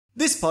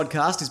This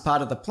podcast is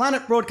part of the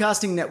Planet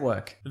Broadcasting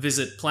Network.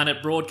 Visit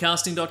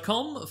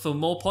planetbroadcasting.com for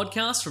more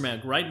podcasts from our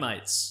great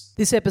mates.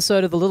 This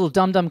episode of the Little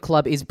Dum Dum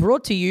Club is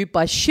brought to you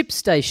by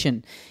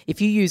ShipStation.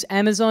 If you use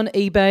Amazon,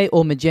 eBay,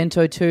 or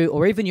Magento 2,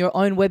 or even your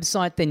own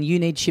website, then you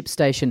need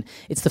ShipStation.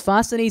 It's the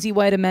fast and easy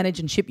way to manage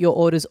and ship your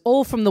orders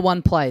all from the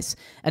one place.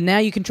 And now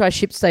you can try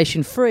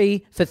ShipStation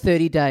free for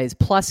 30 days.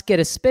 Plus, get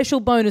a special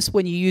bonus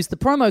when you use the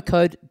promo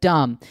code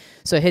DUM.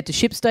 So head to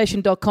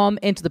ShipStation.com,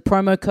 enter the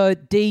promo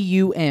code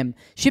DUM.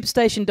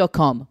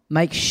 ShipStation.com.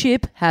 Make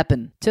ship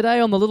happen. Today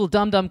on the Little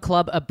Dum Dum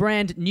Club, a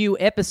brand new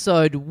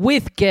episode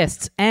with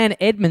guests Anne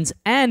Edmonds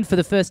and, for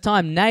the first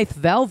time, Nath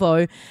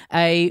Valvo.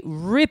 A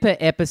ripper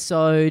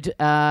episode,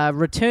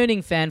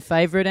 returning fan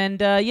favourite, and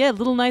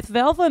little Nath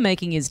Valvo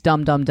making his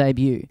Dum Dum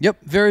debut. Yep,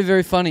 very,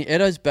 very funny.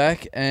 Edo's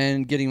back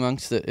and getting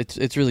amongst it.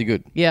 It's really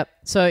good. Yep.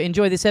 So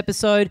enjoy this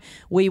episode.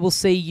 We will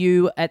see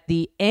you at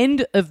the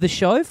end of the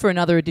show for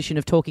another edition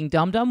of Talking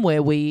Dum Dum,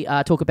 where we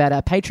talk about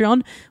our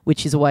Patreon,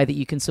 which is a way that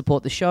you can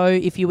support the show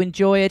if you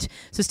enjoy it.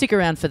 So stick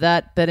around for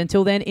that. But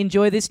until then,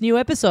 enjoy this new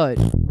episode.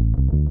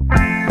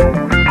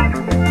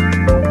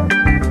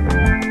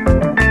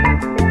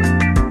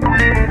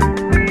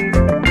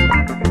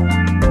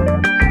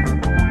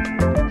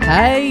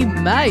 Hey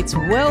mates,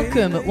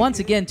 welcome once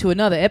again to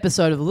another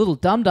episode of the Little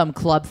Dum Dum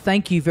Club.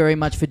 Thank you very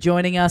much for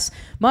joining us.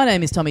 My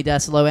name is Tommy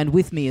Dasilo, and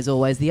with me as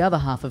always the other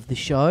half of the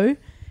show,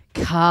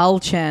 Carl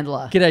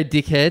Chandler. G'day,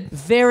 dickhead.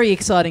 Very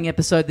exciting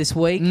episode this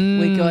week.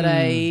 We got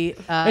a...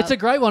 it's a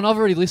great one. I've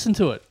already listened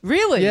to it.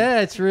 Really? Yeah,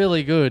 it's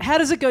really good. How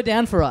does it go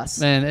down for us?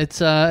 Man,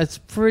 it's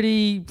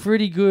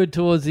pretty good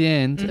towards the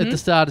end. At the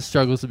start, it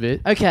struggles a bit.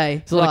 Okay.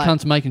 There's a lot of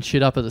cunts making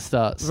shit up at the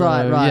start. So,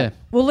 Right. Yeah.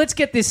 Well, let's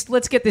get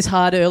this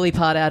hard early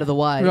part out of the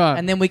way, Right.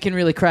 and then we can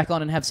really crack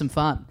on and have some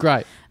fun.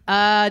 Great.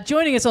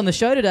 Joining us on the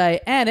show today,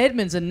 Anne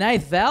Edmonds and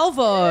Nath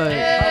Valvo.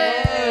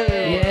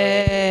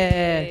 Yeah.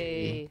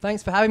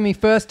 Thanks for having me.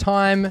 First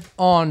time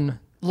on.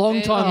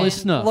 Long-time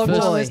listener. Long-time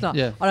Boy. listener.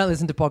 Yeah. I don't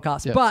listen to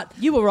podcasts, Yeah. but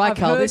You were right, I've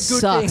Carl. heard This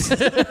good sucks.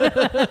 things.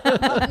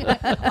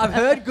 I've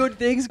heard good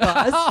things,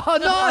 guys. Oh,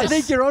 nice. I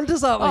think you're onto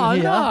something Oh,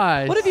 here.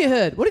 nice. What have you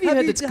heard? What have you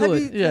heard that's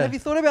good? Have you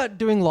thought about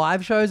doing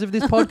live shows of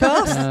this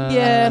podcast?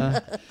 Yeah.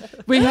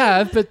 We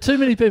have, but too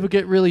many people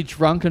get really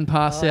drunk and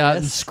pass out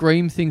and yes.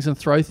 scream things and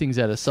throw things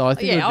at us. So I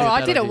think it would be a I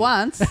bad did it idea.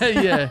 once.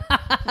 Yeah.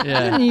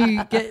 Can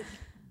you get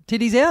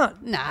titties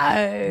out?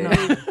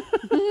 No.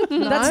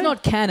 That's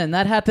not canon.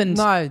 That happened.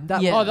 No.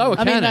 That Yeah. Oh, they were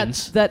I mean,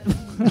 cannons. that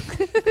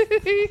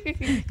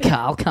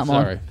Carl, come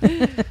Sorry.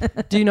 on.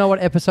 Do you know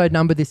what episode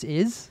number this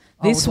is?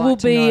 This I would will like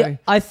to be, know.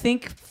 I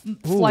think,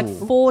 like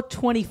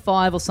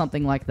 425 or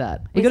something like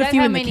that. We Is got a that few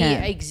how in the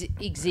many can.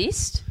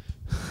 exist?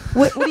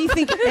 What do you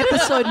think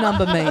episode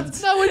number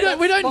means? No,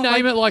 we don't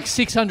name it like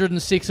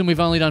 606 and we've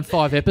only done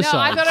 5 episodes. No,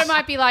 I thought it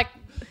might be like,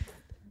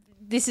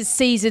 this is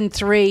season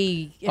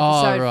 3,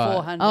 episode right.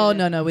 400. Oh,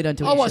 no, we don't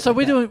do it. Oh, what? So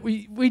we're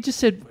doing? We just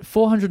said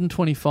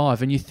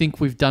 425, and you think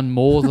we've done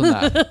more than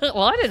that?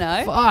 Well, I don't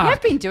know. Fuck. We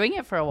have been doing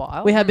it for a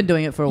while. We have been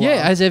doing it for a while.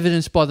 Yeah, as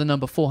evidenced by the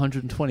number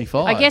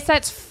 425. I guess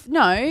that's...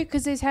 no,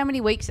 because there's how many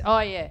weeks? Oh,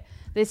 yeah.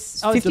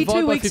 There's... 52 divide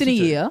by weeks in a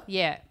 52. year.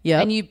 yeah.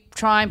 Yeah. And you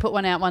try and put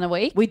one out one a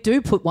week? We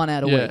do put one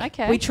out a Yeah. week.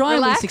 Okay. We try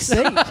Relax.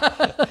 and we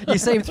succeed. You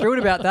seem thrilled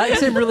about that. You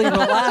seem really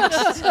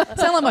relaxed. Sound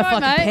like my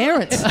All right, fucking mate.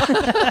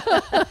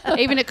 parents.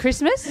 Even at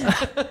Christmas?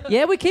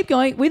 Yeah, we keep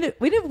going. We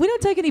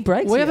don't take any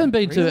breaks. we here. haven't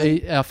been to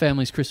eat our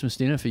family's Christmas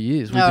dinner for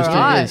years. We All just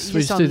right. do this. You're We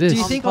just just do on- this. Do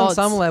you think on pods.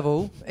 some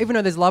level, even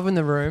though there's love in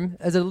the room,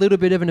 there's a little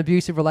bit of an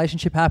abusive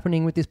relationship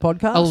happening with this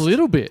podcast? A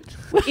little bit.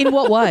 In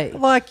what way?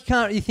 Like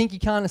you think you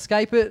can't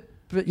escape it,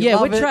 but you Yeah,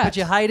 love we're it, trapped. but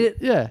you hate it.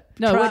 Yeah.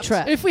 No, we're Trapped.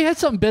 trapped. If we had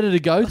something better to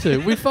go to,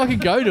 we'd fucking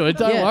go to it.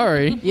 Don't Yeah.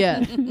 worry.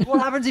 Yeah. What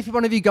happens if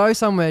one of you go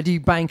somewhere? Do you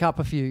bank up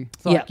a few?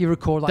 It's like Yeah. you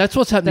record like That's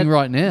what's happening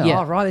right now.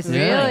 Yeah. Oh right, this is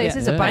Really? Yeah. This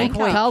is a Yeah. bank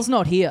week. Carl's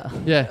not here.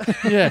 Yeah.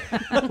 Yeah.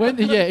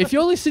 If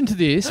you're listening to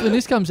this, when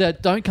this comes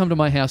out, don't come to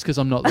my house because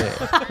I'm not there.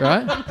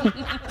 Right?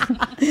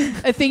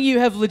 A thing you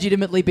have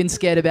legitimately been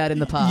scared about in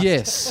the past.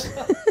 Yes.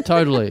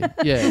 Totally.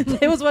 Yeah.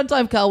 There was one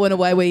time Carl went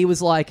away where he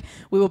was like,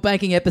 we were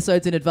banking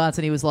episodes in advance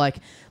and he was like,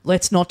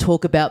 let's not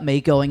talk about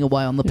me going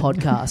away on the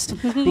podcast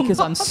because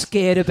I'm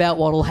scared about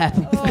what will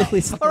happen with the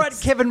listeners. all right.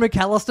 Kevin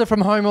McAllister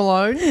from Home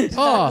Alone.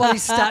 Oh. Like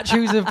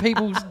statues of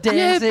people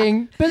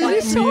dancing, but like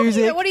it is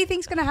music. What do you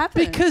think's going to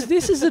happen? Because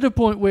this is at a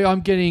point where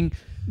I'm getting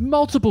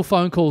multiple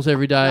phone calls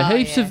every day, Oh,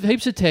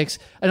 heaps of texts,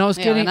 and I was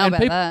Yeah, getting I know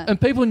about that. and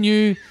people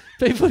knew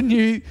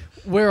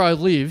where I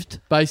lived,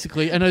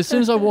 basically. And as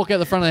soon as I walk out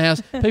the front of the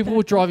house, people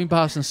were driving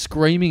past and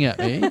screaming at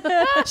me.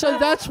 So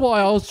that's why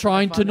I was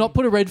trying to not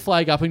put a red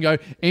flag up and go,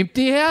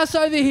 empty house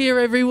over here,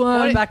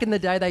 everyone. Back in the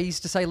day, they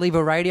used to say leave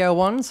a radio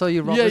on so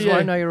your robbers Yeah.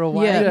 won't know you're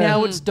away. Yeah.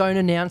 Now it's don't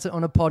announce it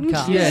on a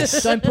podcast.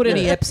 Yes. Don't put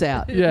any eps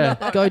out.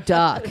 Yeah. Go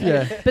dark.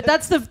 Yeah. But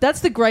that's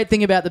the great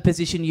thing about the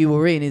position you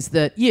were in is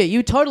that, yeah,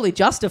 you totally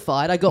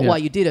justified. I got Yeah. why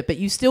you did it, but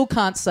you still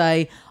can't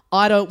say,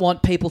 I don't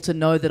want people to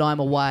know that I'm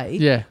away.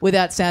 Yeah.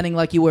 Without sounding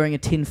like you're wearing a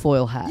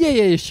tinfoil hat.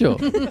 Yeah, sure.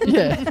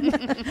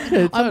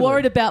 Yeah. I'm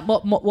worried about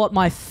what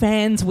my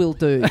fans will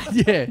do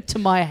Yeah. to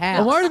my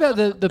house. I'm worried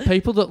about the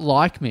people that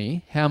like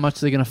me, how much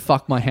they're going to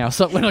fuck my house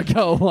up when I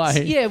go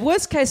away. Yeah,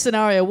 worst case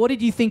scenario, what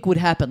did you think would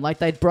happen? Like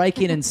they'd break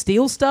in and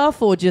steal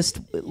stuff, or just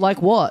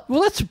like what?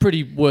 Well, that's a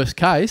pretty worst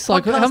case.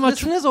 Like Podcast how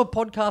much? listeners or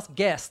podcast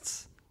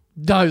guests?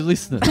 No,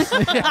 listeners.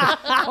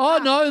 Oh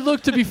no!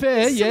 Look, to be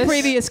fair, yes.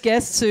 Previous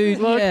guests who,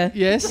 Look,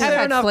 yes. Have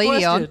had enough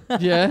Fleety on.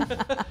 question.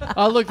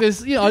 Yeah. Look,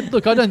 there's. I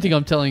don't think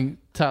I'm telling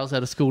tales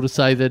out of school to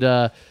say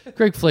that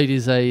Greg Fleet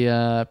is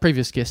a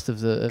previous guest of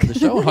the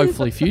show.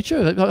 Hopefully,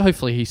 future.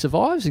 Hopefully, he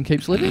survives and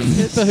keeps living.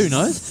 But who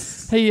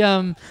knows? He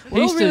we're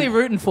all really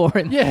rooting for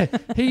him. Yeah,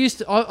 he used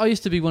to. I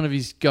used to be one of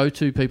his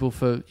go-to people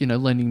for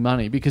lending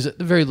money, because at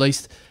the very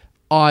least,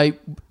 I'd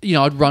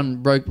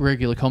run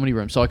regular comedy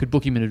rooms, so I could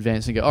book him in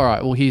advance and go, all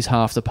right, well, here's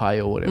half the pay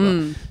or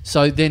whatever.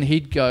 So then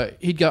he'd go,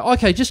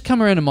 okay, just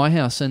come around to my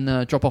house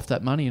and drop off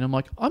that money. And I'm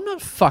like, I'm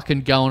not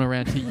fucking going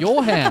around to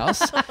your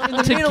house In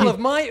the middle of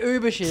my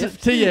Uber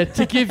shift.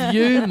 to give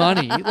you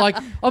money. Like,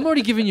 I'm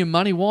already giving you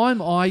money. Why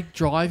am I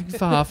driving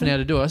for half an hour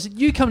to do it? I said,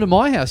 you come to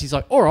my house. He's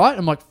like, all right.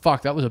 I'm like,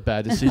 fuck, that was a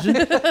bad decision.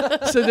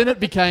 So then it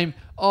became,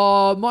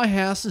 oh, my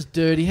house is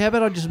dirty. How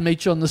about I just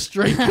meet you on the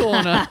street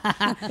corner?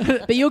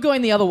 But you're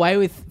going the other way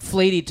with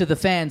Fleety to the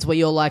fans, where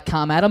you're like,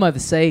 come at him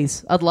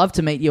overseas. I'd love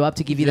to meet you up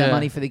to give you that Yeah.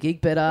 money for the gig,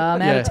 but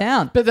I'm out of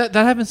town. But that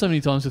happened so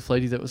many times with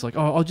Fleety that was like,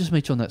 oh, I'll just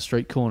meet you on that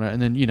street corner.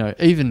 And then,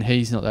 even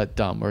he's not that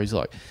dumb where he's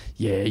like,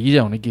 yeah, you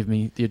don't want to give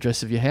me the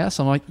address of your house.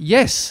 I'm like,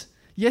 yes,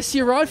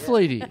 you're right,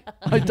 Fleety.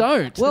 I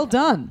don't. Well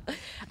done.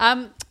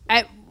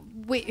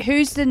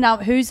 Who's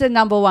the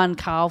number one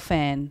Carl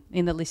fan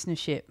in the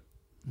listenership?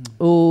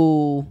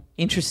 Ooh,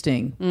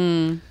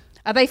 interesting.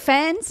 Are they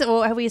fans,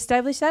 or have we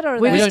established that? Or are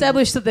We've they...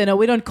 established that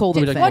we don't call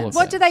them We don't fans. call them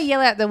What do they yell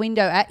out the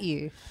window at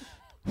you?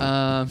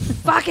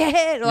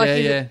 Fuckhead! Like, yeah,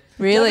 is yeah. it-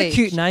 Really? A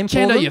cute name for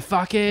Chando, them. you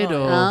fuckhead,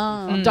 or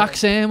Oh. duck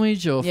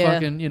sandwich, or Yeah.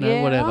 fucking,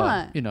 Yeah, whatever.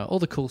 right. All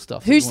the cool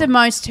stuff. Who's that the you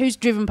want. who's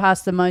driven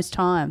past the most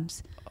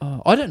times?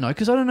 I don't know,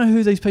 because I don't know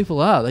who these people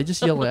are. They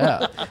just yell it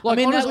out. Like,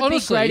 I mean, that would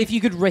honestly, be great if you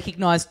could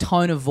recognise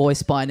tone of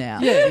voice by now.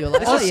 Yeah. You're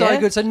like, This is so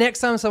good. So next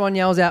time someone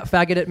yells out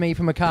faggot at me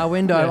from a car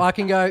window, Yeah. I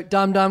can go,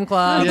 dum dum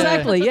club. Yeah.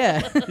 Exactly,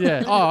 yeah.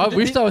 Yeah. Oh, I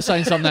wish they were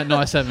saying something that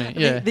nice at me.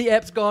 Yeah. The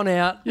app's gone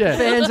out. Yeah.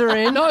 Fans are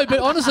in. No, but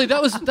honestly,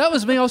 that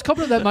was me. I was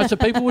confident that much that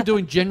people were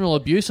doing general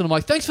abuse, and I'm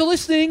like, thanks for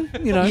listening.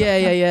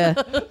 Yeah.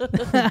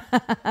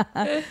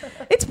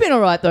 It's been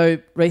all right, though,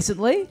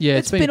 recently. Yeah,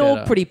 it's it's been all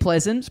better. pretty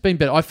pleasant. It's been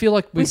better. I feel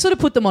like We sort of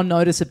put them on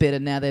notice a bit,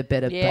 and now they're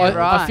better. Yeah, But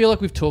right. I feel like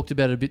we've talked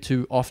about it a bit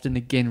too often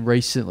again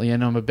recently,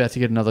 and I'm about to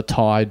get another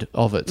tide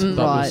of it. But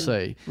Right, we'll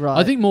see. right.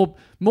 I think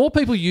more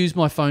people use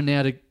my phone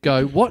now to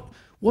go,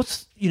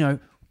 what's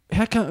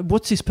how come?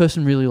 What's this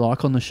person really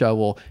like on the show,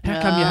 or how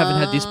come you haven't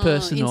had this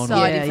person on?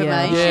 Inside Yeah,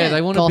 information. Yeah,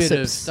 they want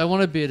Gossips.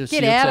 a bit of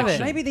Get seal out of it.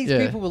 section. Maybe these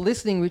Yeah. people were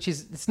listening, which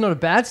is, it's not a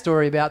bad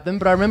story about them,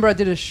 but I remember I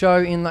did a show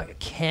in like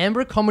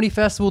Canberra Comedy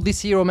Festival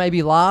this year or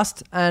maybe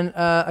last, and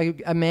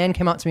a man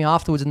came up to me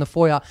afterwards in the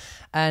foyer,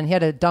 and he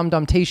had a Dum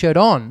Dum t-shirt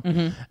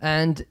on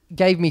and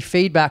gave me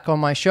feedback on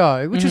my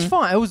show, which was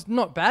fine. It was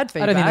not bad I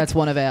feedback. don't think that's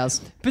one of ours.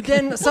 But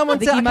then someone I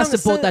think said, you must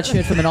have bought that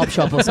shirt from an op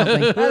shop or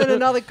something. And then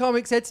another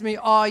comic said to me,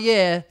 oh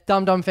yeah,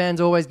 Dum Dum fans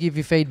always give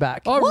you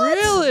feedback. Oh,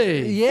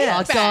 really? Yeah.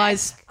 Oh,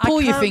 guys,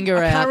 pull your finger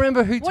I can't out.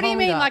 remember who What do told you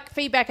me mean, that. like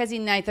feedback as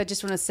in Nath? I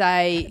just want to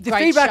say The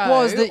great feedback show,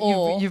 was that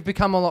or... you've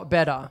become a lot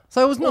better.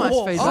 So it was nice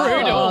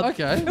feedback. Oh,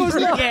 okay.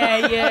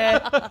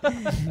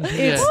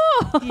 It's,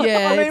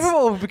 yeah, I mean, it's we've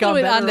all a become little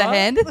bit better,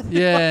 right? underhand.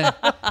 Yeah.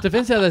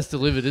 Depends how that's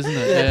delivered, isn't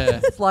it? Yeah.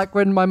 It's like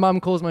when my mum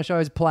calls my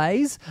shows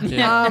plays.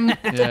 Yeah.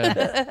 Yeah.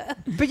 Yeah.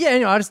 But yeah,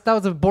 anyway, that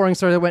was a boring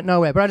story that went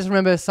nowhere. But I just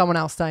remember someone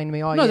else saying to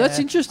me, "Oh, No, yeah, that's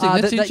interesting.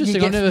 That's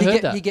interesting. I've never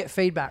heard that. You get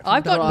feedback. From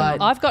I've Dum gotten,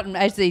 Dum. I've gotten,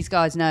 as these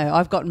guys know,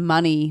 I've gotten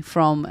money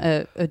from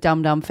a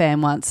Dum Dum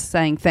fan once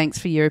saying thanks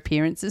for your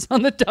appearances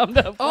on the Dum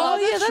Dum. Oh,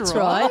 yeah, that's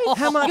right.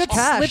 How much You got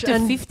cash? slipped a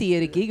And 50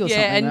 at a gig or Yeah,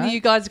 something, and right? you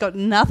guys got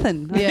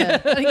nothing.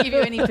 Yeah. I didn't give you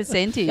any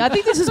percentage. I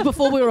think this is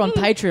before we were on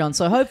Patreon,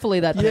 so hopefully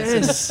that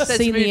person's Yes. That's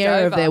seen the moved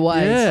error of over. their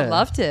ways. Yeah. I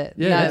loved it.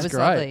 Yeah, No, that's it was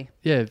great. lovely.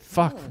 Yeah,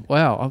 fuck.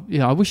 Wow.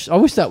 I wish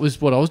that was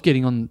what I was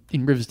getting on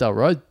in Riversdale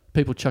Road.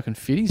 People chucking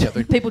fitties out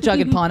there. People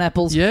chugging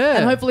pineapples. Yeah.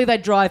 And hopefully they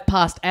drive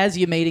past as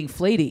you're meeting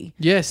Fleety.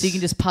 Yes. So you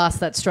can just pass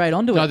that straight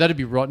onto No, it. that'd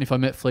be rotten if I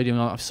met Fleety and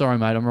I'm like, sorry,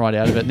 mate, I'm right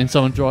out of it. And then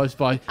someone drives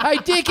by, hey,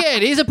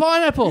 dickhead, here's a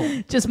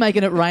pineapple. Just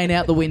making it rain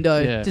out the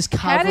window. Yeah. Just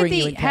How covering did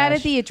you the in How cash.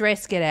 did the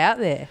address get out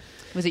there?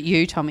 Was it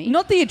you, Tommy?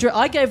 Not the address.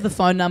 I gave the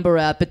phone number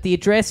out, but the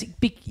address.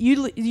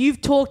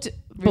 You've talked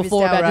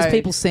before Riversdale about just Road.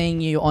 people seeing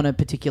you on a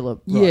particular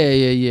road.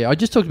 Yeah. I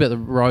just talked about the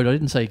road. I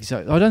didn't say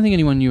exactly. I don't think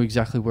anyone knew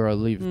exactly where I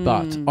live,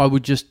 but I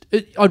would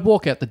I'd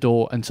walk out the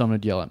door and someone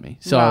would yell at me.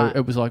 So Right.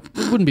 it was like,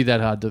 it wouldn't be that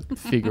hard to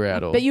figure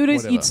out. Or But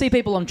whatever. you'd see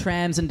people on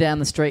trams and down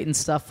the street and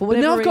stuff. For But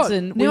now whatever I've got-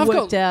 reason, now we I've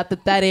worked got-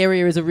 out that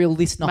area is a real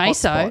listener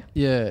Meso. hotspot.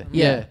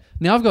 Yeah.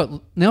 Now I've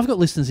got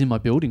listeners in my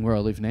building where I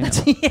live now.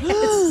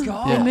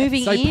 You're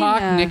moving They in.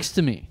 park next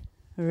to me.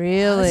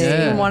 Really? It's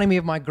Yeah. reminding me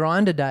of my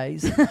grinder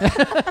days.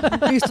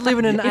 I used to live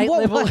in an In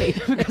what 8-level way?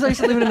 because I used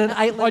to live in an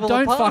 8-level I don't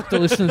apartment. fuck the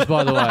listeners,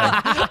 by the way.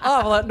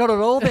 Oh, well, not at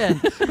all then.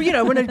 But you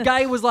know, when a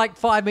gay was like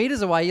 5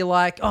 meters away, you're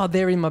like, oh,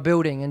 they're in my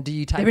building, and do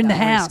you take? They're in the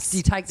that risk? house. Do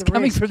you take the It's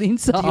coming risk? from the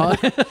inside.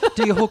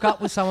 Do you hook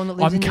up with someone that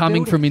lives I'm in your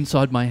coming building? from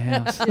inside my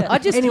house. I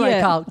just Anyway,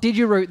 yeah. Carl, did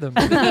you root them?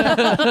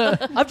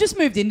 I've just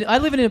moved in. I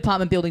live in an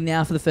apartment building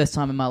now for the first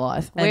time in my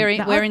life.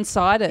 And We're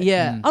inside it.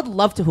 Yeah, I'd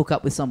love to hook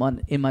up with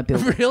someone in my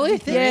building.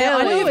 Really? Yeah,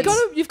 I know.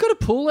 You've got a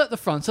pool at the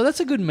front, so that's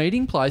a good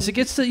meeting place. It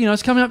gets to,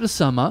 it's coming up to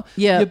summer.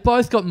 Yeah. You've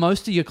both got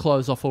most of your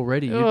clothes off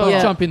already. You both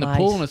Yeah. jump in the Mate.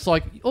 pool, and it's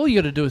like, all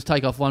you got to do is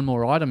take off one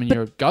more item, and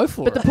you're go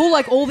for But it. the pool,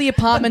 like all the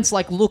apartments,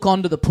 like look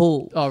onto the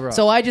pool. Oh, right.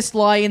 So I just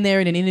lie in there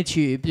in an inner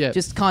tube, Yeah.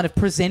 just kind of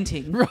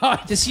presenting, Right.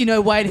 Just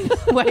waiting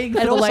for It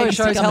the also ladies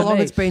to shows come how to long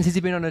me. it's been since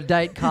you've been on a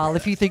date, Carl.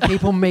 If you think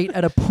people meet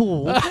at a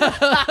pool, if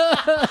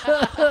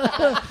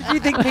you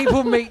think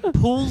people meet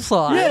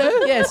poolside,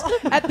 Yes,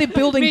 at the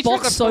building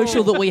box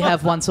social that we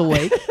have once a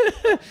week.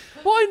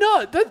 Why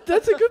not?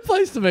 That's a good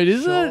place to meet,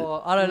 isn't it?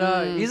 Sure, I don't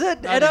know. Is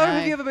it? I Edo, don't know.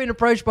 have you ever been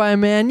approached by a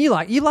man you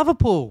love a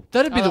pool?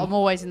 That'd be I'm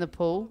always in the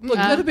pool. Look,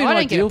 that'd be an I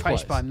don't get ideal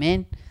approached place. by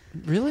men.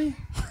 Really?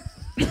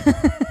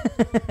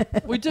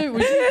 we do.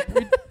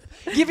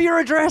 Give your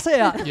address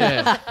out.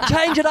 Yeah.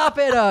 Change it up,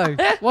 Edo.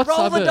 What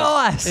Roll the suburb?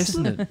 dice.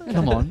 Isn't it?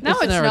 Come on. No,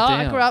 Let's it's narrow it not.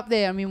 I down. grew up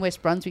there. I'm in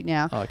West Brunswick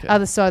now. Okay.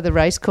 Other side of the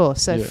race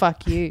course. So Yeah.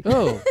 fuck you.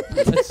 Oh,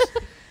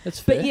 that's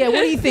fair. But yeah,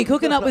 what do you think?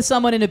 Hooking up with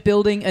someone in a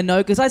building, a no?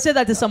 Because I said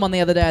that to someone the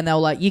other day, and they were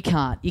like, "You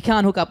can't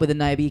hook up with a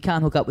neighbour. You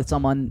can't hook up with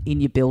someone in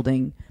your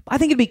building." I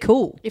think it'd be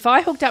cool. If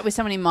I hooked up with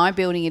someone in my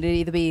building, it'd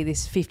either be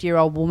this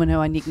 50-year-old woman who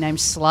I nicknamed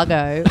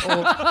Sluggo,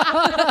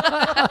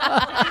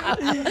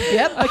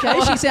 Yep. Okay.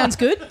 She sounds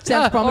good.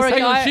 Sounds promising.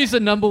 Hang on, guy- she's the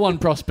number one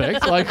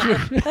prospect. Like,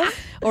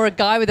 or a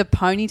guy with a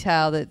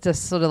ponytail that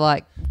just sort of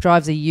like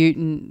drives a ute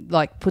and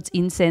like puts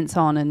incense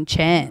on and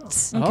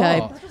chants.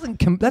 Okay. Oh. That doesn't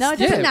com- that's, No, it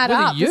doesn't yeah, add with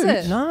a up, does ute.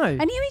 it? No.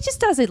 And he just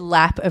does a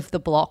lap of the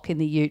block in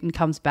the ute and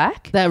comes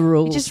back. That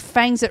rules. He just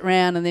fangs it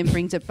round and then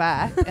brings it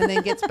back and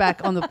then gets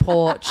back on the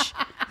porch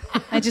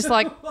and just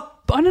like,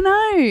 I don't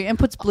know, and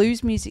puts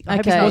blues music. I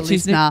hope he's Okay. not a what's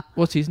his listener.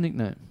 what's his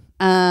nickname?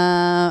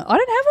 I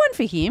don't have one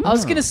for him. I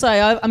was going to say,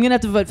 I'm going to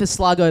have to vote for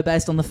Sluggo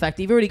based on the fact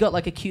that you've already got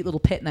like a cute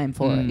little pet name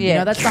for it. You Yeah.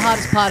 know, that's the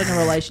hardest part in a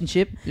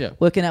relationship. Yeah.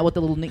 Working out what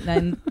the little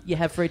nickname you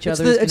have for each It's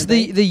other is the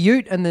gonna be. the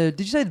ute and the.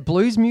 Did you say the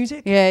blues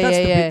music? Yeah, That's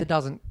yeah, the yeah. bit that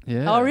doesn't.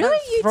 Yeah. Oh, really? That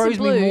Utes throws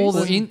and me more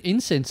blues? Well,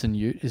 incense and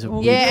ute is a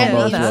weird Yeah,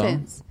 combo and as well.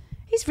 incense.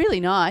 He's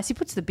really nice. He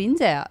puts the bins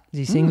out. Is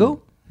he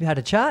single? You had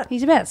a chat.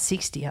 He's about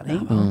 60, I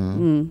think.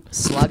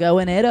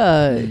 Sluggo and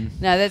Edo.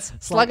 No, that's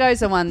Sluggo's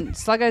the one.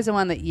 Sluggo's the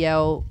one that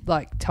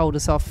told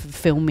us off for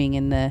filming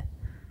in the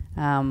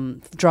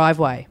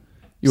driveway.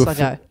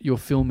 Sluggo. You're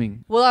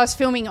filming. Well, I was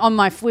filming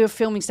we were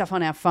filming stuff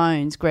on our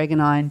phones, Greg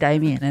and I and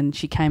Damien, and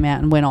she came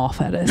out and went off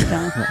at us.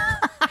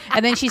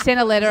 And then she sent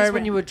a letter. Is this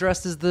when you were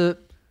dressed as the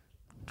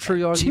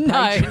true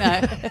occupation?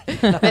 No.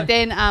 But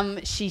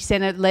then she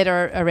sent a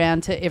letter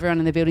around to everyone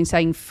in the building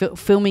saying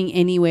filming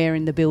anywhere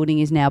in the building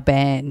is now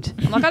banned.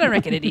 I'm like, I don't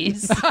reckon it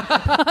is.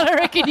 I don't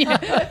reckon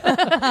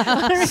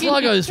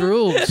Sluggo's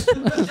rules.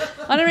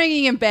 I don't reckon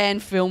you can ban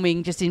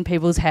filming just in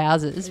people's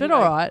houses. But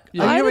all right.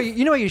 Oh,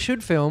 you know where you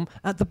should film?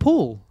 At the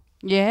pool.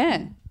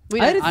 Yeah.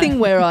 I had a thing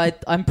where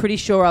I'm pretty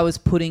sure I was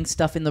putting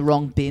stuff in the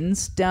wrong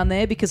bins down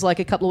there because like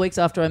a couple of weeks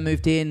after I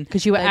moved in.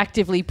 Because you were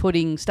actively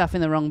putting stuff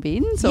in the wrong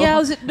bins? Or?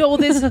 Yeah,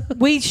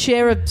 we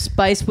share a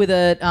space with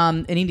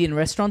an Indian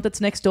restaurant that's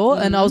next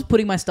door, and I was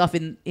putting my stuff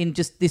in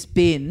just this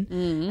bin,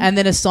 and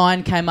then a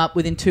sign came up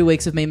within 2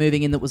 weeks of me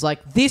moving in that was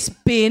like, this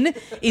bin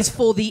is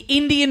for the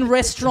Indian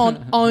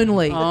restaurant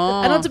only. And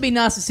not to be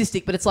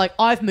narcissistic, but it's like,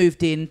 I've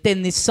moved in,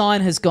 then this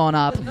sign has gone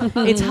up.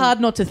 It's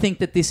hard not to think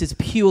that this is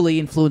purely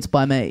influenced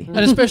by me. And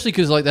especially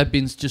because like that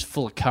bin's just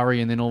full of curry,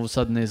 and then all of a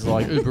sudden there's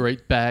like Uber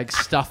Eats bags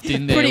stuffed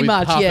in there. Pretty with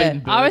much,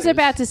 puffin yeah. I was burgers.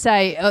 about to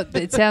say,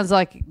 it sounds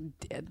like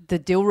the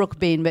Dilruk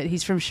bin, but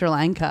he's from Sri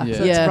Lanka. Yeah.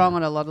 So Yeah. it's wrong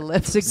on a lot of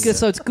levels.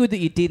 So it's good that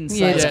you didn't say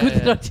Yeah, it's that. good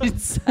that I didn't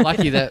say.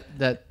 Lucky that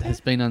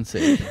has been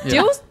unsaid.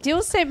 Yeah.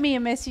 Dill sent me a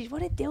message.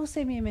 What did Dill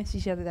send me a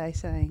message the other day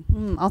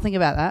saying? I'll think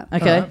about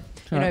that. Okay.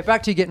 You know,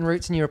 back to you getting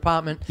roots in your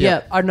apartment.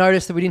 Yeah. I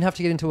noticed that we didn't have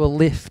to get into a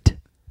lift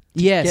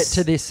Yes. get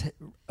to this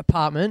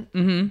apartment,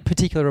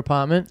 particular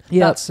apartment.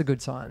 Yep. That's a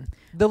good sign.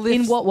 The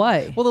lift's, In what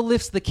way? Well, the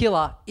lift's the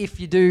killer. If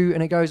you do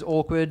and it goes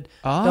awkward,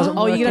 doesn't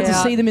Oh, work you have to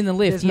out, see them in the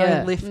lift. There's Yeah.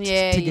 no lift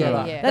Yeah,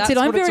 together. yeah. That's it.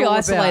 I'm what it's very all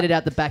isolated about.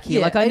 out the back here.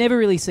 Yeah, Like I it- never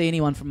really see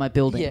anyone from my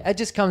building. Yeah, it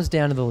just comes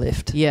down to the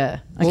lift. Yeah.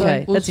 Well,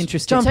 Okay. we'll That's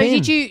interesting. jump So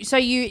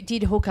in. you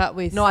did hook up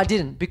with? No, I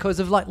didn't because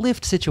of like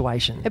lift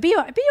situation. It'd be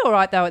all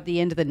right though. At the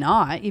end of the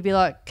night, you'd be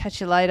like,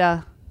 catch you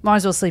later. Might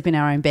as well sleep in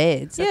our own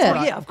beds. That's Yeah. all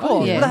right. Yeah, of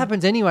course. Yeah. Well, that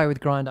happens anyway with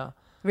Grindr.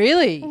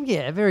 Really?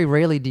 Yeah, very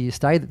rarely do you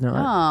stay the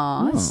night.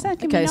 Oh, that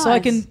can be Okay, nice. so I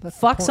can That's the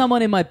fuck point.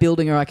 someone in my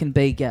building or I can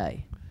be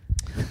gay.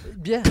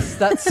 Yes,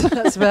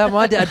 that's how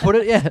my dad put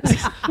it. Yes.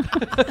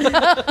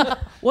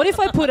 What if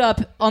I put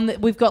up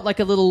we've got like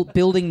a little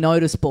building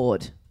notice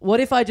board. What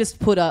if I just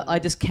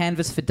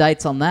canvas for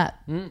dates on that?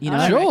 You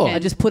know, Sure. I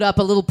just put up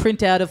a little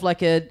printout of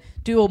like a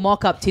do a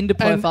mock-up Tinder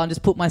profile and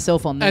just put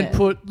myself on there.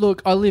 And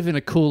look, I live in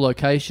a cool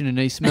location in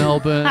East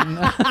Melbourne.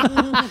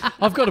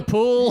 I've got a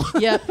pool.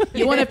 Yeah,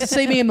 you won't have to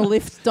see me in the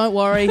lift. Don't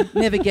worry.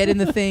 Never get in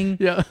the thing.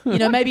 Yeah.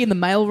 Maybe in the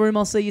mail room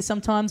I'll see you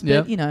sometimes.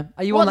 But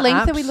Are you What on the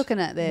length apps? are we looking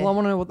at there? Well, I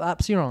want to know what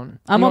apps you're on.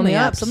 I'm You on the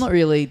apps. I'm not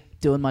really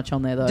doing much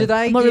on there though. Do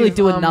they I'm not really give,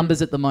 doing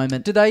numbers at the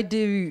moment. Do they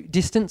do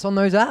distance on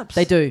those apps?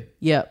 They do.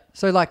 Yeah.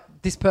 So like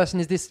this person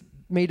is this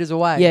meters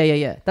away.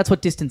 Yeah. That's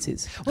what distance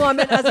is. Well, I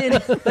meant as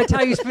in they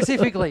tell you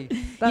specifically.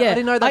 I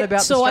didn't know that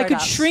about. So the I straight could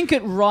apps. shrink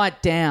it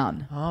right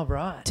down Oh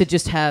right. to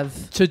just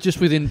have. To just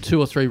within 2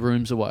 or 3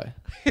 rooms away.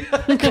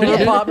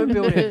 Apartment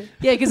building.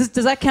 Yeah, because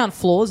does that count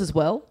floors as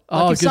well? Oh,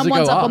 Like if 'cause they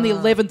someone's go up up. on the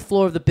 11th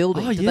floor of the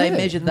building, Oh, do they yeah.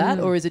 measure that,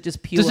 or is it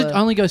just pure? Does it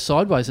only go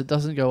sideways? It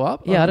doesn't go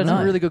up? Yeah, I don't That's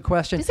know. a really good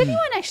question. Does anyone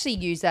actually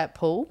use that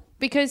pool?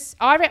 Because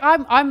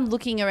I'm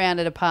looking around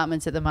at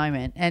apartments at the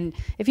moment, and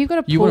if you've got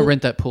a pool, You want to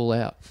rent that pool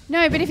out.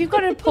 no, but if you've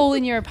got a pool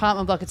in your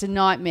apartment block, it's a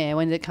nightmare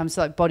when it comes to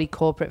like body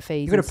corporate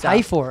fees. You've got to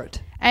pay for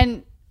it.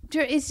 And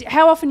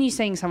how often are you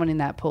seeing someone in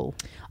that pool?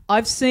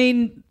 I've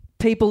seen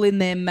people in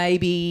there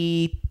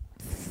maybe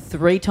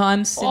 3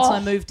 times since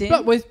I moved in.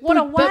 But with What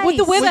a But with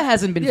the waste. weather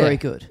hasn't been Yeah. very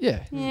good. Yeah.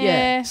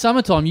 Yeah.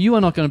 Summertime, you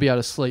are not going to be able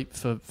to sleep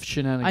for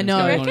shenanigans. I know.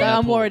 going on in that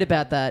I'm pool. worried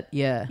about that.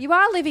 Yeah. You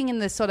are living in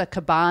the sort of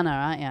cabana,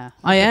 aren't you?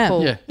 I am.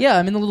 pool. Yeah.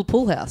 I'm in the little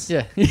pool house.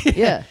 Yeah.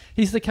 Yeah.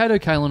 He's the Kato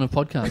Kalin of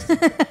podcasting.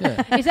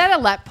 Yeah. Is that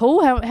a lap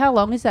pool? How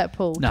long is that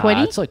pool? Nah,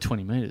 20? it's like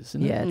 20 metres.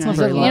 Isn't Yeah, it? it's No, not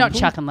very you're long. not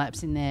chucking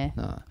laps in there.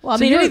 No. Well, I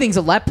So mean, you're- anything's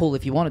a lap pool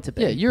if you want it to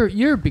be. Yeah,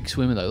 you're a big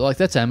swimmer though. Like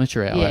that's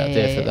amateur hour Yeah, out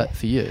there yeah, for yeah. that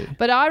for you.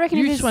 But I reckon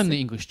if You it's- swam the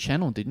English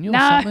Channel, didn't you? No.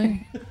 Or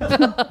something?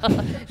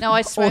 No,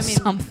 I swam Or in.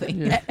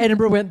 something.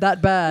 Edinburgh went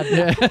that bad.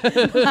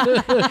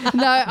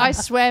 No, I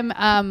swam.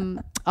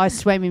 I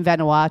swam in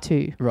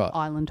Vanuatu, Right.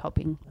 island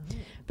hopping.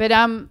 But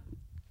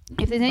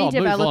if there's any Oh, move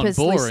on, developers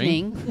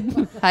boring.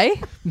 listening, hey,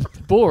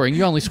 Boring.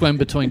 You only swam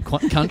between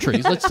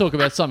countries. Let's talk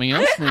about something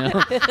else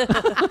now.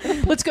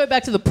 Let's go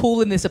back to the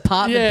pool in this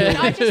apartment Yeah.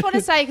 building. I just want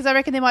to say because I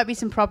reckon there might be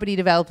some property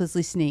developers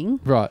listening.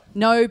 Right.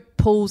 No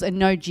pools and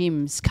no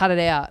gyms. Cut it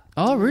out.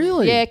 Oh,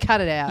 really? Yeah,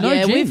 cut it out. No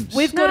yeah, gyms.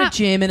 we've got Nah, a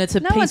gym and it's a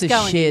no piece one's of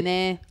going shit. in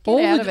there.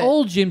 Get out of it.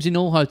 All gyms in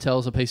all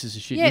hotels are pieces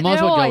of shit. Yeah, you might as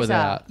they well go always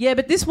without. are. Yeah,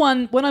 but this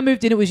one, when I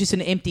moved in, it was just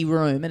an empty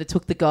room, and it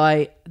took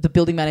the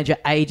building manager,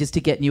 ages to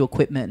get new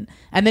equipment,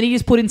 and then he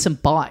just put in some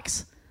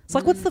bikes. It's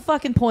like, what's the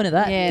fucking point of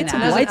that? Yeah, Get nah.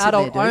 some As an weights in there,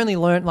 adult, dude. I only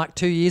learnt like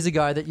 2 years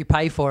ago that you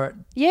pay for it.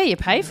 Yeah, you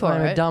pay for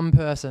I'm a it. dumb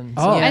person.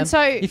 Oh. Yeah. And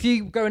so, If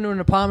you go into an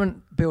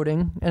apartment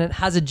building and it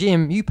has a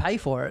gym, you pay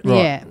for it.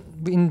 yeah.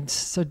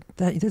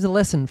 There's a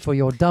lesson for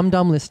your dumb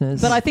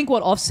listeners. But I think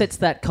what offsets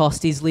that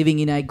cost is living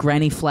in a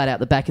granny flat out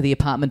the back of the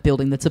apartment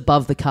building that's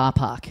above the car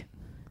park.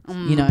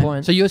 You know,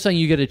 point. So you're saying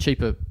you get a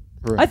cheaper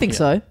room? I think Yeah.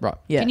 so. Right.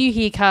 Yeah, Can you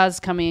hear cars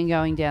coming and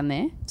going down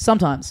there?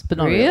 sometimes, but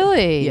not really.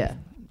 Really? Yeah,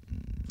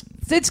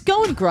 it's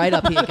going great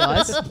up here,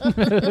 guys.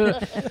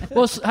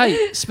 Well,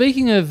 hey,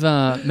 speaking of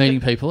meeting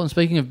people and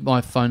speaking of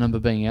my phone number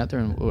being out there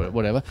and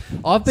whatever,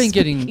 I've been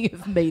getting... Speaking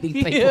of meeting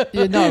people.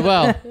 Yeah, no,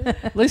 well,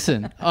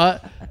 listen,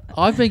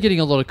 I've been getting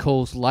a lot of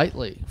calls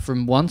lately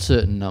from one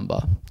certain number.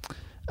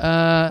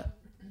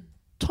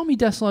 Tommy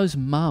Daslow's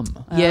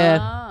mum.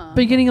 Yeah,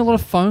 Been getting a lot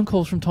of phone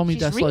calls from Tommy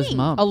She's Daslow's ringing.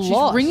 mum. A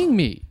lot. She's ringing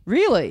me.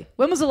 really?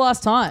 When was the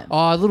last time?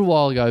 Oh, a little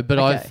while ago, but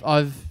Okay.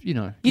 I've you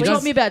know. You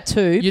told me about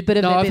 2, You- but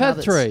have no, there I've been had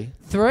others? 3.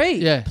 3?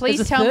 Yeah. Please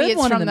There's a tell me third it's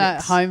one in from the the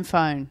mix. home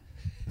phone.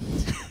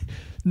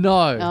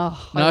 No.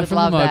 Oh, I no, would from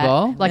love the that.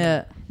 mobile. Like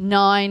Yeah.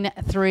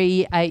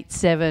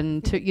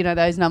 9387. You know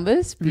those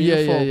numbers?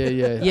 Beautiful.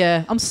 Yeah.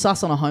 Yeah, I'm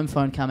sus on a home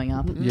phone coming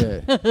up.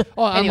 Yeah. Oh,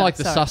 Anyway, unlike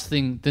the sorry. sus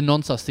thing, the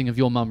non-sus thing of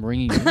your mum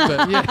ringing you.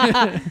 But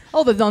yeah.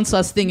 Oh, the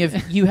non-sus thing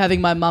of you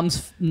having my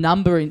mum's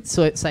number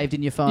saved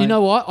in your phone. You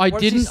know what? I What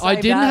did she didn't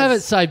save have it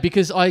as? saved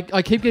because I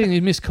keep getting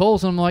these missed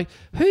calls and I'm like,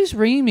 who's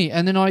ringing me?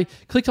 And then I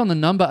clicked on the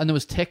number and there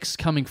was text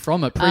coming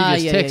from it,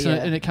 previous yeah, text, yeah, and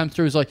yeah. and it came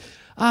through as like,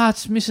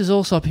 it's Mrs.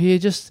 Allsop here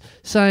just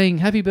saying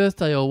happy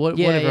birthday or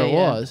Yeah, whatever yeah, it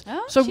yeah. was.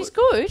 Oh, So she's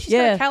good. She's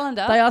got a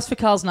calendar. They asked for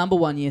Carl's number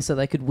one year so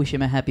they could wish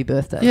him a happy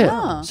birthday. Yeah.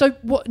 Oh. So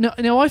what?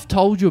 Now I've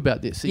told you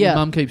about this. That Yeah. Your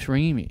mum keeps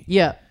ringing me.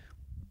 Yeah.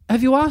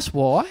 Have you asked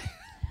why?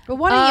 But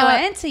why don't you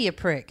answer, you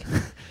prick?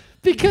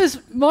 Because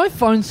my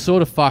phone's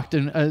sort of fucked,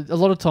 and a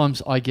lot of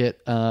times I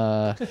get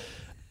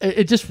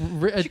it just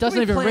it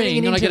doesn't even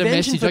ring, and I get a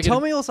message. for I get a-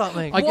 Tommy or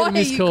something. I get a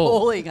missed call.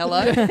 calling?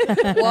 Hello?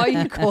 Why are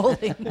you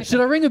calling?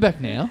 Should I ring her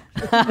back now?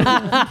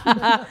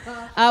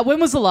 When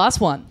was the last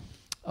one?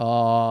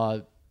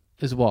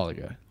 It was a while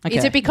ago. Okay.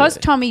 Is it because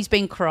Tommy's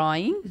been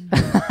crying?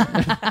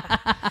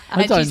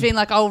 And don't- she's been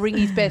like, I'll ring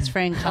his best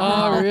friend,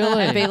 Carl. Oh,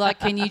 really? And be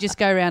like, can you just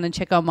go around and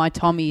check on my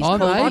Tommy? He's Oh,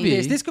 calling.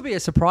 maybe. This could be a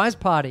surprise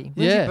party.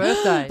 When's Yeah. your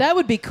birthday? That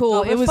would be cool.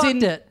 Oh, it we was fucked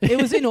in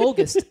it. was in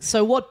August.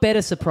 So what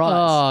better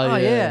surprise? oh,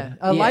 yeah.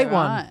 A Yeah, late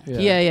right. one.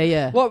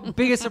 Yeah. What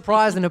bigger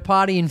surprise than a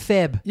party in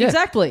Feb? Yeah.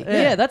 Exactly.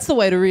 Yeah, that's the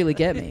way to really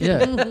get me.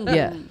 Yeah.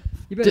 Yeah.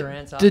 You better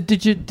answer.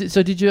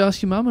 Did you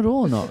ask your mum at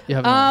all or not? You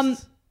haven't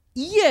asked?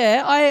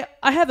 Yeah,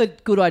 I have a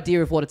good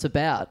idea of what it's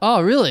about.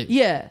 Oh, really?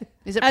 Yeah.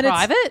 Is it And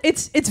private?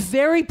 It's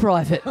very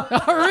private.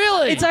 Oh,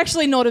 really? It's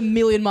actually not a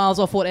million miles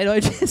off what Edo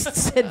just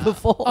said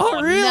before.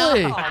 Oh,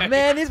 really? Oh,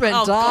 man, this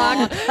went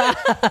dark.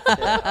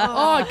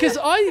 Oh, because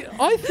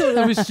I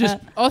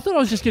thought I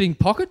was just getting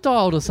pocket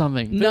dialed or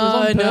something. But it was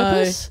on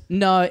purpose?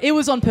 No, it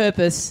was on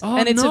purpose. Oh,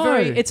 And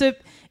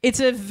it's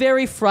a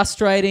very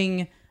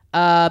frustrating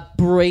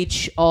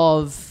breach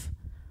of,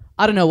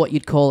 I don't know what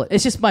you'd call it.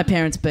 It's just my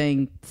parents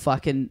being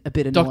fucking a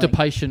bit annoying.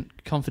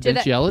 Doctor-patient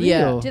confidentiality?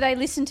 Yeah. Or? Do they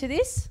listen to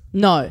this?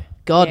 No.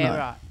 God, Yeah,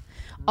 no.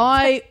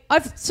 right.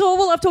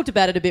 I've talked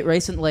about it a bit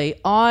recently.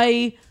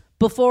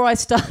 Before I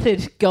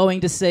started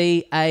going to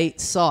see a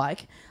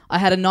psych, I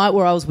had a night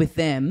where I was with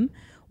them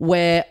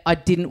where I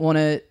didn't want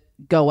to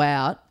go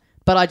out,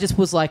 but I just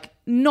was like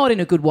not in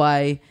a good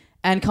way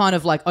and kind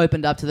of like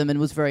opened up to them and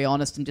was very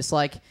honest and just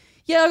like,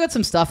 yeah, I got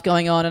some stuff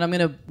going on and I'm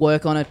going to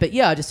work on it, but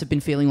yeah, I just have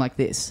been feeling like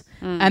this.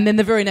 And then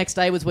the very next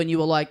day was when you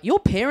were like, your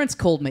parents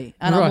called me.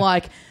 And I'm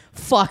like,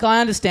 fuck, I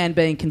understand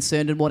being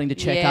concerned and wanting to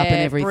check up and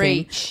everything.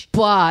 Breach.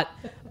 But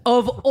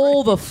of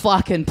all the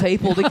fucking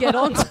people to get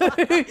onto,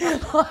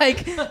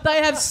 like, they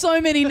have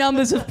so many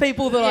numbers of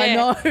people that I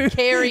know.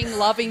 Caring,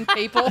 loving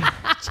people.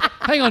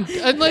 Hang on,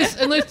 unless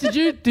did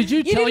you You tell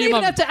didn't your even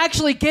mum? have to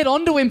actually get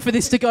onto him for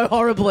this to go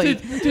horribly.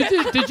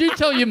 Did you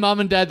tell your mum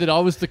and dad that I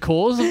was the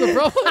cause of the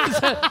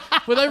problem?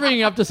 Were they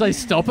ringing up to say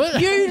stop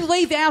it? You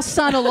leave our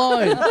son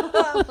alone.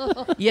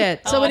 Yeah.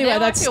 So Oh, anyway, now I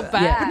that's feel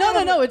bad.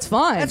 No, it's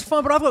fine. That's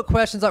fine, but I've got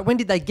questions like, when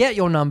did they get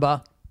your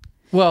number?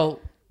 Well,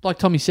 like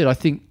Tommy said, I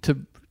think to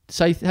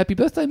say happy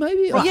birthday,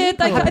 maybe. Right. Yeah,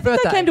 I think they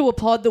birthday. came to a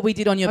pod that we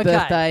did on your Okay.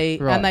 birthday,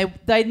 Right. and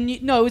they knew,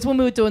 no, it was when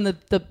we were doing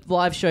the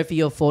live show for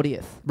your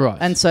 40th, Right.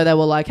 And so they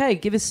were like, "Hey,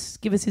 give us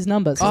his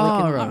number." So we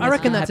Oh, can right. I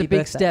reckon that's happy a big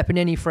birthday. step in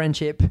any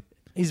friendship.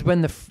 Is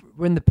when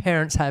the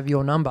parents have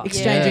your number.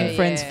 Exchanging Yeah,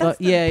 friends,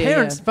 yeah.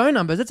 Parents' phone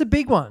numbers. That's a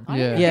big one.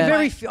 Yeah. Yeah.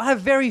 I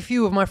have very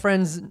few of my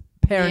friends'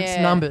 parents'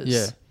 Yeah. numbers.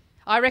 Yeah.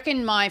 I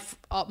reckon my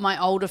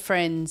older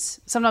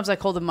friends, sometimes I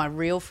call them my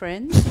real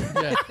friends.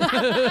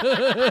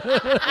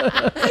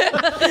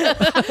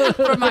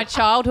 From my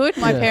childhood,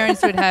 my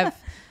parents would have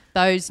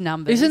those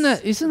numbers.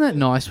 Isn't that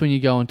nice when you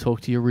go and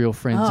talk to your real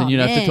friends Oh, and you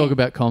don't have to man. talk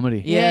about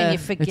comedy? Yeah, Yeah. and you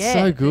forget. It's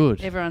so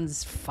good.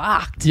 Everyone's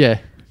fucked. Yeah.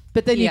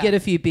 But then you Yeah. get a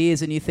few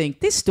beers and you think,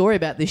 this story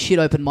about this shit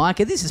open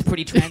micer, this is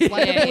pretty translatable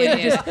Yeah,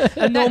 into just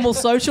a normal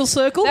social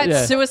circle. That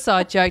Yeah.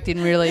 suicide joke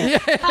didn't really.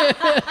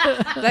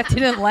 That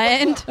didn't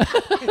land.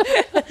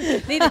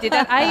 Neither did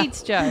that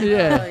AIDS joke.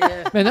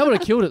 Yeah. Man, that would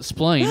have killed it,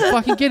 Spleen.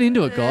 Fucking get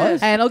into it, guys.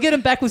 And I'll get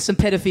him back with some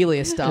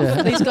pedophilia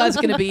stuff. These guys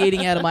are going to be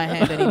eating out of my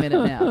hand any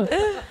minute now.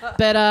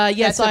 But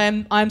yes,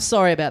 I'm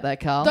sorry about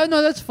that, Carl.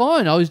 No, that's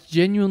fine. I was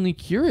genuinely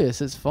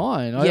curious. It's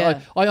fine.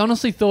 Yeah. I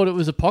honestly thought it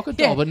was a pocket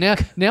doll, Yeah.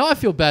 but now I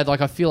feel bad.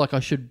 Like I feel like I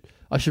should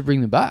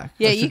bring them back.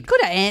 Yeah, I you should-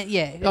 could have.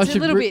 Yeah, it's I a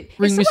should little ri- bit.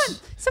 ring If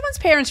someone's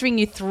parents ring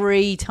you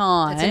 3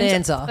 times. It's an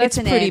answer. That's It's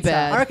an pretty answer.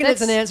 bad. I reckon That's-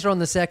 it's an answer on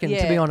the second, to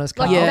Yeah. be honest.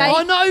 Like, Carl. Yeah.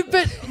 Oh no,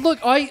 but look,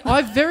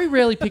 I very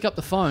rarely pick up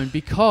the phone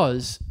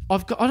because I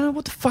don't know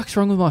what the fuck's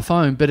wrong with my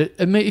phone, but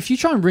if you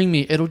try and ring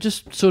me, it'll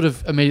just sort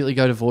of immediately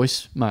go to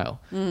voicemail,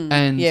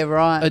 and Yeah,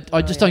 right.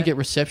 I just don't get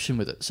reception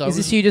with it. So Is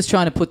this you just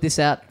trying to put this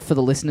out for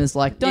the listeners?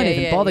 Like, don't Yeah,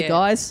 even yeah, bother, yeah.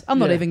 guys. I'm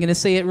not Yeah. even going to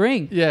see it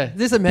ring. Yeah. Is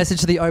this a message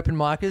to the open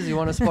micers you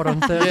want to spot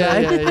on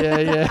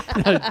Thursday?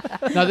 Yeah.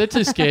 No, they're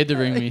too scared to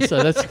ring me.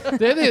 So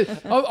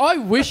I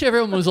wish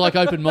everyone was like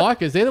open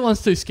micers. They're the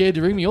ones too scared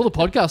to ring me. All the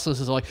podcast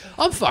listeners are like,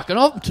 I'm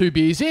 2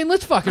 beers in.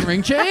 Let's fucking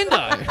ring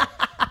Chando.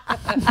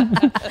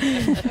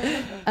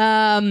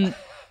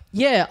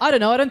 Yeah, I don't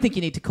know. I don't think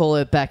you need to call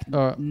her back All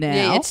right. now.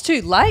 Yeah, it's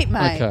too late,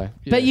 mate. Okay.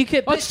 But you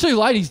could- Oh, it's too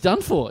late. He's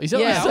done for. Is that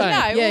Yeah. what you're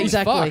saying? No, Yeah, He's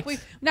exactly.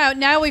 fucked.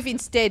 Now we've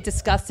instead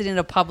discussed it in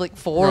a public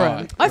forum.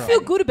 Right. I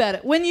feel good about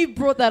it. When you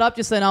brought that up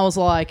just then, I was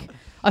like,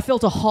 I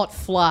felt a hot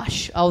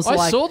flush. I was I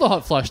like, saw the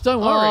hot flash.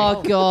 Don't worry.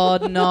 oh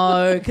God,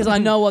 no, because I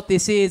know what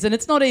this is, and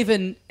it's not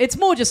even. It's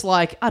more just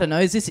like, I don't know.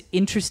 Is this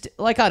interesting?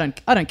 Like, I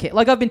don't care.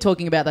 Like, I've been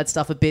talking about that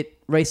stuff a bit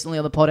recently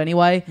on the pod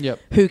anyway. Yep.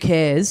 Who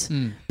cares?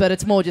 But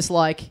it's more just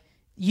like,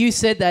 you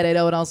said that,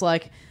 Edo, and I was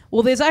like,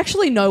 well, there's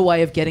actually no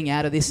way of getting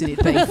out of this and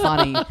it being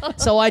funny.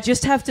 So I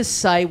just have to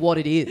say what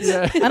it is.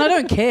 And I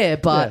don't care,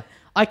 but Yeah.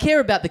 I care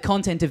about the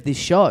content of this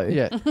show.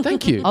 Yeah.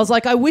 Thank you. I was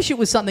like, I wish it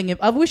was something.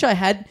 I wish I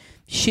had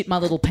shit my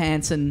little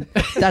pants and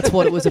that's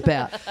what it was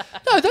about.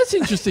 No, that's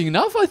interesting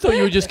enough. I thought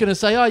you were just going to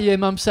say, "Oh yeah,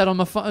 Mum sat on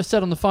the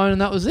phone and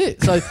that was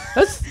it." So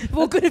that's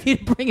Well, good of you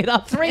to bring it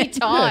up 3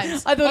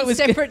 times. I thought on it was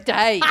good. separate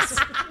days.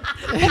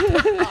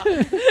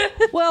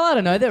 Well, I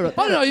don't know. They're know,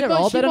 they're but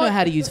old. she They don't know might-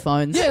 how to use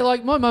phones. yeah.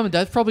 Like my mum and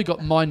dad's probably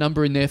got my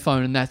number in their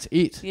phone and that's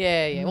it.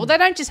 Yeah. Well, they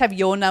don't just have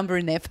your number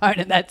in their phone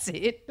and that's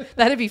it.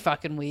 That'd be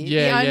fucking weird.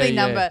 Yeah, the only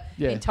yeah, number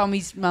yeah. in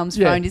Tommy's mum's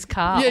Yeah. phone is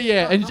Carl. Yeah,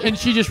 yeah. And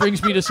she just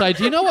rings me to say,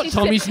 "Do you know what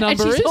Tommy's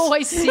number and is?" she's always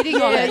always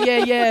sitting on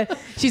it. Yeah.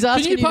 She's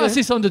asking Can you pass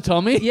this on to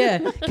Tommy? Yeah.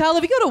 Carl,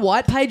 have you got a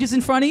white pages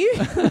in front of you?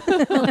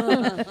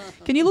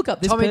 Can you look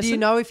up this Tommy, person? do you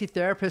know if your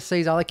therapist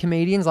sees other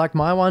comedians like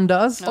my one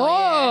does?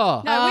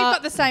 Oh. No, we've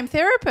got the same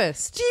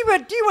therapist. Do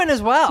you went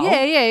as well?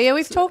 Yeah.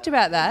 We've talked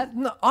about that.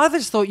 No, I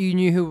just thought you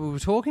knew who we were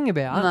talking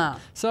about. No.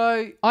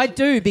 So I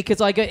do, because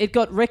it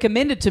got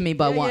recommended to me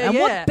by one. And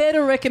yeah. what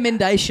better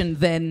recommendation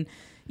than,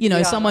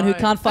 someone who I know.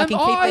 can't fucking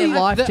Am keep their I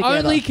life the together?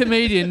 only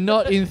comedian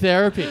not in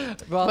therapy?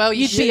 Well,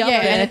 you You'd be should, up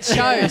yeah, there. and it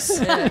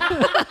shows.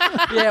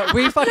 yeah,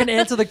 we fucking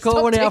answer the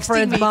call when our texting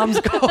friend's me. mum's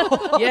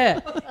call. Yeah.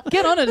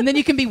 Get on it, and then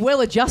you can be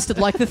well adjusted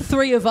like the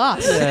three of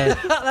us.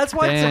 That's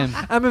why Damn.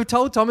 I've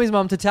told Tommy's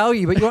mum to tell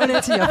you, but you won't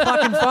answer your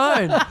fucking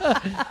phone.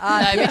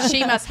 No, but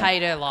she must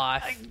hate her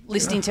life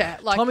listening to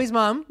like Tommy's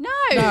mum? No,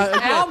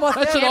 I'm my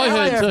That's what I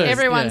heard therapist. too.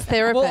 everyone's Yeah.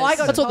 therapist. Well, I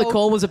got That's what the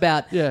call was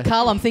about. Yeah.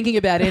 Carl, I'm thinking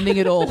about ending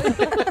it all.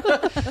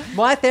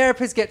 My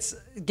therapist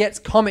gets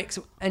comics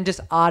and just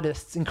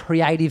artists and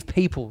creative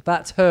people.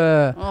 That's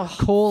her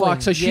calling.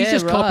 Fuck, so she's Yeah,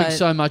 just copying right.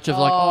 so much of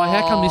like,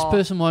 how come this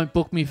person won't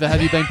book me for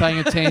have you been paying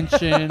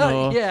attention?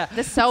 Or Yeah,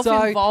 The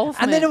self-involvement.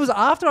 and then it was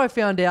after I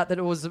found out that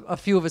it was a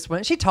few of us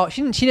went. She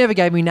never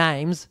gave me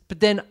names, but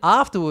then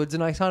afterwards,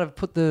 and I kind of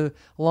put the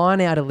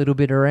line out a little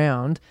bit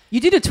around. You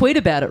did a tweet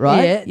about it,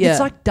 right? Yeah, it's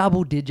like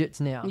double digits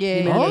now.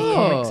 Yeah. the amount of Oh.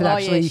 comics that Oh,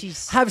 yeah, actually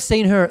she's- have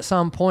seen her at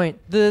some point.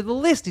 The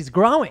list is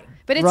growing.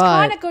 But it's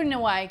Right. kind of good in a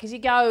way because you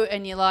go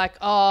and you're like,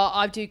 oh,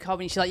 I do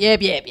comedy. She's like, yeah.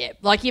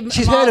 Like you're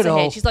She's miles heard it ahead.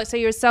 all. She's like, so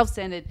you're a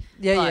self-centered,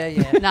 Yeah, like,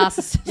 yeah.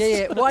 narcissist.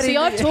 Yeah. Why See,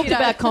 didn't I've you- talked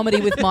about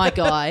comedy with my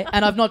guy,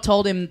 and I've not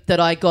told him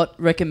that I got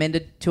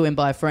recommended to him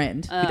by a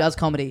friend who does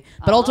comedy.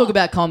 But I'll talk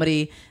about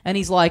comedy, and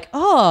he's like,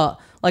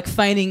 like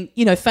feigning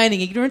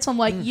ignorance. I'm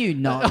like,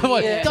 Wait,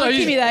 Don't so give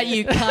he's- me that,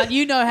 you cunt.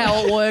 You know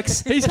how it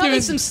works. He's Cut me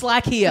giving- some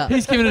slack here.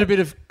 he's giving it a bit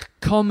of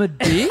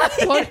comedy.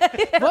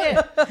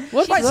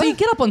 What? Wait, so you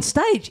get up on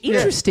stage.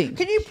 Interesting.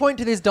 Can you point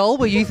to this doll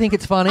where you think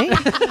it's funny?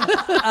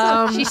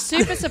 She's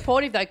super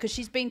supportive though because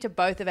she's been to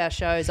both of our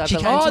shows. I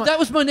believe. Oh, that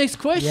was my next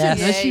question. Yes.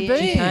 Has she Yeah,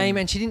 been? She came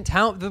and she didn't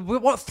tell.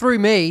 What threw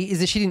me is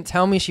that she didn't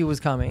tell me she was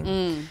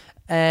coming,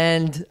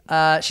 and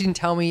she didn't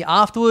tell me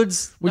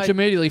afterwards. Which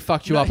immediately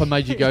fucked you up and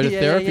made you go to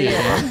therapy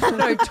again.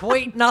 No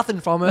tweet, nothing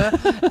from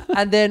her.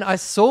 And then I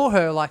saw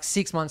her like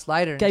 6 months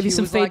later. And Gave you she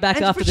some was like- feedback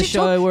and- after but the she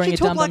show took- wearing she a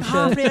took Dum like Dum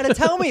half shirt. an hour to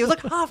tell me. It was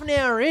like half an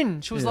hour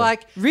in. She was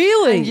like,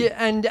 Really?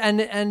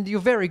 and you're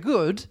very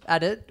good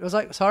at it. I was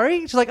like,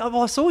 sorry? She's like, oh,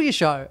 well, I saw your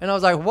show. And I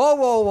was like,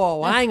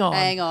 whoa, hang on.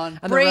 Hang on.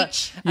 And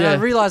Breach. And I Yeah.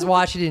 realised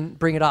why she didn't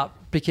bring it up.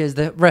 Because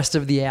the rest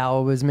of the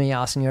hour was me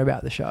asking her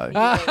about the show.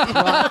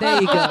 Right,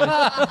 there you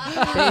go.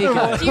 There you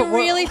go. Do you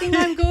really think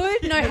I'm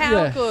good? No, how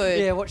Yeah. good?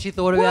 Yeah, what she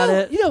thought about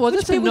it. You know what?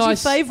 Which That's a bit was your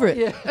nice. favourite?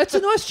 It's a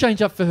nice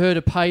change up for her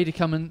to pay to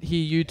come and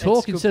hear you talk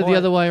It's a good instead of point. the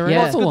other way around. Yeah.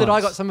 Well, it's for good that I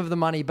once. got some of the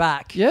money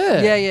back.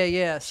 Yeah.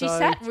 Yeah. She So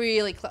sat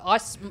really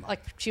like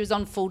she was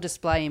on full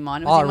display in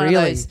mine. It was Oh, in one really?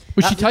 of those.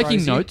 Was she That's taking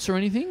crazy. notes or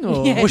anything?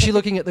 Or? Was she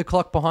looking at the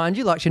clock behind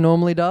you like she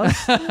normally does?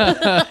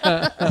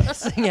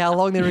 Seeing how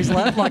long there is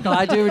left, like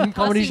I do in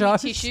comedy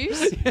Passing shows. me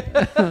tissues.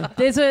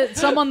 There's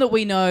someone that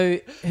we know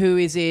who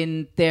is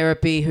in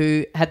therapy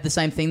who had the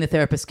same thing. The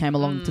therapist came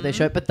along to their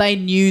show, but they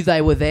knew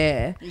they were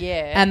there.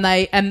 Yeah.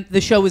 And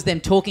the show was them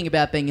talking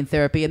about being in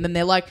therapy, and then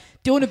they're like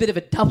doing a bit of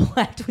a double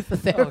act with the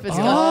therapist.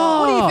 Going,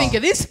 what do you think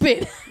of this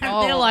bit? And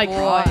Oh, they're like,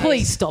 right.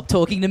 please stop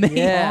talking to me.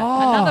 Yeah.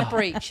 Another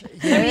breach.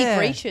 So many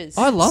breaches.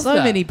 I love so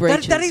that. many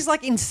breaches. That is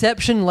like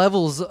Inception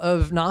levels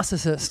of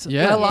narcissist.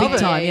 Yeah. I love big it.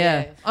 time.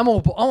 Yeah. I'm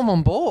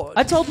on board.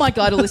 I told my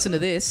guy to listen to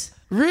this.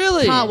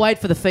 Really? Can't wait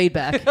for the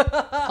feedback.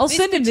 I'll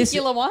send him this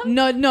particular one?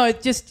 No,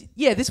 just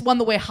this one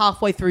that we're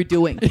halfway through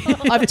doing.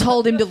 I've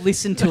told him to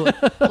listen to it.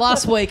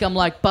 Last week, I'm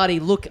like, buddy,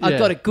 look, I've Yeah.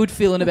 got a good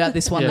feeling about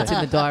this one Yeah. that's in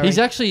the diary. He's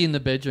actually in the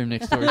bedroom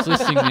next door. He's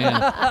listening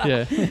now.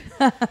 Yeah.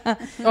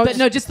 But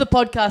no, just the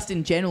podcast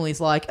in general. He's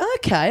like,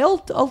 okay,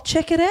 I'll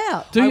check it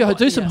out.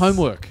 Do some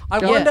homework.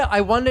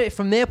 I wonder if,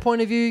 from their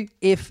point of view,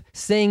 if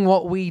seeing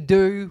what we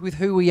do with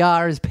who we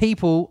are as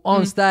people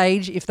on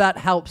stage, if that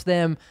helps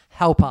them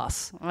help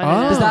us.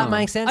 Does that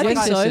make sense? I think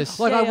Like,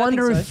 so. Like, Yeah, I I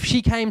wonder think if so.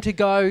 she came to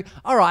go,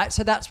 all right,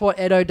 so that's what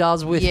Edo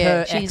does with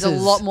her she needs exes.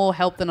 a lot more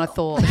help than I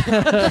thought.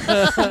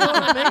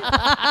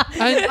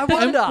 And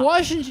wonder. why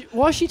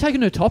is she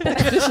taking her top off?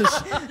 This is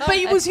But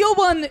it was your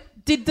one.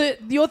 Did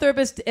your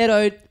therapist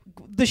Edo?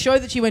 The show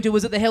that she went to,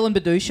 was it the Helen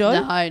Badu show?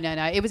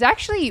 No. It was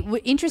actually,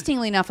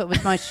 interestingly enough, it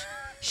was my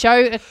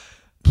show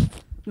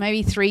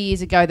maybe 3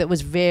 years ago that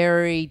was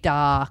very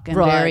dark and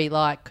Right. very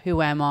like,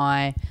 who am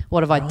I?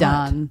 What have I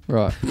done?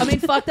 right. I mean,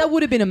 fuck, that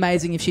would have been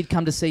amazing if she'd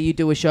come to see you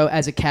do a show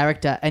as a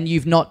character and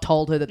you've not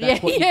told her that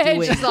that's what you're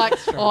doing. She's like,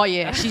 oh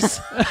yeah, she's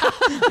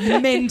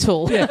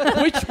mental.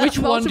 Yeah. Which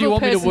one do you Multiple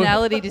want me to work?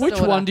 personality Which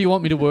disorder. one do you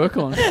want me to work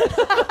on?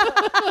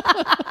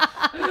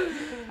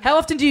 How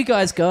often do you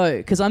guys go?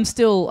 Because I'm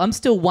still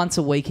once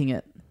a weeking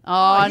it.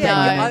 oh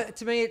no.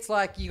 To me, it's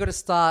like you got to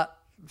start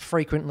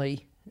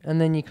frequently, and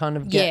then you kind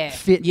of get Yeah.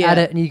 fit Yeah. at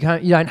it, and you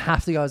don't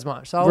have to go as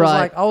much. So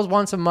I was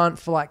once a month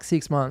for like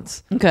 6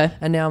 months, Okay.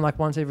 and now I'm like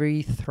once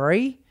every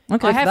 3.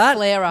 Okay. I have that-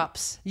 flare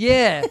ups.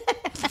 Yeah,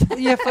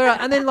 Yeah, flare up.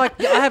 And then I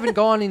haven't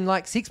gone in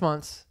 6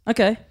 months.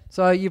 Okay.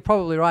 So you're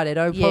probably right,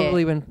 Edo. Yeah.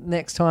 Probably when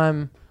next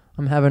time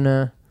I'm having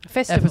a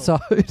Festival.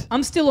 episode.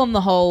 I'm still on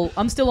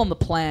the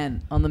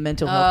plan on the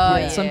mental health.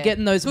 Yeah. So I'm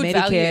getting those Good Medicare.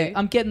 value.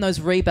 I'm getting those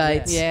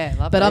rebates. Yeah,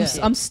 love But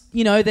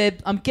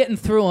that. I'm getting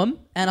through them,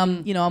 and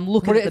I'm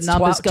looking at the It's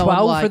numbers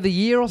 12 for the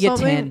year or yeah,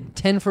 something?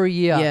 10 for a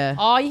year. Yeah.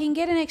 Oh, you can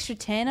get an extra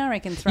 10, I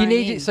reckon. You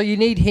need in. so you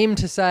need him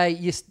to say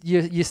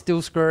you're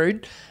still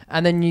screwed,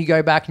 and then you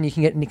go back and you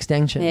can get an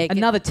extension. Yeah,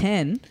 Another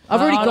 10.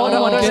 I've already got no, one I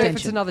don't know if extension.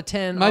 it's another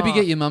 10. Maybe Oh.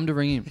 get your mum to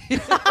ring him.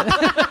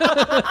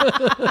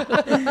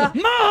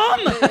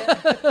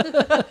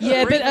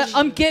 Yeah, but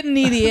I'm getting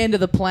near the end of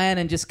the plan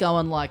and just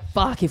going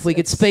fuck, if we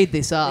could speed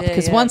this up.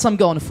 Because once I'm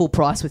going to full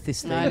price with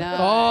this thing. I know.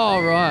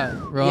 Oh,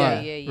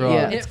 right. Yeah.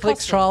 Right.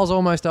 Netflix trial's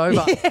almost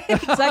over.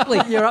 Exactly.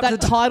 You're up that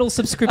to- title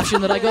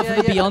subscription that I got for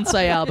the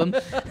Beyonce album.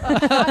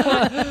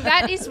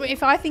 That is,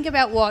 if I think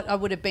about what I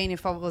would have been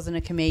if I wasn't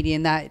a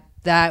comedian, that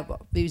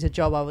was a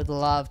job I would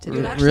love to do.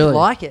 You'd actually Really?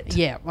 like it.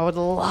 Yeah, I would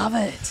love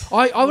it.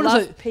 I want to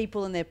love say,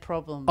 people and their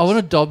problems. I want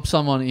to dob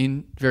someone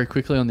in very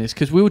quickly on this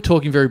because we were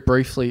talking very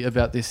briefly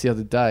about this the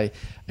other day,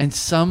 and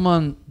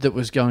someone that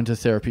was going to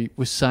therapy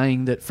was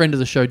saying that friend of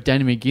the show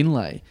Danny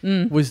McGinley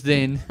was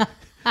then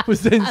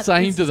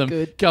saying to them,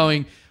 good.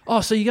 going,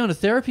 "Oh, so you're going to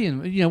therapy,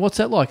 and what's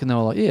that like?" And they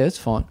were like, "Yeah, it's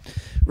fine."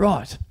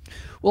 Right.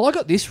 Well, I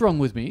got this wrong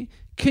with me.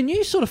 Can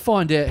you sort of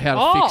find out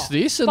how to fix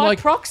this? And by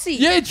proxy.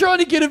 Yeah, trying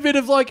to get a bit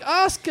of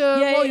ask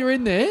while you're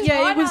in there.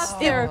 Yeah, I'd it was ask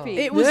therapy.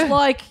 It was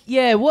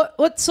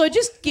what? So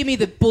just give me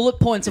the bullet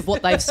points of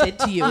what they've said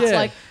to you. It's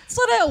Yeah. it's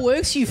not how it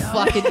works, you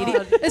fucking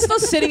idiot. It's not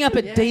setting up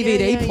a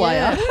DVD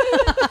player.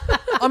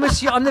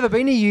 I've never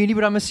been to uni,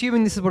 but I'm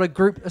assuming this is what a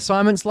group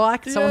assignment's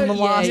like. Someone on the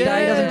last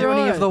day doesn't do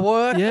any of the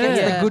work, gets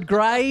Yeah. the good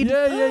grade.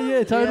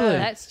 Yeah, totally.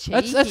 That's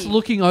That's cheeky.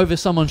 looking over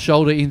someone's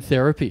shoulder in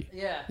therapy.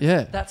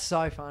 Yeah. That's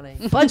so funny.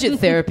 Budget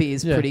therapy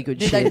is Yeah. pretty good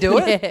Did shit. they do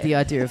it? The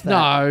idea of that.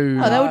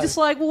 No. Oh, they were just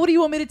like, well, what do you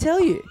want me to tell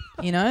you?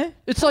 You know?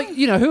 It's like,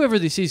 whoever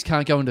this is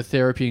can't go into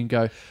therapy and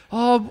go,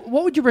 oh,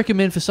 what would you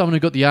recommend for someone who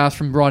got the arse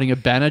from writing a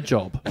banner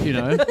job?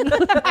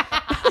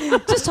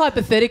 Just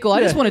hypothetical.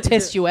 I just want to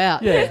test you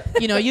out. Yeah.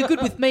 You're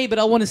good with me, but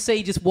I want to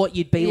see just what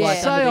you'd be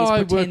like Yeah. under Say these I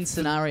pretend work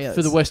scenarios.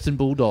 for the Western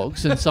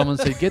Bulldogs and someone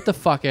said, get the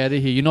fuck out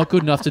of here. You're not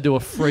good enough to do a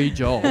free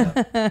job.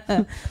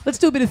 Let's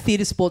do a bit of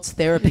theatre sports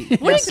therapy.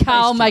 Wouldn't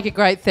Carl make a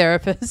great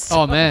therapist?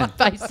 Oh, man.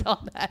 Based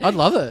on that. I'd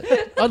love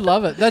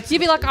it. That's You'd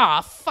be like,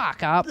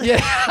 fuck up. Yeah.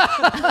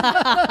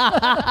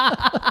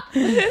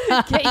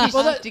 Get your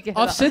shit together.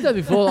 I've said that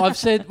before. I've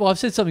said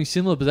something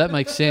similar, but that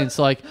makes sense.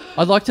 Like,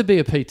 I'd like to be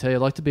a PT. I'd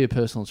like to be a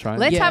personal trainer.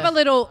 Let's Yeah. have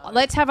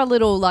a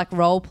little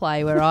role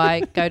play where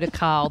I go to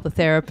Carl, the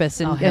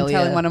therapist, and, hell and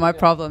tell yeah. him one of my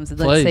problems, and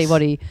let's Please. see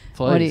what he.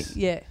 Please.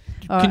 Yeah.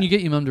 Can you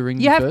get your mum to ring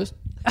You me have- first?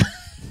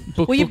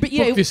 Book Well, book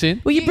this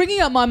in. Well, you're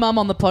bringing up my mum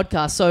on the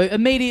podcast, so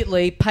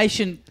immediately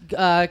patient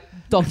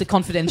doctor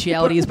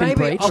confidentiality has been Maybe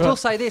breached. I will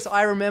say this.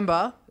 I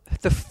remember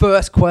the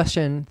first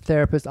question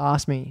therapist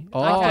asked me.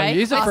 Oh, Okay.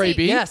 here's a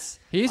freebie. Yes.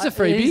 Here's a He's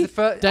freebie. the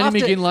fir-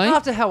 Danny after, McGinley.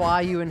 After how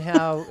are you and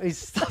how is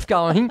stuff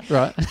going?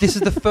 Right. This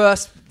is the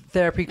first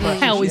therapy question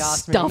How she is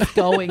asked stuff me.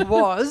 going?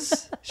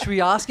 Should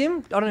we ask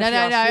him? I don't know No, if she no,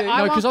 asked no, you. No,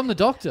 I because want- I'm the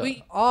doctor.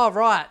 Oh,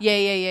 right.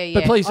 Yeah.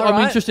 But please, All I'm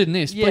right. interested in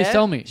this. Please Yeah.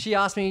 tell me. She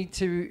asked me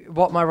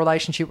what my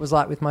relationship was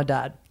like with my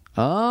dad.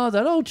 Ah,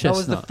 that old That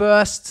was the chestnut.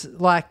 first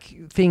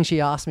thing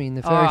she asked me in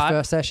the very Alright.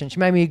 first session. She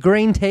made me a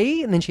green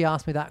tea and then she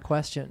asked me that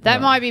question.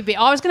 That might be a bit.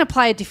 I was going to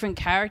play a different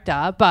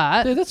character,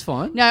 but Yeah, that's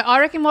fine. no, I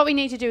reckon what we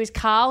need to do is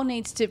Carl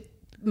needs to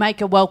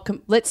make a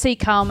welcome. Let's see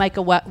Carl make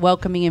a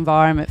welcoming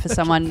environment for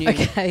someone new.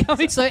 Okay.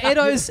 So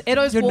Edo's You're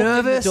walked in the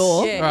nervous?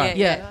 door. Yeah, Right.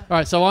 Yeah. All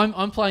right, so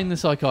I'm playing the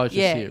psychiatrist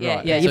Yeah, here. yeah,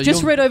 Right. Yeah, So you've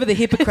just you're- read over the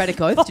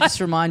Hippocratic Oath. Just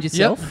remind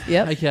yourself.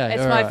 Yep. Okay.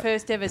 It's all my right.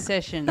 first ever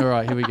session. All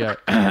right, here we go.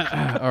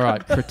 All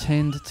right,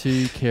 pretend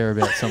to care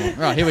about someone.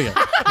 Right, here we go.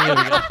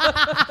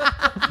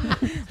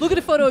 Look at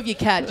a photo of your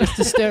cat just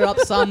to stir up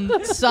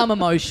some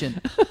emotion.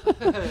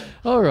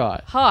 All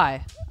right.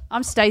 Hi,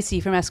 I'm Stacey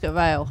from Ascot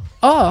Vale.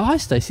 Oh, hi,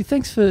 Stacey.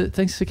 Thanks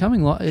for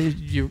coming.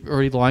 You're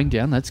already lying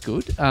down. That's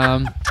good.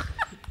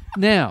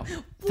 Now,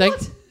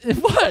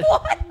 What?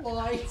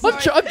 I'm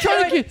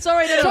trying to give.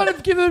 Sorry, no. Trying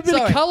to give a bit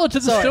of colour to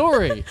the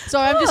story.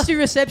 Sorry, I'm just your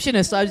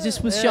receptionist. I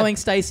just was showing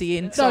Stacey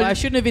in. Sorry, I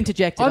shouldn't have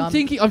interjected.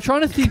 I'm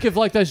trying to think of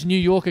like those New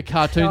Yorker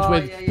cartoons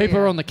where people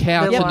are on the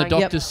couch They're and the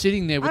lying. doctor's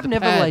sitting there with I've the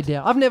never pad. laid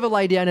down. I've never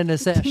laid down in a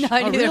session. No,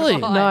 neither really?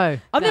 have I. No.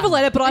 I've never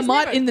laid out, but I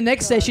might in the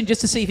next session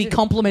just to see if he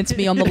compliments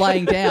me on the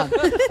laying down.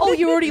 Oh,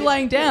 you're already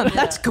laying down.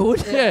 That's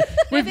good. Yeah,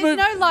 No, there's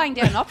no lying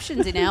down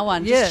options in our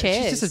one. Yeah, Just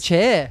chairs. she's just a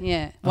chair.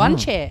 Yeah, one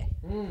chair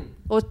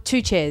or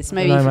two chairs,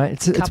 maybe. No, mate.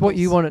 It's what couples.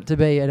 you want it to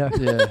be, Edo.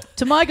 yeah.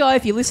 To my guy,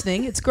 if you're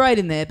listening, it's great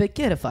in there, but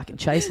get a fucking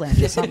chase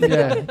lounge or something.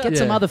 Yeah, Get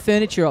some yeah. other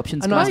furniture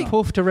options. A nice mate.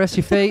 poof to rest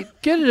your feet.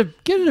 Get it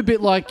a bit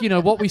like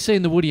what we see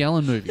in the Woody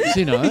Allen movies.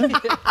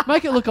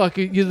 Make it look like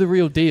you're the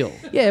real deal.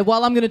 Yeah,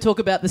 while I'm going to talk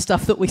about the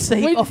stuff that we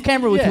see off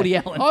camera with Yeah. Woody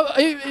Allen.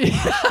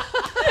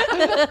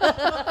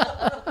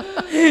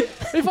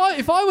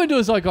 If I went to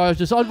a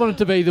psychiatrist, I'd want it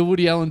to be the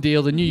Woody Allen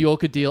deal, the New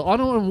Yorker deal. I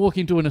don't want to walk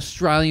into an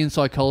Australian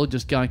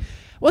psychologist going,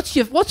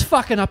 What's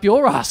fucking up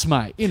your ass,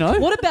 mate? You know?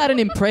 What about an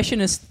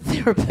impressionist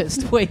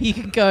therapist where you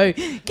can go,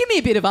 give me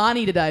a bit of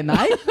Arnie today,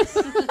 mate?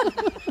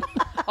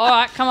 All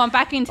right, come on,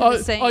 back into the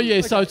scene. Oh, yeah,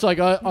 so it's like,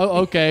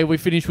 okay, we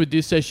finished with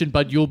this session,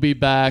 but you'll be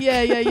back.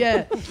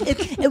 Yeah.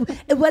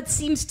 What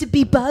seems to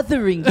be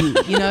bothering you,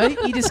 you know?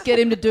 You just get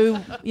him to do,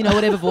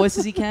 whatever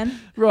voices he can.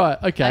 Right,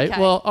 okay.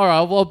 Well, all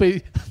right, well, I'll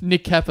be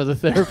Nick Capper, the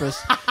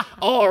therapist.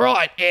 All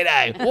right,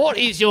 Edo, what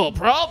is your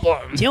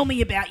problem? Tell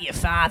me about your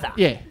father.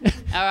 Yeah.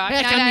 All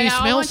right, How come you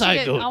smell so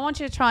good? I want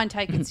you to try and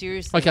take it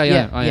seriously. Okay,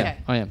 Yeah.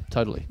 I am,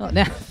 totally. Oh,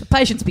 now, the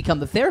patient's become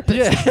the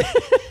therapist. Yeah.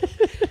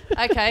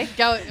 Okay,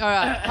 go. All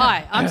right.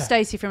 Hi, I'm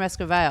Stacey from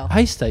Escovale.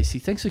 Hey, Stacey,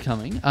 thanks for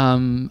coming.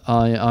 I'm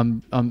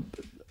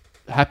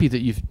happy that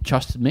you've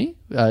trusted me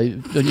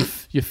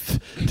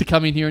to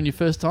come in here on your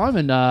first time,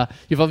 and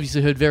you've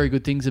obviously heard very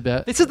good things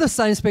about. This is the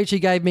same speech he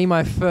gave me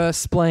my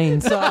first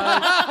spleen, so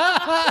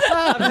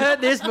I've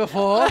heard this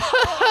before.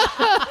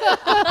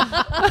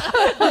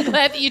 I'm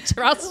glad that you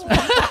trust me.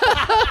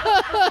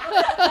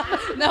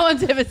 No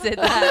one's ever said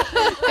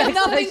that.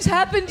 Nothing's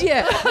happened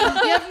yet.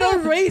 You have no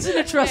reason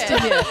to trust him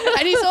yet.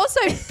 And he's also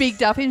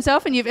bigged up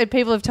himself, and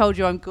people have told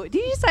you I'm good.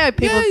 Did you say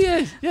people?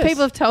 Yes.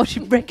 People have told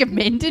you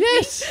recommended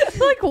Yes.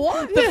 me? Like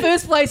what? The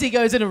first place he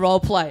goes in a role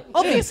play.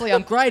 Obviously,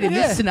 I'm great in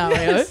this scenario.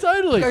 Yes,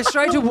 totally. Go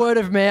straight to word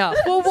of mouth.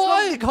 Well,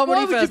 why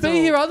Comedy would you festival. be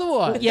here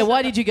otherwise? Yeah,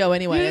 why did you go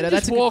anyway, You Edo? didn't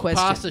That's just a good walk question.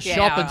 past a Yeah,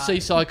 shop and alright. see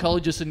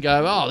psychologists and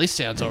go, oh, this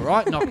sounds all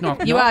right. Knock,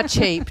 knock, You knock. are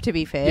cheap, to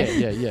be fair.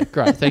 Yeah.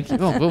 Great. Thank you.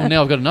 Oh, well,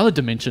 now I've got another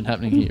dimension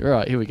happening here. All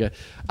right, here we go.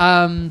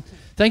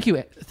 Thank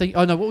you.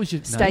 Oh no, what was your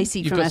name?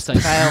 Stacey You've from got Stacey.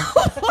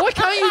 Escovale. Why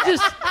can't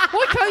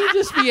you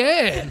just be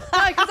Anne?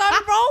 No, because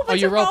I'm Oh,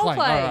 you're role playing.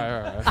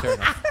 All right.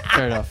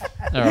 Fair enough.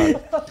 All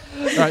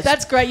right.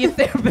 That's great. Your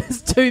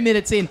therapist 2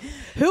 minutes in.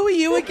 Who are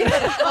you again?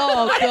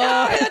 Oh,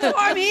 God. That's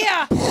why I'm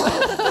here.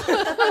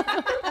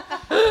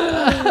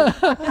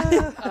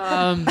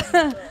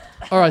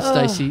 All right,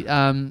 Stacey.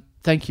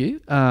 Thank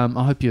you.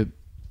 I hope you're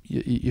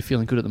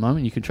feeling good at the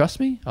moment. You can trust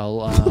me.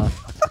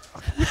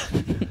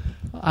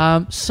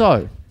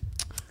 So,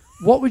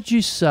 what would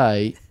you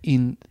say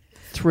in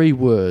 3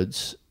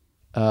 words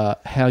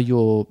how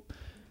you're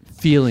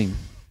feeling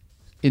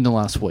in the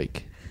last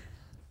week?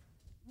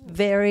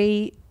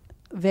 Very,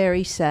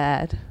 very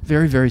sad.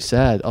 Very, very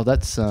sad. Oh,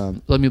 that's.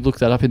 Let me look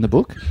that up in the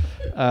book.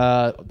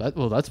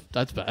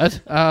 That's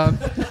bad.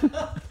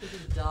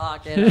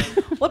 Dark,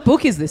 What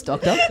book is this,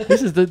 Doctor?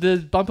 This is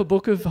the bumper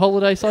book of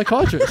holiday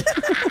psychiatrist.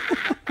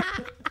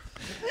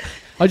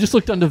 I just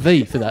looked under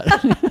V for that.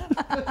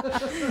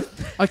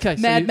 Okay.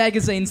 So Mad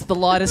Magazine's the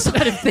lighter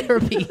side of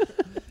therapy.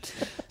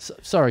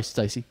 sorry,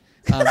 Stacey.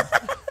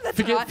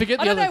 Forget the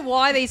I don't other. know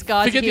why these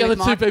guys. Forget are the here other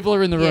with 2 people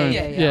are in the room.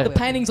 Yeah. The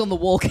paintings on the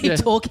wall keep Yeah.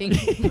 talking.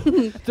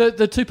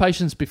 The 2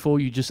 patients before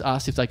you just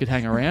asked if they could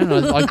hang around.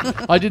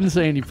 I didn't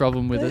see any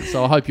problem with it,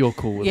 so I hope you're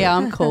cool with it. Yeah,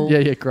 I'm cool.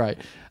 Yeah, great.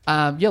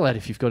 Yell out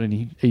if you've got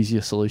any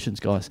easier solutions,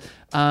 guys.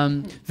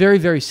 Very,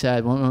 very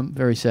sad. Well, I'm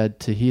very sad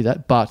to hear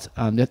that, but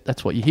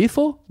that's what you're here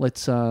for.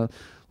 Let's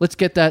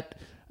get that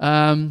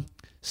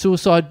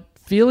suicide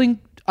feeling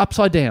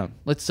upside down.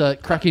 Let's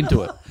crack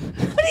into it.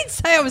 I didn't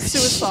say I was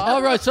suicidal.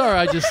 Oh, right,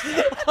 sorry.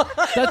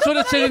 That's what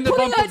it said in the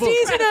bumper book.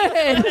 Ideas in her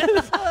head.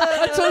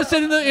 That's what it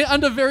said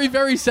under very,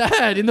 very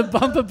sad in the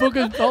bumper book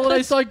of holiday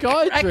Crack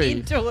psychiatry.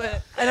 into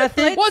it. And I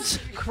think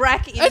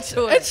Crack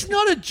into it. It's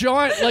not a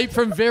giant leap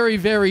from very,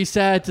 very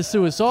sad to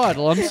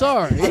suicidal. I'm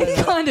sorry.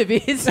 It kind of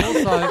is.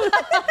 also,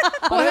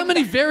 Well, how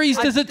many berries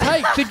does it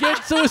take to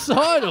get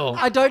suicidal?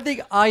 I don't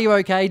think Are You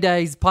OK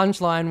Day's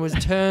punchline was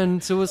turn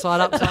suicide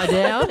upside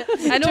down.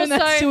 and Turn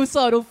that also,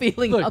 suicidal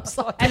feeling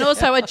upside down. and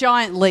also, a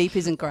giant leap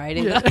isn't great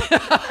either.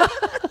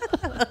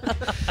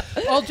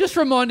 I'll just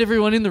remind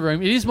everyone in the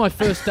room, it is my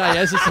first day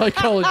as a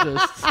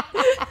psychologist.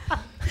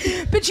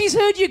 But she's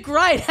heard you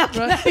great. How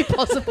can that be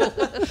possible?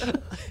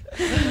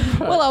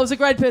 Well, I was a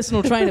great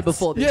personal trainer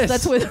before this. Yes.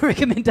 That's where the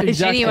recommendation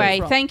Exactly. Anyway, came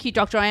from. thank you,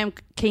 Doctor. I am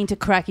keen to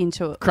crack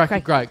into it. Great.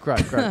 I'm Crack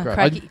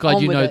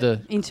glad you on know with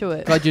it. Into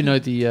it. Glad you know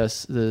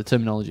the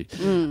terminology.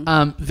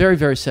 Very,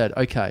 very sad.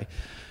 Okay.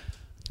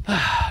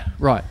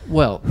 Right.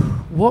 Well,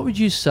 what would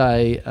you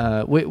say?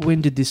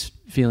 When did this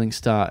feeling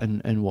start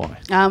and why?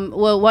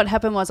 Well, what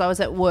happened was I was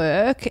at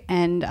work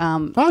and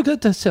Oh,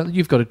 good.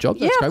 You've got a job.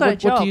 That's I've great. got a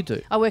job. What do you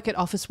do? I work at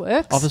Office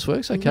Works. Office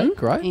Works. Okay,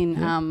 great.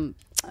 In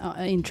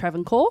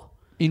Travancore.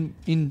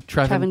 In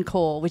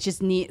Travancore, which is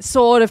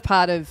sort of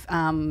part of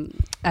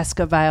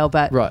Escovale,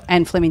 but Right.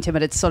 and Flemington,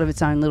 but it's sort of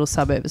its own little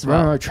suburb as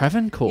well. Right,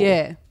 Travancore.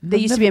 Yeah, there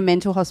used to be a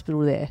mental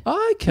hospital there.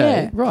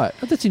 Okay, Yeah. right.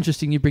 Oh, that's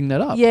interesting. You bring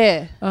that up.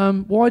 Yeah,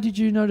 Why did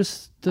you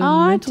notice the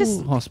I mental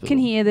just hospital? can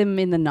hear them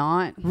in the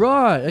night.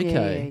 Right.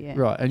 Okay. Yeah.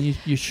 Right. And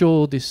you're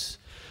sure this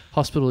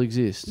hospital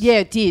exists? Yeah,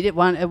 it did at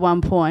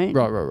one point.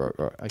 Right.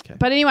 Okay.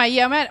 But anyway,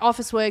 yeah, I'm at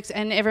Office Works,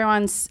 and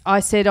I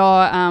said,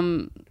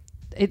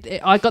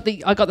 I got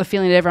the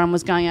feeling that everyone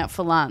was going out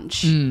for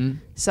lunch.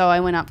 So I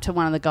went up to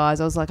one of the guys.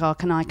 I was like, "Oh,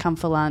 can I come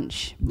for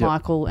lunch,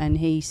 Michael?" And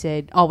he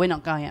said, "Oh, we're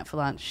not going out for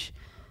lunch."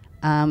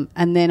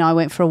 And then I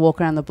went for a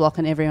walk around the block,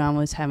 and everyone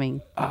was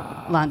having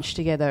lunch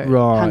together.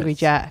 Right. Hungry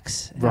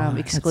Jacks, Right.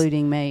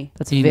 excluding me.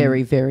 That's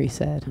very, very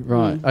sad.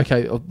 Right.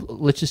 Okay.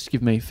 Let's just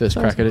give me first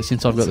crack at it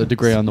since I've got the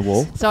degree on the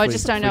wall. So I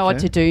just don't know what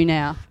to do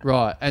now.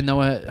 Right. And they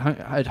were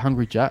at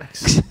Hungry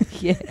Jacks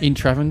Yeah, in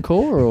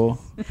Travancore, or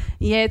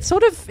yeah. It's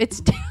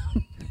down.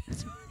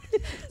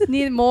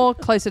 It's more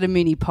closer to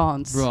Mooney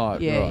Ponds. right.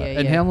 Yeah, right. yeah.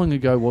 And yeah. how long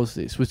ago was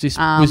this? Was this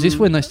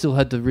when they still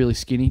had the really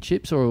skinny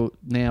chips, or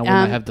now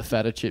when they have the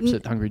fatter chips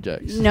at Hungry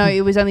Jacks? No,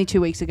 it was only 2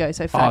 weeks ago.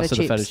 So fatter so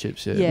chips. the fatter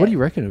chips. Yeah. Yeah. What do you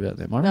reckon about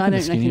them? I No, I reckon the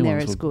don't skinny reckon they're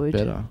ones as were good.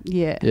 better.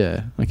 Yeah.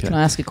 Yeah. Okay. Can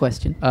I ask a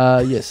question?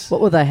 Yes.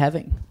 What were they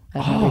having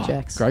at Hungry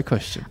Jacks? Great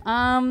question.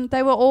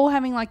 They were all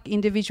having like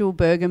individual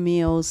burger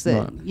meals. That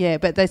Right. yeah,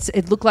 but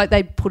it looked like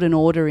they put an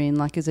order in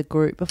like as a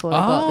group before they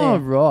got Oh, there.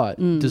 right.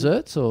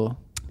 Desserts or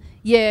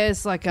Yeah,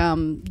 it's like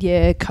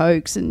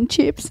Cokes and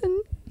chips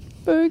and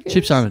burgers.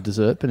 chips aren't a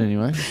dessert, but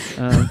anyway.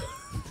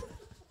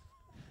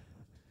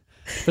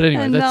 But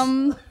anyway, and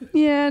that's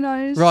yeah,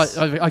 no. right.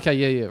 Okay,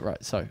 yeah,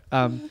 right. So,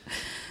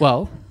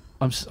 well,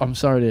 I'm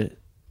sorry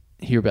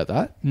to hear about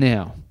that.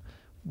 Now,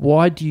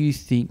 why do you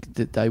think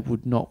that they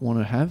would not want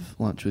to have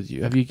lunch with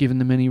you? Have you given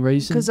them any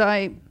reason? Because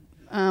I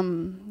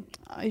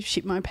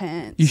shit my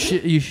pants.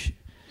 You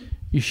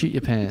shit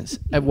your pants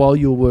while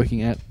you're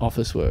working at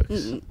Office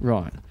Works,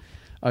 right?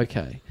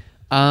 Okay.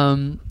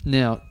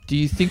 Now, do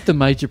you think the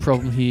major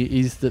problem here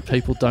is that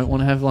people don't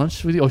want to have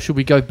lunch with you, or should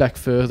we go back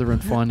further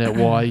and find out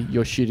why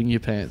you're shitting your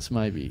pants?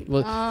 Maybe.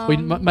 Well,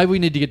 maybe we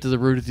need to get to the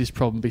root of this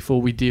problem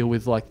before we deal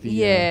with like the.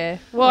 Yeah.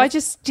 Well, I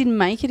just didn't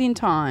make it in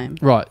time.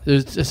 Right.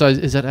 So,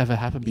 has that ever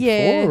happened before,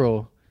 Yeah.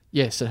 or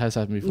yes, it has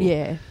happened before.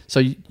 Yeah.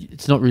 So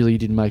it's not really you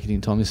didn't make it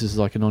in time. This is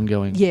like an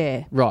ongoing.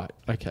 Yeah. Right.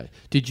 Okay.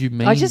 Did you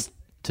mean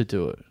to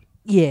do it?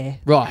 Yeah.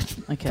 Right.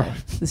 Okay,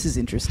 this is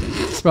interesting.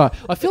 Right.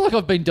 I feel like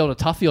I've been dealt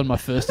a toughie on my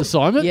first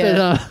assignment.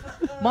 Yeah.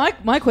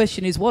 But, My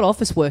question is, what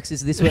Office Works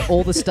is this where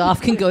all the staff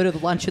can go to the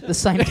lunch at the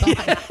same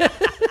time?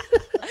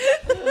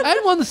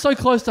 and one that's so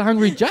close to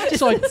Hungry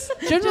Jack's. Like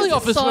generally, Just a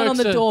Office sign Works on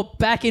the are door,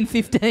 back in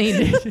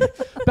 15.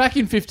 back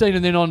in 15,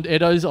 and then on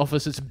Edo's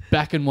office, it's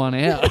back in 1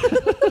 hour.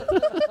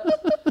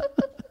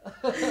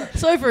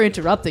 Sorry for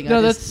interrupting. No,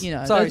 I that's- just,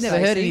 I've sorry, never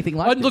heard Stacey. anything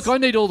like this. Look, I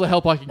need all the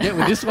help I can get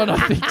with this one. I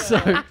think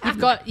so.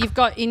 You've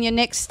got in your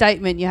next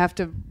statement. You have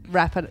to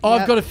wrap it.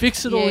 I've got to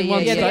fix it all in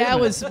one yeah, statement. the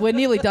hours, we're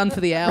nearly done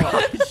for the hour.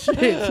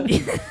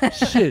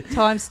 Shit.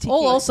 times ticking.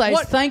 All I'll say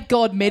is thank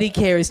God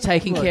Medicare is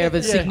taking care of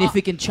a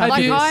significant chunk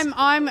Like of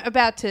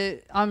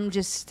this. I'm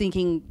just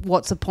thinking,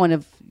 what's the point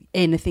of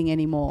anything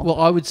anymore? Well,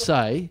 I would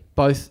say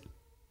both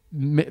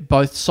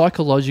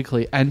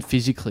psychologically and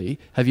physically.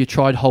 Have you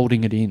tried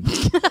holding it in?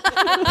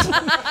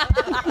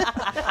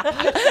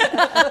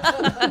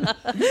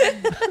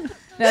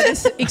 Now,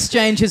 this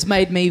exchange has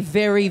made me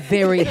very,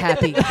 very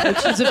happy,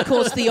 which is, of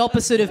course, the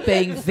opposite of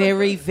being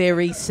very,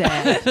 very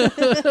sad.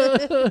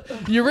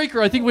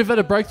 Eureka, I think we've had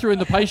a breakthrough in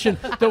the patient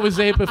that was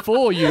there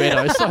before you,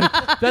 Edo. So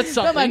that's Not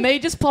something. by me,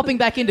 just popping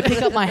back in to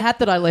pick up my hat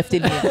that I left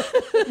in here.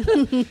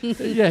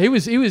 Yeah, he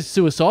was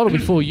suicidal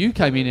before you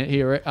came in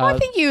here. I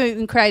think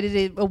you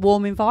created a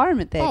warm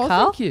environment there, Oh,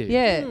 Carl. thank you.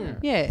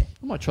 Yeah.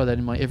 I might try that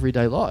in my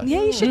everyday life.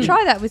 Yeah, you should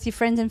try that with your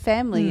friends and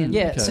family. And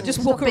Yeah, Okay. so just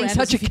Stop walk being around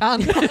such as a if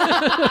cunt.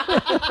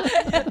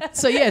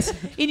 So yes,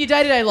 in your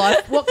day-to-day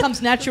life, what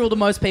comes natural to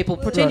most people?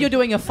 Pretend you're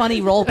doing a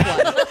funny role play.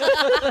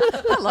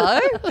 Hello.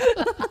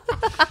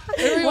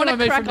 Everyone Wanna I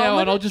meet crack from now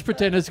on on, I'll just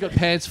pretend it's got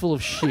pants full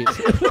of shit.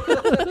 How's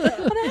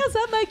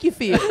that make you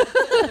feel?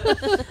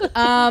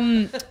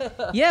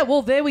 Yeah,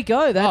 well, there we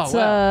go. That's Oh,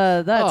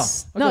 wow.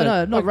 that's Oh, I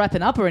gotta- not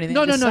wrapping up or anything.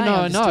 No, Just no, saying, no,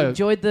 I just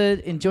no.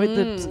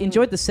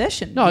 enjoyed the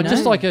session. No, you know?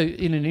 just like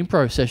in an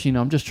improv session,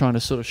 I'm just trying to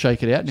sort of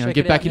shake it out now and Shake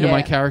get it back out, into yeah.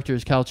 my character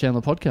as Carl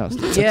Chandler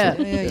podcast.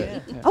 yeah.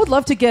 I would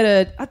love to get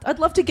I'd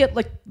love to get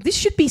like this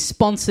should be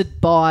sponsored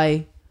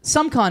by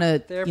some kind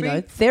of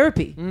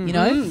therapy. You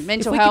know,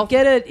 Mental if we health. could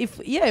get it. If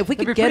we It'd could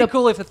be get pretty a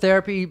cool if a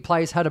therapy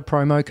place had a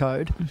promo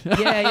code.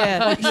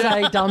 yeah.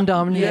 Say Dum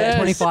Dum, and you get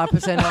Yes.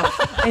 25%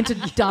 off. Enter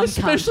dumb cunt.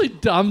 Especially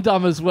Dum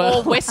Dum as well.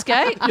 Or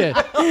Westgate.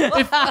 Yeah.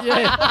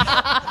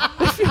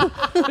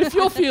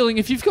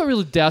 If you've got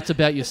real doubts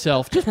about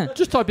yourself,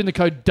 just type in the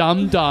code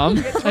Dum Dum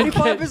and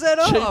get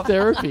 25% cheap off.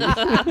 therapy.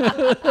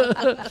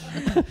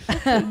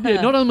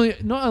 Yeah, not only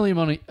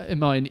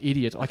am I an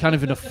idiot, I can't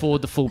even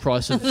afford the full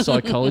price of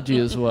psychology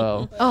as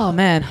well. Oh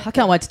man, I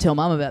can't wait to tell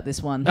Mum about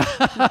this one.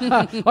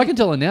 I can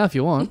tell her now if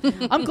you want.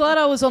 I'm glad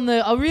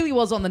I really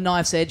was on the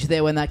knife's edge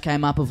there when that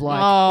came up of like,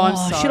 I'm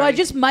should I sorry.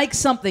 just make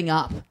something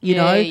up? You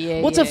Yeah, know,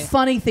 yeah, what's a yeah.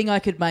 funny thing I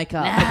could make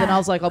up? And then I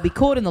was like, I'll be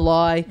caught in the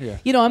lie. Yeah.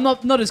 You know, I'm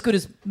not as good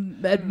as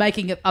at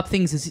making up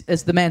things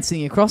as the man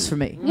sitting across from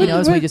me. You know,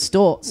 as we just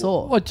saw.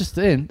 What just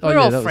then? We're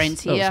all that was-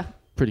 friends that was here.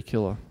 pretty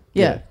killer.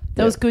 Yeah.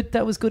 That was good.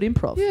 That was good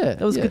improv. Yeah,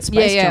 that was yeah. good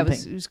space jumping.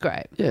 It was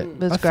great. Yeah, It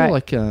was I great. feel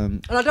like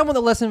And I don't want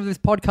the lesson of this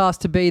podcast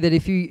to be that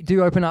if you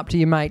do open up to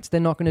your mates, they're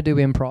not going to do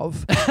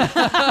improv.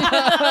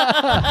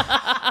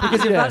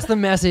 Because if that's the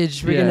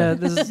message, we're Yeah.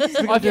 going to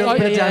do a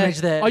bit of damage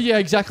there. Oh yeah,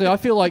 exactly. I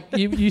feel like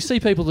you see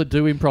people that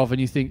do improv and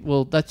you think,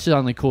 well, that's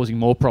only causing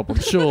more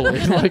problems, surely.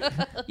 Like,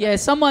 Yeah,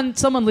 someone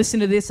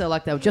listened to this. They're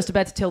like, they were just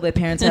about to tell their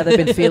parents how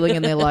they've been feeling,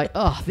 and they're like,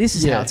 oh, this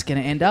is Yeah. how it's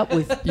going to end up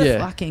with Yeah.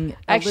 fucking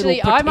a Actually,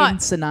 little I pretend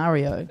might-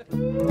 scenario.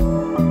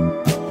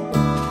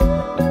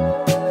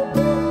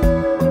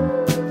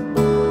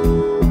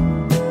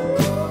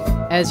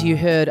 As you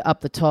heard up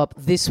the top,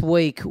 this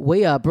week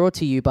we are brought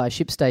to you by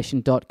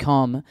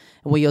ShipStation.com. And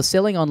where you're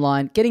selling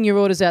online, getting your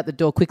orders out the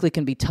door quickly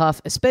can be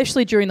tough,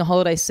 especially during the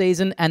holiday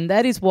season. And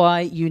that is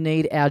why you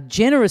need our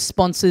generous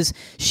sponsors,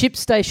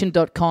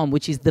 ShipStation.com,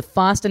 which is the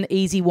fast and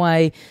easy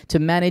way to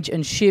manage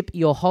and ship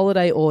your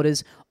holiday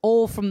orders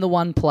all from the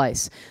one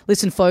place.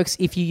 Listen, folks,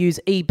 if you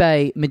use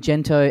eBay,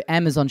 Magento,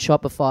 Amazon,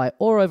 Shopify,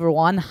 or over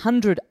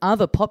 100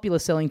 other popular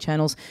selling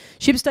channels,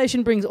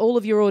 ShipStation brings all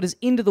of your orders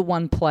into the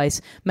one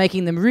place,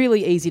 making them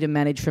really easy to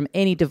manage from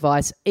any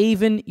device,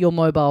 even your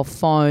mobile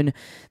phone.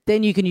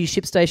 Then you can use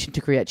ShipStation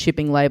to create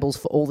shipping labels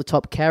for all the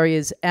top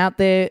carriers out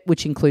there,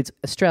 which includes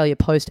Australia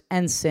Post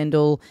and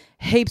Sendall,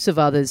 heaps of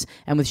others.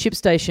 And with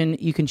ShipStation,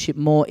 you can ship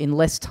more in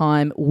less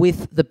time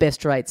with the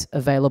best rates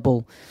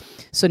available.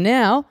 So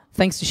now,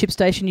 thanks to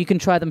ShipStation, you can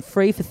try them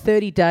free for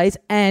 30 days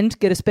and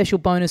get a special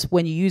bonus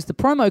when you use the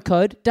promo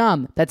code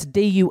DUM. That's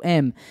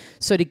D-U-M.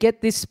 So to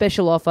get this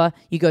special offer,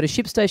 you go to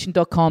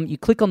ShipStation.com, you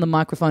click on the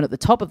microphone at the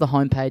top of the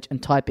homepage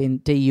and type in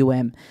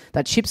D-U-M.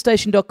 That's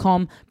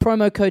ShipStation.com,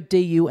 promo code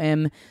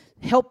D-U-M.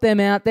 Help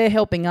them out. They're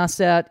helping us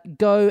out.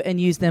 Go and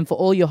use them for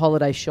all your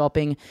holiday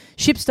shopping.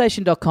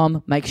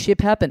 ShipStation.com. Make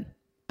ship happen.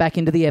 Back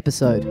into the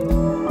episode.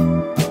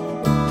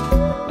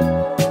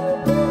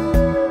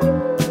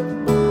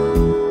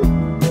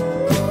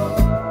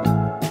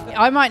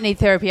 I might need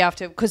therapy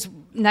after, because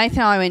Nath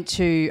and I went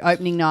to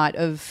opening night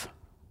of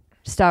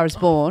Star is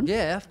Born.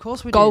 Yeah, of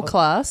course we Gold did.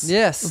 class.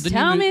 Yes. The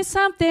Tell new me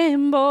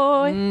something,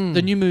 boy.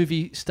 the new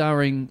movie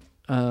starring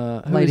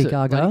who Lady is it?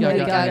 Gaga. Lady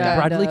Lady Gaga.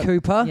 Bradley And,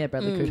 Cooper. Yeah,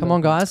 Bradley Cooper. Come on,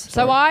 guys.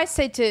 So I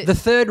said to... The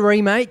third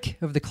remake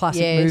of the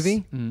classic Yes.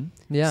 movie.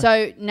 Yeah.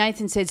 So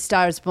Nathan said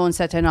Star is Born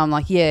Saturday night. I'm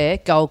like, yeah,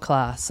 gold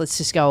class. Let's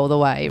just go all the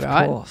way,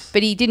 right? course.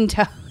 But he didn't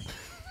tell...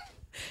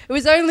 It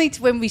was only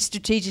when we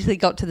strategically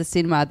got to the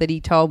cinema that he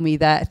told me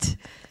that.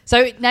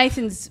 So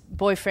Nathan's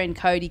boyfriend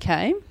Cody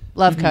came.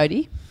 Love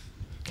Cody.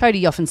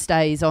 Cody often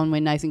stays on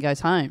when Nathan goes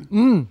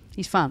home.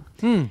 He's fun.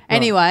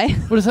 Anyway,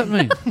 What does that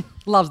mean?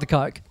 Loves the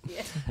Coke.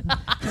 Is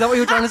that what you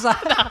were trying to say?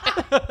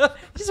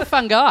 he's a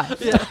fun guy.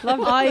 Love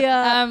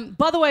him.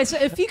 By the way, so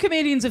a few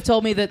comedians have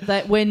told me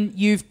that when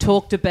you've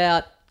talked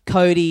about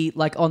Cody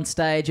like on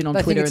stage and on They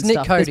think Twitter it's and Nick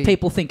stuff, Cody. there's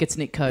people think it's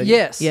Nick Cody.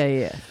 Yes.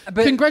 Yeah.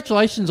 But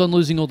Congratulations on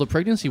losing all the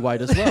pregnancy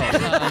weight as well.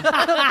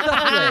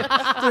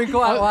 doing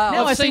quite well.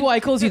 Now I see seen- why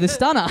he calls you the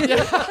stunner.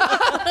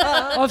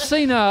 I've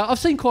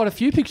seen quite a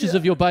few pictures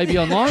of your baby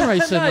online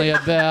recently.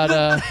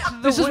 About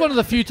this is one of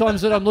the few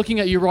times that I'm looking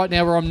at you right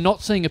now where I'm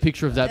not seeing a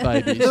picture of that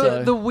baby.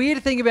 So. The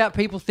weird thing about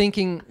people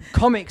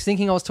comics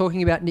thinking I was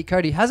talking about Nick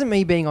Cody hasn't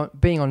me being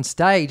on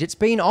stage. It's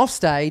been off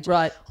stage,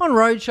 Right. on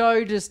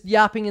roadshow, just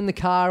yapping in the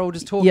car or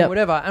just talking, Yep.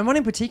 whatever. And one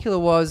in particular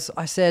was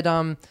I said,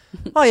 oh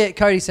yeah,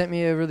 Cody sent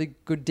me a really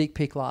good dick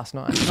pic last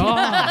night.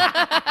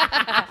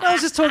 I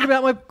was just talking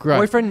about my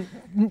boyfriend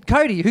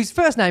Cody, whose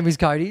first name is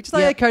Cody. Just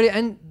like, Yep. yeah, Cody,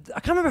 and I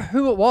can't remember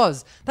who it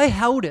was. They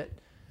held it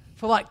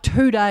for like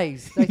 2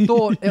 days. They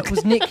thought it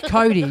was Nick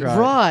Cody.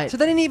 Right. So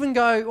they didn't even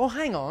go, well,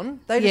 hang on.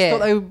 They just Yeah.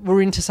 thought they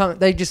were into something.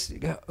 They just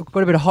got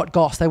a bit of hot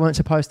goss they weren't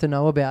supposed to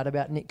know about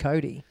Nick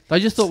Cody. They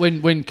just thought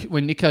when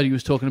Nick Cody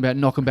was talking about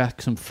knocking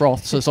back some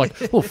froth, so it's like,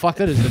 oh fuck,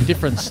 that is a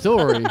different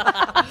story. And,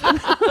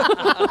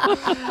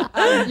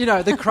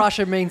 the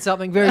crusher means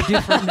something very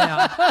different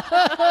now.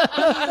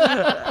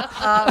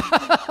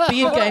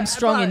 Beard game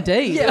strong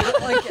indeed. Yeah,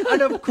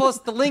 and of course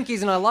the link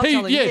is, and I love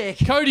telling Nick.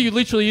 Cody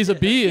literally is a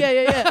beard.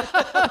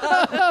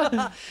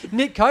 Yeah.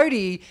 Nick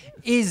Cody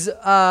is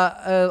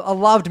a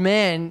loved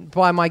man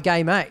by my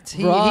gay mates.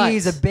 He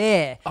is a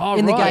bear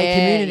in the gay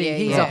community. Yeah,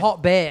 He's yeah. a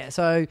hot bear.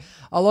 So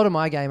a lot of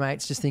my gay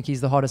mates just think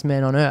he's the hottest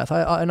man on earth.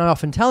 And I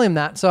often tell him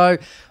that. So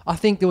I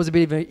think there was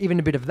even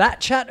a bit of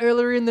that chat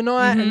earlier in the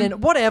night. And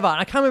then whatever. And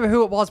I can't remember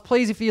who it was.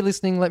 Please, if you're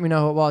listening, let me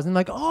know who it was. And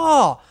like,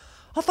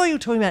 I thought you were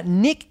talking about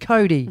Nick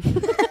Cody.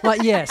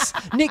 Like, yes,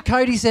 Nick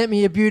Cody sent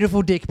me a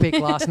beautiful dick pic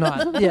last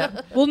night.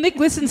 Yeah. Well, Nick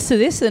listens to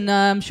this, and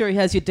I'm sure he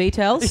has your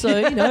details. So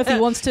if he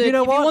wants to, You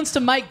know if he what? wants to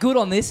make good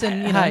on this,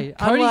 and Hey,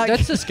 Cody, unlike-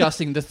 that's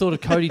disgusting. The thought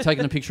of Cody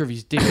taking a picture of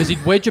his dick because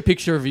he'd wedge a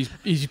picture of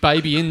his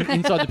baby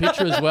inside the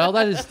picture as well.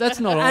 That's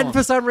not on. And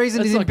for some reason,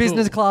 That's he's in not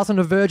business cool. class on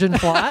a Virgin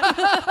flight,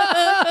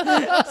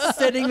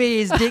 sending me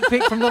his dick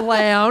pic from the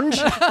lounge.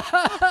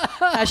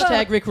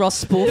 hashtag Rick Ross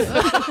spoof.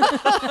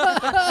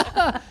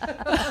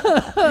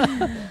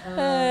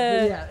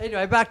 Yeah.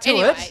 Anyway, back to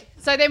Anyway, it.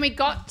 so then we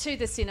got to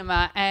the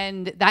cinema,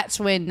 and that's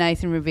when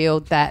Nathan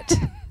revealed that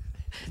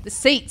The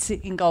seats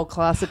in gold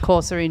class, of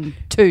course, are in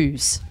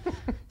twos.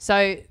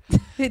 So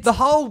it's The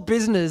whole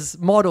business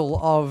model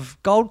of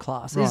gold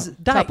class is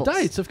Right. dates.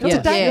 Dates, of It's course.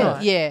 a date yeah,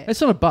 night. yeah.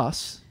 It's not a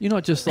bus. You're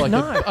not just like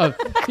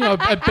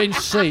a bench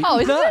seat Oh,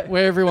 isn't it?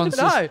 where everyone's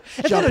No, just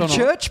it's not jumping a on.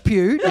 church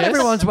pew. Not Yes.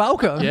 everyone's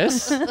welcome.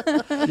 Yes.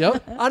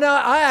 Yep. I know.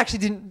 I actually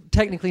didn't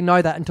technically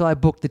know that until I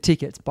booked the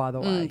tickets. By the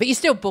way, But you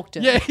still booked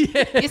it. Yeah.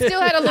 You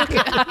still had a look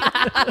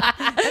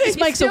at This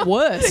makes it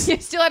worse. You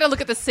still had a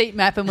look at the seat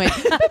map and went,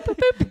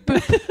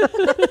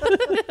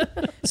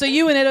 So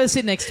you and Edo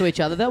sit next to each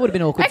other. That would have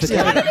been awkward actually,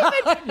 for I Cody. didn't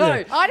even know. I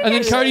didn't And then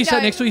actually Cody sat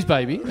know. next to his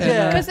baby. And,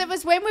 Because it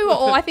was when we were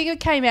all, I think it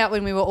came out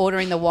when we were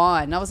ordering the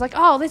wine. And I was like,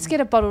 oh, let's get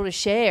a bottle to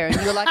share. And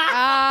you were like,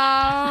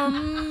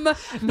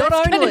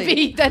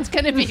 that's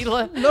going to be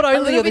not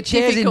only are the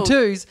chairs in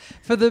twos,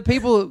 for the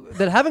people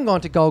that haven't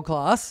gone to gold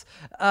class,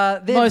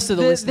 Most of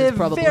the listeners they're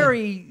probably.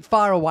 very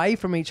far away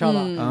from each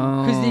other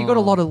because you've got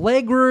a lot of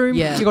leg room.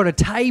 Yeah. You've got a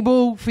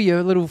table for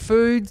your little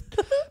food,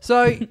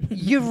 so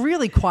you're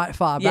really quite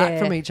far back Yeah.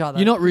 from each other.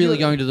 You're not really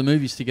going to the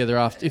movies together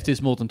after if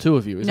there's more than two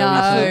of you. Is that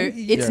what No, you're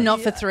saying? it's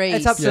not for threes.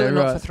 It's absolutely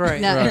Yeah, not right. for three.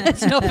 No, Right.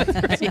 it's not for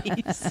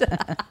threes.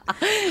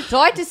 So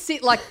I had to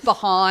sit like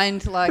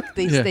behind like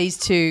these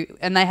two,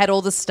 and they had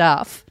all the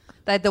stuff.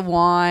 They had the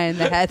wine.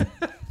 They had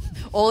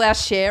all our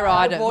share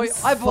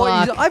items.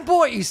 I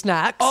bought you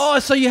snacks. Oh,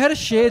 so you had a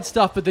shared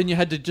stuff, but then you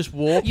had to just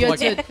walk You like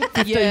had to-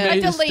 15 yeah. I had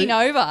metres. to lean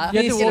over. You had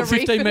to get walk a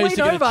 15 refill. metres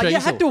to Lean get a over. You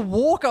cheese. had to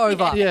walk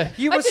over. Yeah.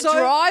 You I were had to so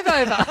drive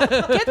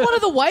over. Get one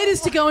of the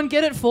waiters to go and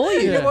get it for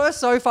you. you were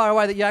so far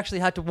away that you actually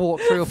had to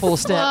walk 3 or 4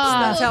 steps.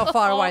 That's how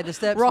far away the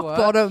steps Rock were.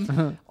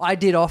 bottom. I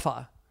did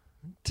offer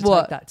to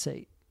What? take that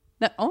seat.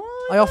 No,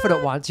 oh, I offered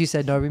it once. You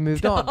said no. We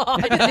moved on.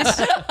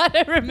 I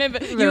don't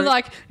remember. You were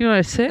like, you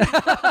want to sit?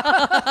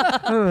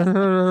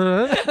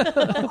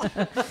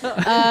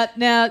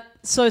 Now,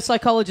 so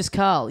psychologist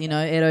Carl,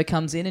 Edo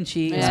comes in and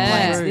she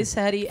explains this.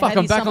 How do you, Fuck, how do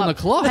I'm you back sum on up,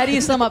 the clock. How do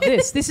you sum up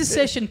this? This is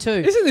session 2.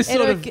 Isn't this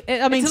sort of-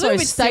 I mean, It's a little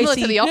bit similar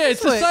to the office. Yeah,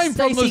 it's the same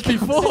problem as Stacey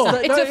comes before.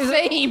 in. It's a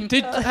theme.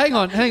 Hang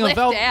on, Left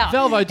out.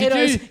 Valvo, did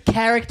Edo's you?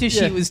 character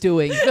she was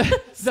doing.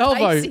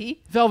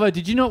 Stacey. Valvo,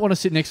 did you not want to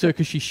sit next to her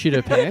because she shit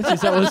her pants?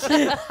 Is that what's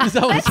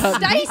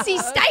happening? Stacey.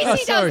 sorry,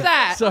 Stacey does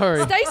that.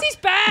 sorry. Stacey's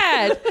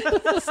bad.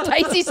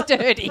 Stacey's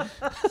dirty.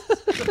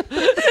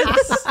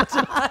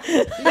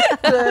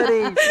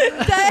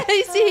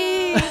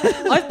 Stacey.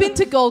 I've been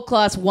to gold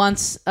class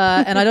once,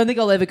 and I don't think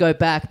I'll ever go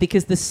back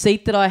because the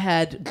seat that I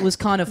had was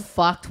kind of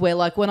fucked. Where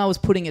like when I was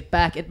putting it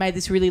back, it made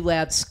this really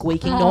loud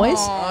squeaking noise,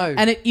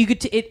 and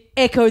it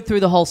echoed through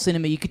the whole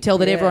cinema. You could tell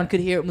that Yeah. everyone could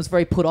hear it and was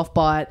very put off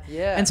by it.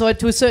 Yeah. And so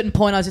to a certain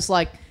point, I was just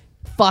like,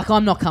 "Fuck,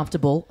 I'm not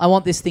comfortable. I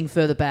want this thing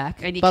further back,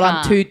 And you but I'm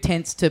can't. too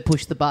tense to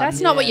push the button."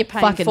 That's not what you're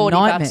paying Fucking $40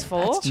 nightmare.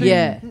 for.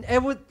 Yeah.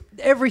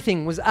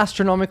 Everything was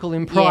astronomical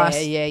in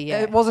price. Yeah.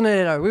 It wasn't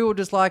it? We were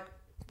just like,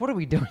 what are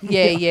we doing?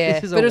 Yeah, here? yeah.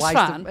 This is But a it was waste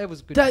fun. It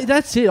was good.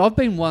 That's it. I've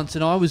been once,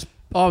 and I was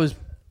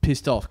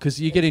pissed off because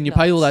you get in, you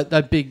pay all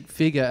that big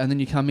figure, and then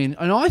you come in,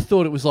 and I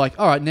thought it was like,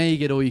 all right, now you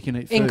get all you can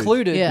eat food.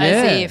 Included. Yeah.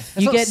 As Yeah. if. It's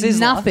You not get Sizzler.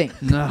 nothing.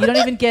 No. You don't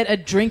even get a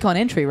drink on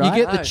entry, right?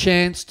 You get No. the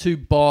chance to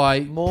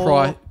buy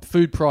More-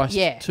 food price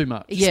Yeah. too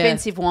much.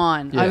 Expensive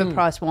wine, Yeah.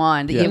 overpriced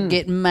wine that Yeah. you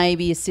get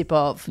maybe a sip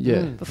of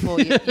Yeah.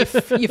 before your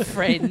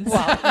friends.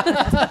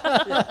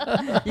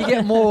 You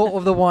get more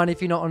of the wine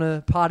if you're not on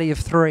a party of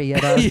 3.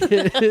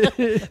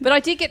 But I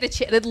did get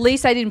at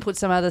least they didn't put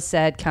some other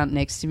sad cunt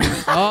next to me.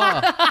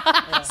 Oh,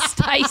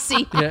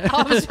 Stacey. Yeah.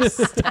 I was with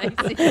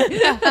Stacey.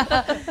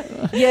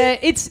 Yeah,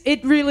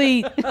 it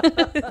really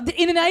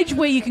in an age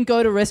where you can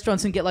go to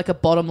restaurants and get like a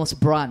bottomless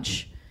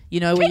brunch,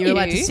 where Can you're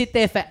allowed to you? sit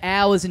there for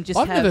hours and just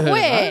I've have. never heard of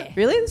Where? that.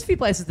 Really? There's a few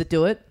places that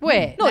do it.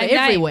 Where? Not Name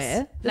everywhere.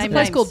 names. There's Name a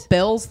place names. called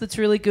Bell's that's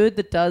really good.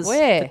 That does.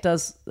 Where? That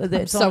does.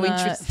 That's so on,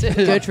 interested.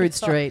 Gertrude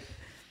Street. Is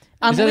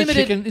that a Unlimited.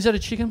 chicken? Is that a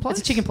chicken place?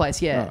 It's a chicken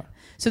place. Yeah. Right.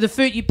 So the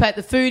food you pay.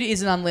 The food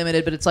isn't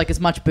unlimited, but it's like as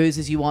much booze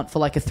as you want for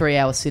like a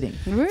 3-hour sitting.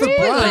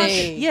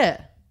 Really? Yeah.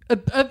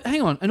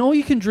 Hang on, and all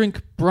you can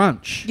drink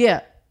brunch.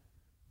 Yeah.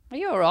 Are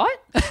you all right?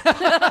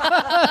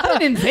 I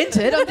didn't invent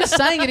it. I'm just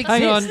saying it exists.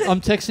 Hang on, I'm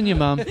texting your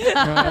mum.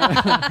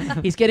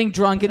 He's getting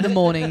drunk in the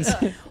mornings.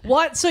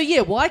 Why? So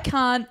yeah, why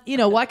can't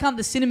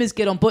the cinemas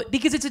get on board?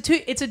 Because it's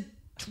a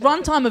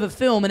runtime of a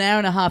film, an hour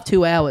and a half,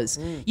 2 hours.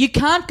 You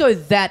can't go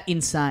that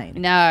insane.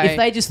 No. If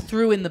they just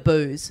threw in the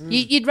booze.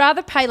 You'd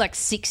rather pay like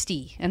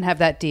 60 and have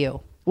that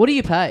deal. What do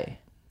you pay?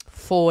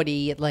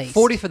 40 at least.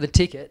 40 for the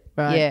ticket.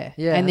 Right. Yeah.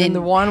 Yeah. And then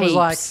the wine was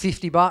like heaps.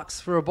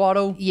 $50 for a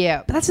bottle.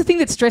 Yeah. But that's the thing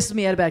that stresses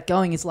me out about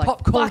going is like,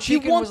 Popcorn fuck, you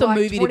chicken want was the like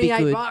movie to be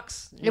good.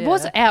 $28. It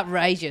was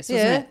outrageous,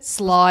 wasn't Yeah. it?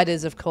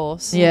 Sliders, of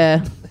course.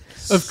 Yeah.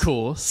 Of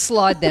course.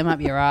 Slide them up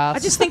your ass. I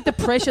just think the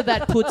pressure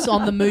that puts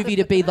on the movie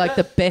to be like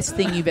the best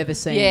thing you've ever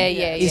seen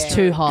is yeah.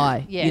 too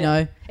high,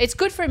 Yeah. It's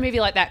good for a movie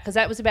like that because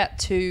that was about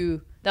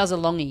that was a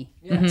longie.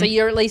 So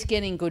you're at least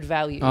getting good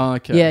value. Oh,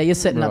 okay. Yeah, you're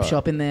setting up Right.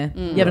 shop in there.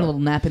 You're having a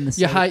little nap in the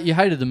seat. You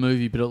hated the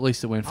movie, but at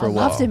least it went for I a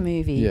while. loved the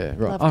movie. Yeah,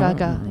 right. Love Oh,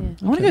 Gaga. right, right.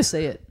 Yeah. I want to go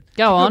see it.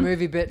 Go on.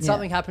 movie bit. Yeah.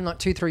 Something happened like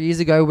 2-3 years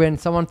ago when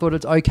someone thought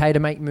it's okay to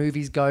make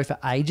movies go for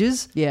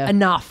ages. Yeah.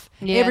 Enough.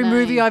 Yeah, Every no.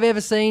 movie I've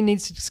ever seen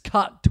needs to just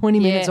cut 20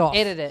 minutes off.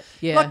 edit it.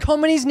 Yeah. Like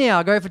comedies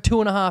now go for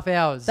 2.5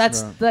 hours.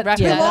 That's Wrap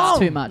it that's up.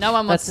 too much. No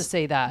one wants to That's-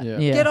 see that. Yeah.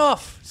 Yeah. Get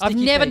off. I've Stick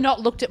your never feet. not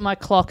looked at my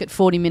clock at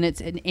 40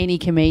 minutes in any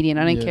comedian.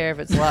 I don't Yeah. care if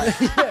it's like.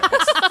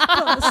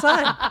 the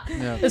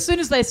same. As soon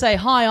as they say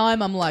hi,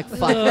 I'm like,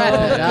 fuck,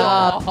 wrap it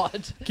up.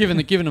 Giving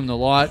them the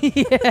light.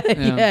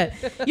 Yeah.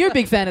 You're a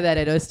big fan of that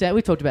Edo stat.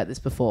 We talked about this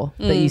before.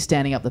 That you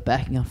standing up the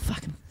back and going,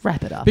 fucking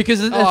wrap it up.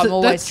 Because I'm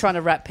always trying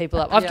to wrap people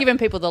up. I've given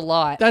people the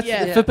light. That's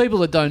Yeah. for people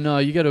that don't know.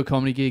 You go to a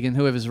comedy gig and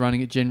whoever's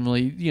running it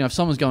generally, if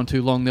someone's going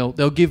too long,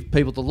 they'll give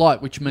people the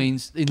light, which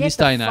means in Get this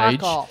the day and fuck age,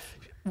 off.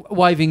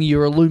 waving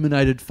your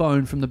illuminated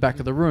phone from the back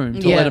of the room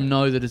to Yeah. let them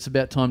know that it's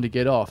about time to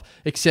get off.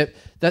 Except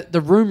that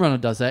the room runner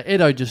does that.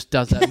 Edo just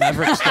does that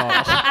Maverick style.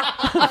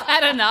 I've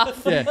had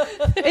enough. Yeah.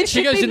 It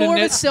should goes be into more of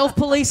a net-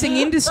 self-policing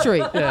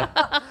industry.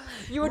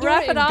 You were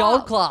Wrap doing it in it up.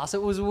 gold class.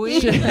 It was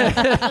weird.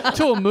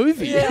 To a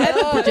movie. Have a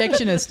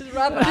projectionist.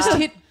 Just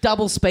hit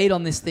double speed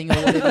on this thing or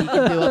whatever you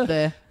can do up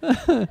there.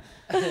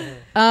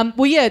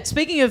 Well, yeah.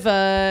 Speaking of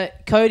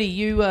Cody,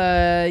 you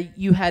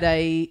had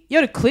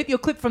a clip. Your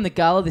clip from the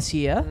gala this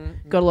year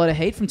got a lot of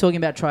heat from talking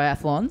about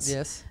triathlons.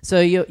 Yes. So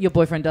your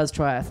boyfriend does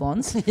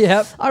triathlons.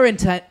 Yep. I ran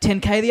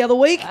 10K the other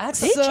week. That's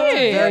Did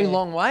a you? very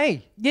long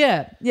way.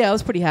 Yeah, I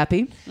was pretty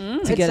happy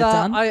to get it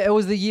done. It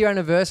was the year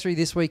anniversary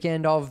this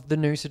weekend of the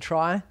Noosa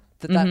Try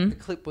that the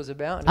clip was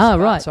about.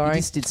 Right. Sorry.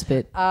 You just did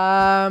spit.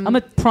 I'm I'm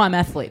a prime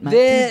athlete, mate.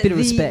 Bit of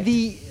respect.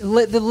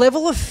 The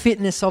level of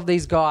fitness of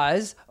these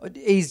guys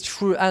is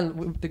true,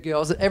 and the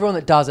girls, everyone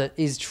that does it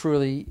is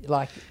truly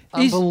like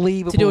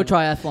unbelievable. to do a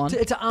triathlon.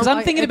 Because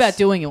I'm thinking about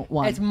doing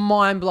one. It's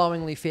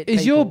mind-blowingly fit.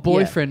 Is people. your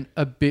boyfriend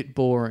a bit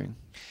boring?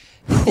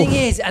 The thing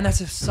is, and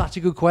that's such a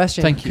good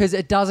question. Thank you. Because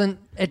it doesn't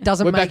We're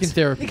make back in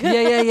therapy.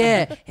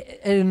 Yeah.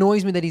 It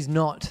annoys me that he's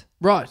not.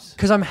 Right.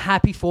 Because I'm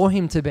happy for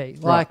him to be.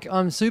 Like,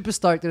 I'm super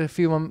stoked that a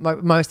few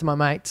of most of my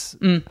mates,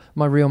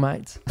 my real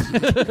mates,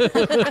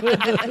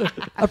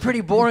 are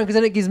pretty boring because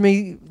then it gives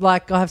me,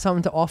 like, I have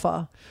something to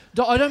offer.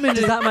 I don't mean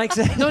Does that make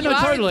sense? No, You are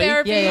in totally.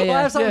 therapy. Yeah.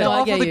 I have something Yeah, to I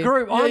offer get the you.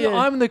 group.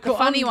 I'm the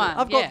funny one,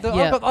 I've got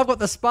yeah. I've got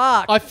the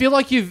spark. I feel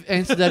like you've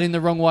answered that in the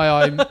wrong way.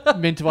 I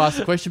meant to ask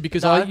the question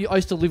because No. I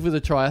used to live with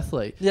a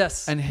triathlete.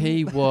 Yes. And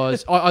he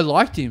was, I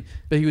liked him,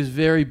 but he was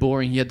very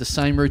boring. He had the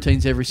same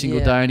routines every single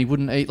Yeah. day and he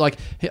wouldn't eat. Like,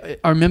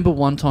 I remember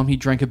one time he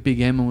drank a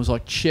Big M and was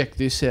like, check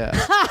this out.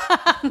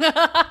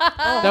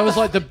 That was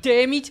like the,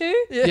 Dare me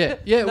to? yeah,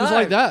 it was No.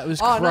 like that. It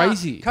was Oh, no.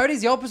 crazy.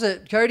 Cody's the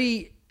opposite.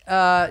 Cody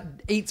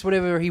eats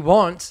whatever he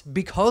wants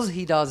because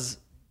he does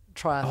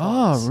triathlons.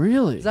 Oh,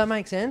 really? Does that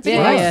make sense?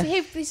 Yeah.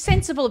 He's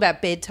sensible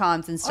about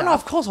bedtimes and Oh, stuff. no,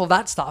 of course, all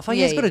that stuff. Yeah,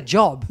 He's got yeah. a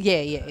job.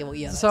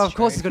 Yeah. So, of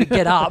course, he's got to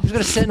get up. He's got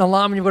to set an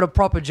alarm and you've got a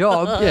proper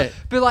job. Yeah.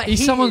 But, like,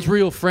 He's someone's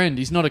real friend.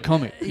 He's not a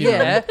comic. you know?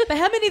 Yeah. But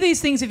how many of these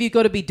things have you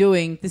got to be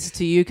doing? This is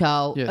to you,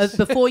 Carl. Yes.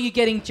 Before you're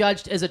getting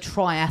judged as a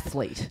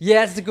triathlete.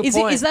 Yeah, that's a good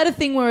point. Is that a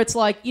thing where it's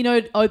like,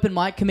 open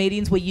mic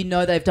comedians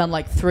where they've done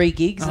like 3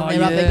 gigs and Oh,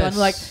 they're up there going yes.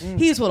 like,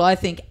 here's what I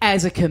think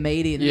as a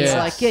comedian. It's Yes.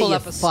 like, get Pull your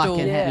up a fucking stool.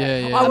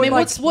 head. Yeah. I I would mean,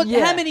 like- how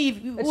yeah. many?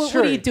 It's What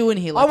true. are you doing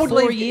here? I Like would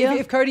 4 a leave year?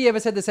 if Cody ever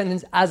said the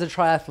sentence as a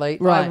triathlete.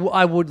 Right.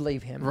 I would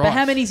leave him. Right. But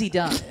how many's he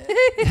done?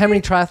 How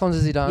many triathlons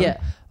has he done? Yeah.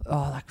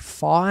 Oh, like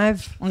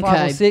 5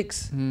 Okay. or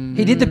 6.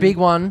 He did the big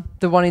one,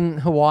 the one in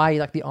Hawaii,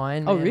 like the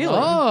Iron. Oh, really?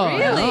 Oh,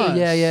 Really?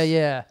 nice.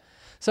 Yeah.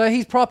 So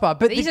he's proper,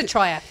 but He's a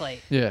triathlete.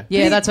 Yeah.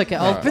 Yeah, that's okay.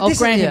 But I'll this is-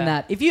 grant him yeah.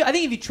 that. I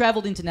think if you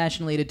travelled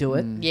internationally to do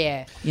it,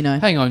 Yeah.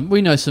 Hang on.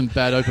 We know some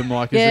bad open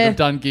micers Yeah. that have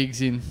done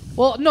gigs in.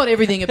 Well, not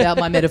everything about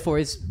my metaphor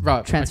is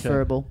Right,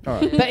 transferable. okay.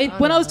 All right. But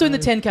when I was doing the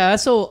 10K,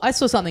 I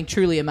saw something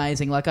truly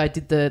amazing. Like I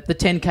did the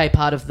 10K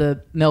part of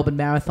the Melbourne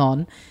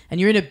Marathon, and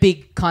you're in a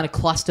big kind of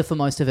cluster for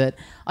most of it.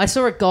 I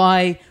saw a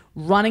guy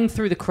running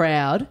through the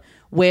crowd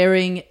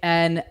wearing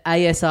an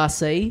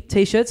ASRC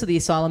t-shirt, so the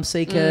Asylum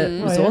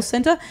Seeker Resource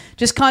Centre,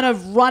 just kind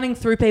of running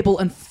through people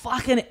and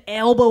fucking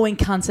elbowing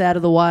cunts out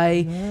of the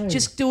way,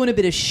 just doing a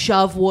bit of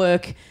shove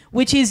work,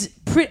 which is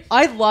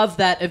I love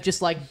that of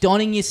just like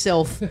donning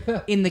yourself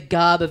in the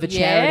garb of a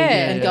charity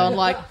Yeah. and going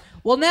like,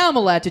 well, now I'm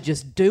allowed to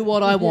just do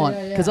what I want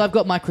because I've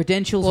got my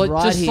credentials Well,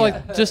 right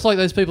here. just like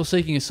those people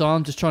seeking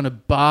asylum, just trying to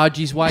barge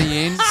his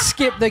way in.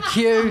 skip the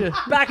queue.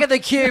 Back at the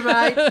queue,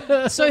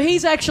 mate. So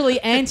he's actually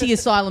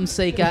anti-asylum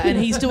seeker and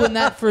he's doing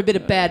that for a bit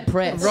of bad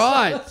press.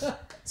 Right.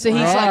 So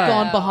he's Right. like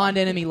gone behind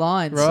enemy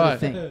lines sort Right. of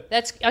thing.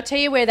 I'll tell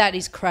you where that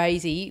is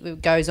crazy.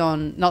 It goes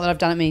on, not that I've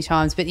done it many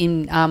times, but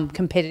in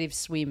competitive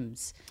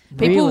swims.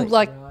 People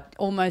Really?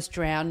 almost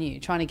drown you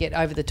trying to get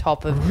over the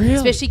top of,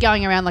 especially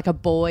going around like a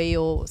buoy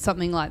or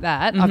something like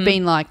that. I've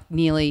been like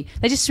nearly,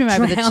 they just swim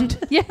over Drowned?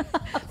 the, yeah.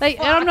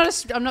 And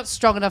I'm not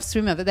strong enough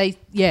swimmer, but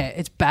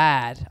it's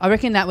bad. I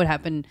reckon that would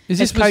happen.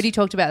 Has Cody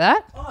talked about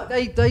that? Oh,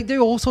 they do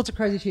all sorts of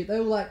crazy shit. They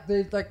were like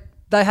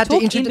they had Talk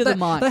to into the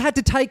mic. They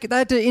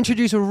had to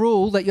introduce a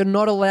rule that you're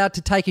not allowed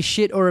to take a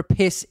shit or a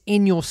piss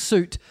in your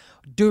suit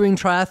doing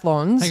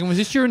triathlons. Hang on, was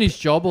this during his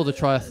job or the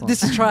triathlon?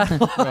 This is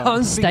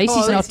triathlons.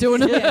 Stacey's not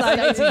doing it.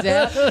 Stacey's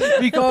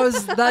out.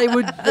 Because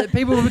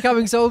people were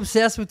becoming so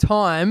obsessed with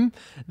time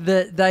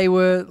that they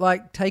were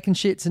like taking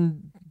shits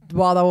and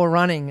while they were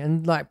running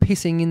and like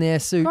pissing in their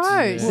suits,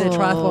 Gross. their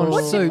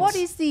triathlon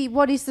suits.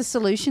 What is the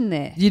solution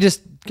there? You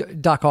just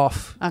duck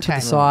off to Okay.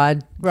 the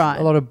side. Right.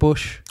 A lot of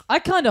bush. I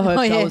kind of hoped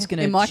Oh, yeah, I was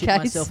going in my to shit case.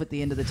 myself at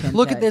the end of the 10K.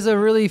 Look, there's a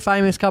really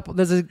famous couple.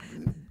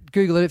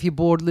 Google it if you're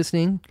bored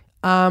listening.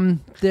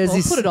 There's I'll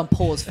this. put it on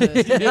pause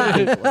first.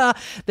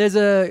 There's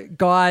a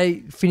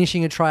guy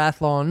finishing a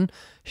triathlon,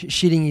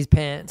 shitting his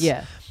pants.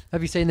 Yeah.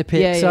 Have you seen the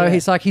pic? Yeah, So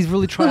yeah. he's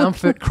really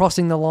triumphant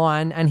crossing the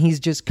line, and he's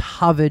just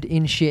covered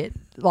in shit.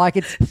 Like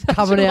it's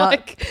covered out.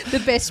 Like the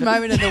best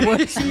moment of the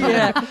worst.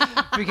 Yeah,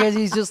 because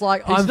he's just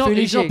like, He's I'm not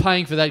finishing.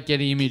 paying for that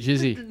Getty image, is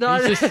he? No,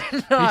 he's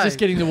just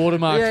getting the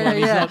watermark Yeah, from.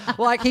 He's yeah. not.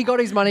 Like he got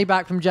his money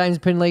back from James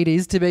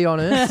Penleadis, to be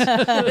honest.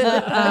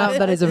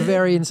 That is a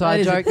very That inside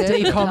is a joke there.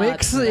 deep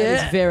Comics, cut. That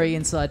yeah. is very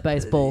inside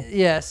baseball.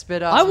 Yes,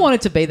 but I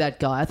wanted to be that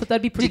guy. I thought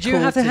that'd be pretty Did you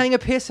cool. have to hang a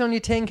piss on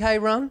your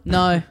 10K run?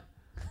 No.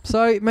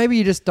 So maybe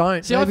you just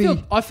don't. See,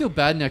 maybe I feel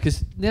bad now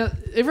because now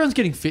everyone's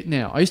getting fit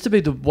now. I used to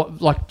be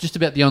just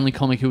about the only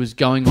comic who was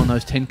going on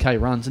those 10K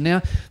runs, and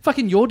now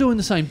fucking you're doing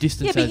the same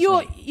distance. Yeah, but as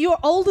you're me. you're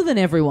older than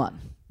everyone.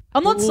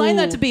 I'm not saying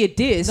that to be a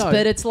diss, No.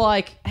 but it's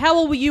like, how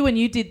old were you when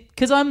you did?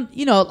 Because I'm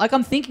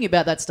thinking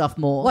about that stuff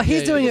more. Like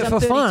he's doing it I'm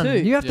for fun.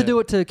 32. You have to do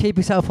it to keep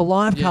yourself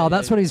alive, Yeah, Carl. yeah,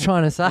 That's what he's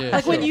trying to say. Yeah.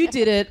 Like when you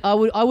did it, I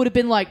would have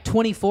been like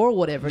 24 or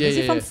whatever. Yeah, As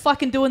if yeah, I'm yeah.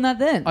 fucking doing that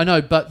then. I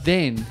know, but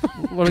then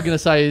what I'm going to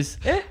say is,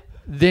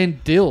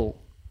 then Dill.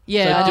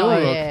 Yeah, so I Dill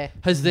know. yeah.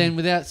 has then,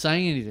 without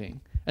saying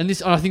anything, and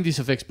I think this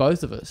affects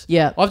both of us.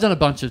 Yeah. I've done a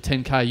bunch of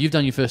 10K. You've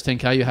done your first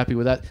 10K. You're happy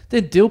with that.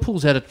 Then Dill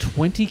pulls out a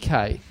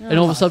 20K, and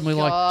all of a sudden we're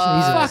like,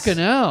 God. fucking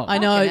hell. I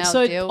know. Fucking hell,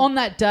 So Dill. on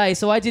that day,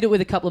 I did it with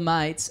a couple of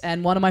mates,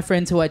 and one of my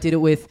friends who I did it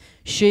with,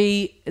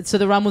 so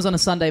the run was on a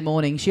Sunday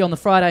morning. She on the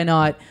Friday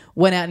night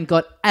went out and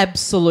got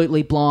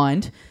absolutely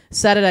blind.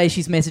 Saturday,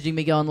 she's messaging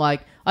me going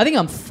like, I think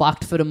I'm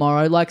fucked for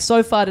tomorrow. Like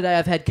so far today,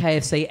 I've had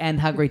KFC and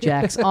Hungry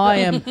Jack's.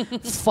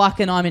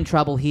 I'm in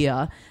trouble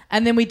here.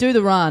 And then we do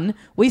the run.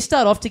 We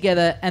start off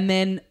together, and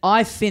then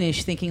I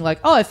finish thinking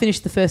like, I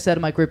finished the first out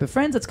of my group of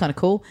friends. That's kind of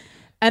cool.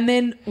 And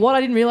then what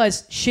I didn't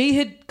realize, she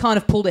had kind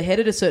of pulled ahead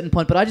at a certain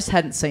point, but I just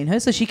hadn't seen her.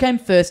 So she came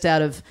first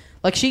out of,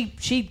 like,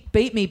 she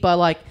beat me by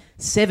like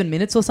 7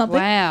 minutes or something.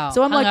 Wow.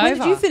 So I'm like, when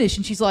did Hungover. you finish?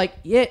 And she's like,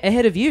 yeah,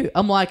 ahead of you.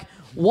 I'm like,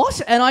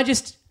 what? And I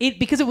just,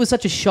 because it was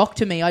such a shock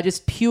to me, I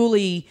just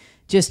purely,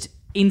 just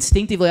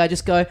instinctively, I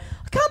just go,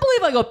 I can't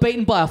believe I got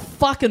beaten by a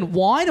fucking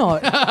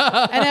wino.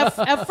 And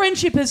our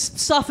friendship has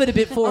suffered a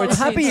bit for it. I'm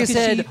happy you since,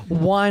 'cause said she-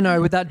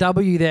 wino with that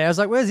W there. I was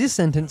like, where's this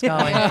sentence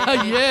going?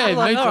 Yeah,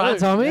 Like, me all right, too.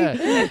 Tommy.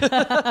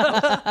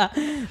 Yeah.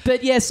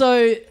 But yeah,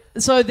 so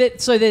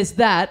there's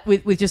that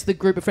with just the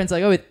group of friends I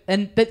go with,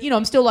 but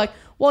I'm still like,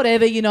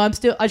 whatever,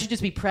 I should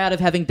just be proud of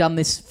having done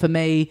this for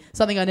me.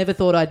 Something I never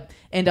thought I'd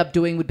end up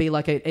doing would be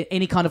like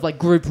any kind of like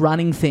group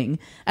running thing.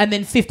 And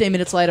then 15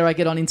 minutes later, I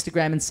get on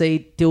Instagram and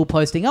see Dill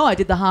posting, I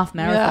did the half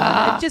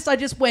marathon. And I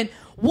just went,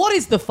 what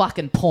is the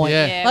fucking point?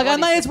 Yeah. Yeah, Like I what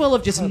may is as well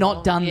have just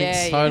not done Yeah,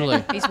 this. yeah.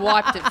 Totally. He's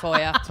wiped it for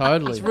you.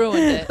 Totally. He's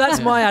ruined it. That's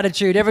my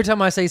attitude. Every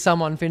time I see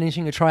someone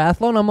finishing a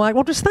triathlon, I'm like,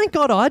 well, just thank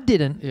God I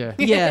didn't. Yeah.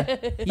 Yeah,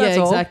 That's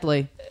all.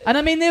 exactly. And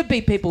I mean, there'd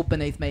be people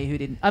beneath me who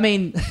didn't. I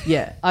mean,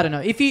 yeah, I don't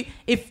know.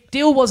 If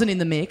Dill wasn't in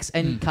the mix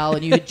and Carl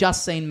and you had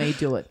just seen me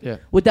do it, Yeah.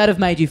 would that have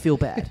made you feel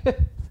bad?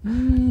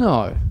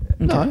 No.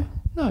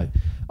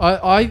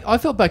 I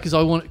felt bad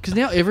because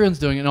now everyone's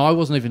doing it and I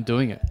wasn't even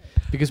doing it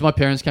because my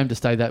parents came to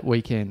stay that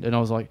weekend and I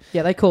was like,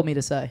 Yeah, they called me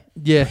to say.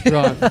 yeah,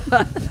 right.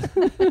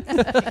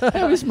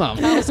 How is mum?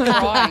 She Carl's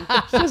crying.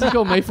 hasn't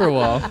called me for a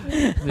while.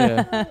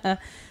 Yeah.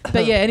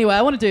 But yeah, anyway,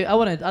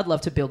 I'd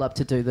love to build up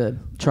to do the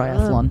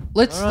triathlon.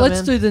 Let's All right,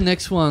 man. do the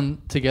next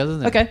one together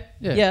then. Okay.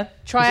 Yeah. Yeah.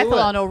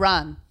 Triathlon or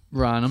run?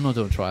 Run. I'm not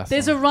doing triathlon.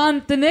 There's a run.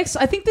 I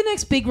think the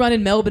next big run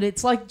in Melbourne.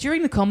 It's like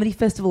during the comedy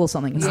festival or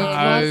something. It's like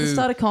right at the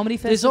start of comedy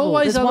There's festival.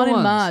 always one other in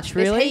ones. March.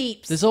 Really? There's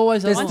heaps. There's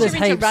always There's, other Once ones.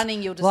 you're into heaps.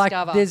 running, you'll Like,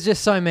 discover. there's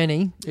just so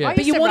many. Yeah. I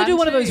But you used to want to do run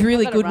one of those too.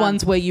 really I gotta good run.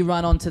 ones where you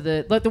run onto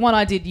like the one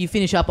I did. You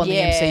finish up on the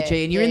Yeah,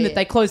 MCG and you're yeah.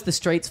 they close the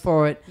streets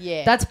for it.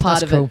 Yeah. That's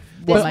part That's of cool. it.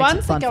 What There's makes ones it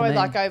that fun go for me.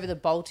 like over the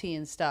Balti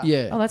and stuff.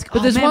 Yeah. Oh, that's.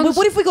 But there's man, ones.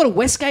 what if we got a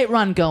Westgate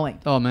run going?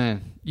 Oh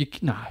man,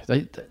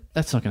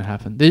 that's not going to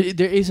happen.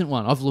 There isn't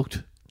one. I've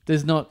looked.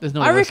 There's not.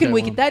 I reckon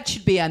we that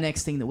should be our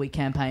next thing that we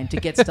campaign to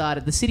get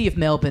started. The City of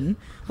Melbourne,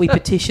 we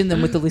petition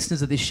them with the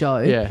listeners of this show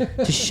Yeah.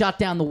 to shut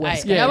down the Hey,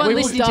 Westgate. Yeah, no one we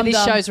will listening to this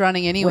dum-dum. show's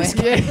running anyway.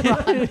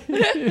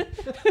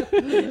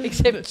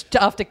 Except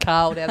after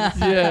Carl down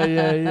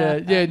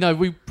the Yeah. No,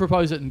 we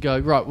propose it and go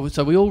right.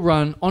 So we all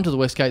run onto the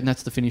Westgate, and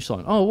that's the finish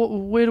line.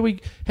 Oh,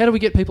 how do we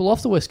get people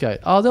off the Westgate?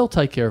 Oh, they'll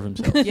take care of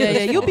themselves.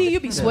 Yeah, You'll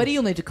be sweaty.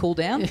 You'll need to cool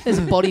down. There's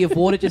a body of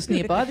water just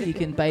nearby that you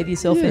can bathe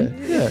yourself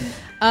in. Yeah.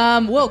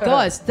 Well,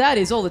 guys, that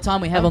is all the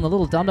time we have on the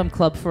Little Dum Dum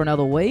Club for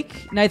another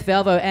week. Nath,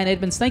 Valvo, and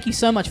Edmonds, thank you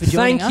so much for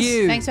joining us. Thank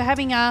you. Thanks for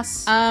having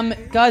us.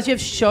 Guys, you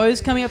have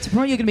shows coming up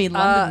tomorrow. You're going to be in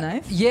London,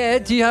 Nath. Yeah,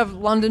 do you have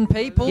London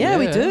people? Yeah,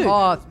 we do.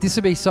 Oh, this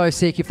would be so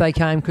sick if they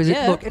came because,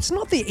 Yeah. look, it's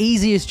not the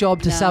easiest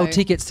job to sell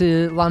tickets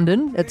to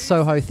London at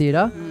Soho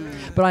Theatre,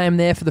 but I am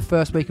there for the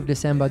first week of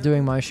December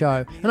doing my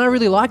show. And I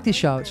really like this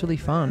show. It's really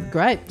fun.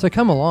 Great. So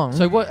come along.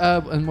 So what?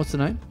 And what's the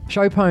name?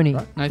 Show Pony.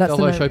 Nath That's the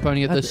Valvo name. Show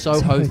Pony at the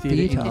Soho Theatre in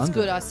Theatre. It's London.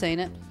 good. I've seen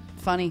it.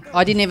 Funny.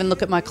 I didn't even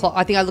look at my clock.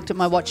 I think I looked at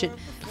my watch at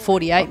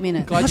 48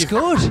 minutes. That's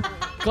good.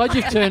 Glad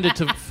you've turned it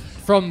to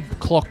from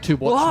clock to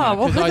watch Wow,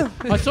 now, 'cause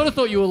what I sort of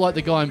thought you were like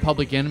the guy in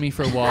Public Enemy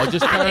for a while,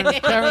 just carrying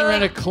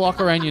around a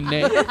clock around your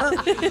neck.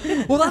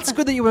 Well, that's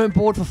good that you weren't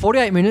bored for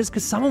 48 minutes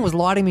because someone was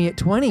lighting me at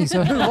 20,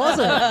 so who was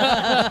it?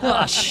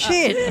 Oh,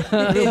 shit.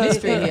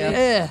 mystery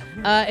here.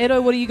 Yeah.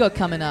 Edo, what do you got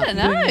coming up? I don't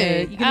know.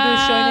 You going to do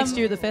a show next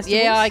year at the festival?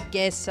 Yeah, I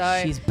guess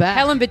so. She's back.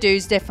 Helen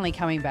Badou's definitely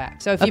coming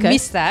back. So if you Okay.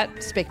 miss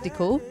that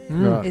spectacle,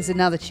 Right. there's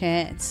another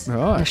chance.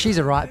 Right. She's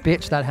a right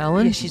bitch, that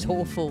Helen. Yeah, she's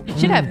awful. You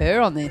should have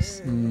her on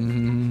this. I'd be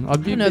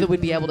I a know bit- that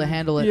we'd be able to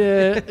handle it.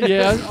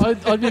 Yeah.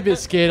 I'd be a bit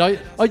scared.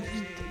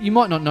 You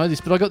might not know this,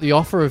 but I got the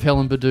offer of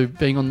Helen Badou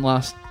being on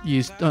this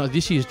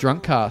year's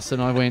Drunk Cast,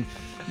 and I went,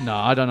 no,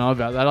 I don't know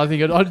about that. I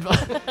think I don't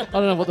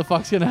know what the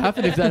fuck's going to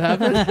happen if that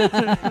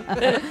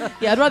happens.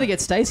 Yeah, I'd rather get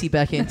Stacey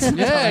back in.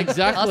 Yeah, Oh,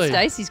 exactly.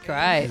 Stacey's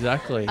great.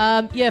 Exactly.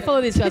 Yeah, follow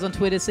these guys on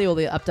Twitter, see all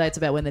the updates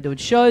about when they're doing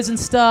shows and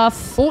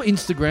stuff. Or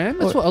Instagram.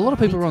 That's what a lot of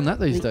people are on that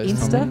these days.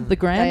 Insta, Tommy. the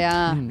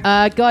gram. They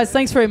are. Guys,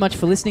 thanks very much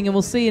for listening, and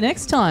we'll see you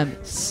next time.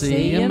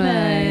 See ya,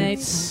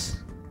 mates.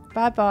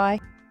 Bye-bye.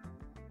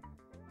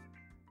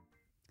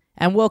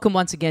 And welcome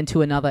once again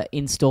to another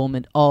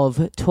instalment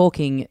of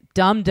Talking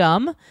Dum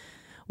Dum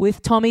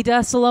with Tommy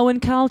Dasilo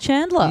and Carl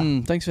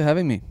Chandler. Thanks for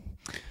having me.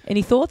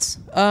 Any thoughts?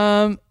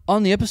 On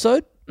the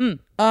episode,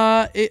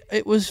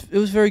 it was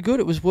very good.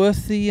 It was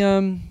worth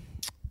the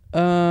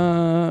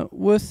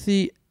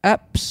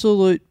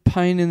absolute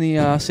pain in the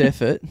ass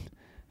effort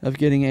of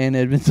getting Ann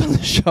Edmonds on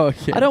the show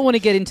again. I don't want to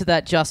get into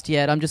that just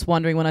yet. I'm just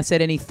wondering when I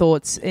said any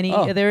thoughts.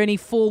 Are there any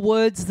 4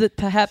 words that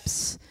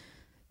perhaps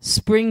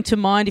spring to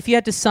mind? If you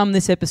had to sum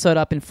this episode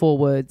up in 4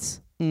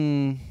 words,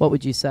 what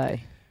would you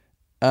say?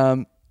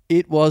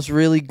 It was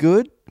really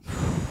good.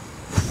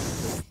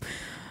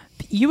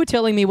 You were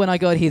telling me when I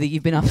got here that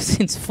you've been up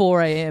since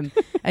 4 a.m.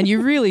 and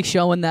you're really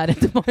showing that at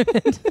the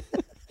moment.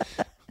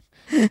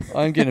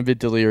 I'm getting a bit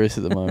delirious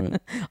at the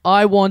moment.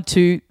 I want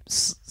to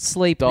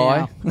sleep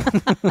Die?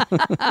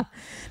 now.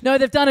 No,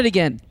 they've done it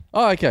again.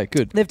 Oh, okay,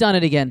 good. They've done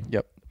it again.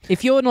 Yep.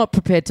 If you're not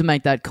prepared to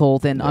make that call,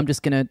 then I'm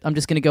just gonna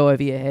go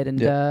over your head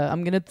and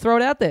I'm gonna throw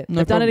it out there. No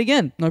They've done problem. it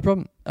again. No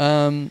problem.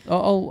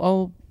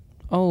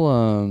 I'll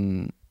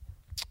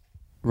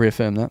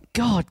reaffirm that.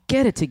 God,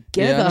 get it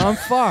together. Yeah, no, I'm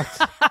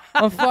fucked.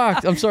 I'm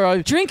fucked. I'm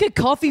sorry. Drink a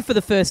coffee for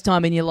the first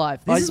time in your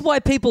life. This is why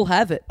people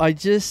have it. I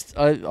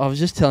was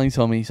just telling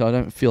Tommy, so I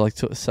don't feel like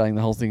saying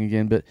the whole thing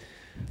again, but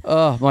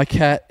my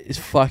cat is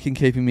fucking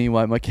keeping me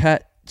awake. My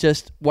cat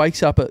just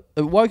woke up at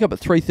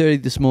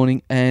 3:30 this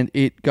morning and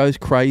it goes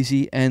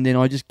crazy, and then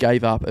I just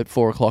gave up at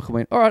 4 o'clock and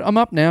went, all right, I'm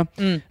up now,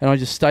 and I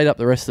just stayed up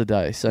the rest of the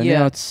day. So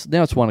now it's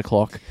 1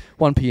 o'clock,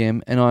 1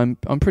 p.m. and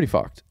I'm pretty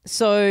fucked.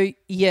 So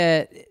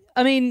yeah,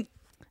 I mean,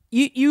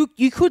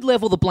 you could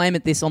level the blame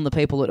at this on the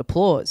people at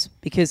Applause,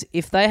 because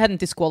if they hadn't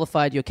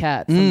disqualified your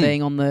cat from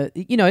being on the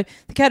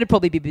cat would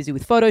probably be busy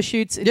with photo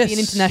shoots. It'd be an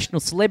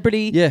international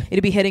celebrity. Yeah.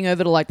 It'd be heading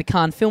over to like the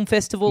Cannes Film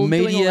Festival,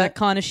 doing all that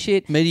kind of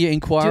shit. Media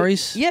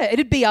inquiries.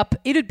 It'd be up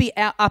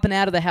and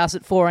out of the house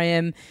at 4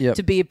 a.m. Yep.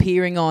 to be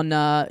appearing on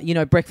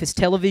breakfast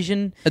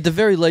television. At the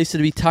very least,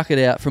 it'd be tuckered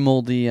out from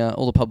all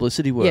the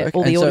publicity work. Yeah,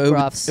 all the and so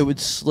autographs. it would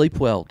sleep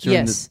well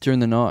during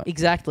the night.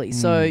 Exactly.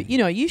 So,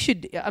 you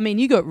should,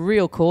 you got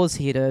real cause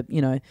here to,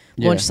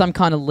 launch some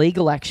kind of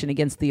legal action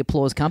against the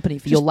Applause company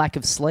for your lack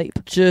of sleep.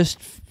 Just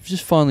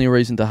finally a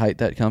reason to hate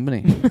that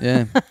company.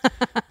 Yeah.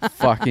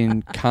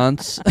 Fucking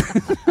cunts.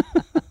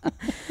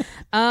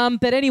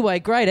 But anyway,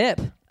 great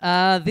ep.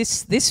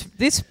 This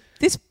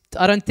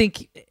I don't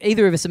think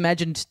either of us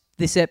imagined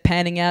this ep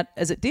panning out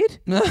as it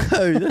did. No,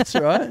 that's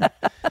right.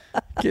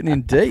 Getting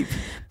in deep.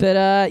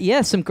 But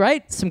some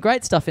great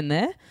stuff in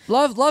there.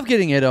 Love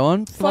getting Edo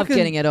on. Love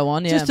getting Edo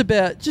on, yeah.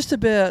 Just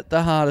about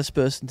the hardest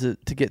person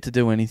to get to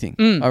do anything.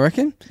 I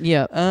reckon.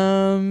 Yeah.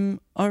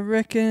 I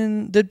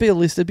reckon there'd be a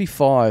list. There'd be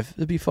 5.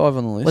 There'd be 5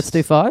 on the list. Let's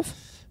do 5.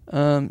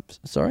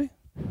 Sorry.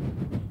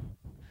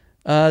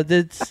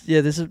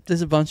 There's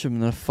a bunch of them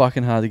that are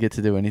fucking hard to get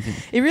to do anything.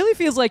 It really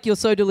feels like you're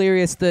so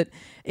delirious that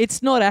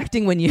it's not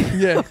acting when you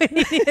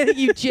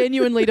you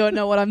genuinely don't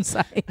know what I'm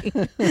saying.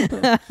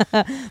 The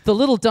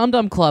Little Dum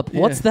Dum Club.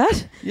 What's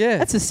that? Yeah.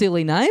 That's a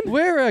silly name.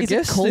 Where are our Is it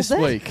guests called this that?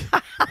 week?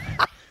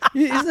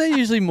 Isn't there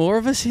usually more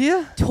of us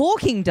here?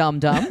 Talking Dum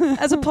Dum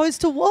as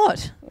opposed to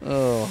what?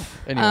 Oh,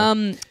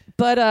 anyway.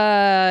 But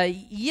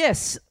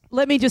yes,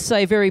 let me just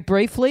say very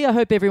briefly, I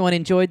hope everyone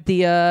enjoyed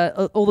the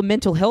all the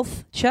mental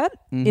health chat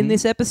in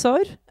this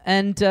episode.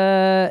 And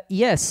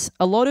yes,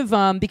 a lot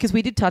of because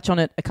we did touch on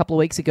it a couple of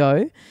weeks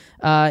ago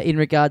in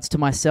regards to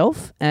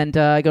myself, and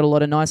I got a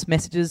lot of nice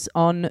messages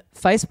on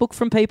Facebook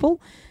from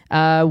people,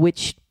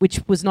 which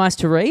was nice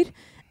to read.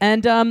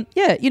 And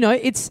yeah, you know,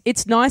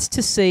 it's nice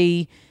to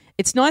see.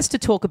 It's nice to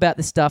talk about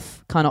this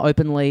stuff kind of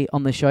openly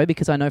on the show,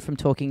 because I know from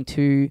talking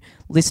to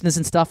listeners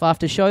and stuff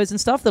after shows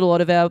and stuff that a lot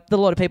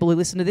of people who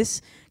listen to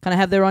this kind of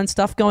have their own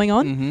stuff going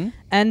on.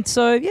 And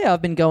so, yeah,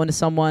 I've been going to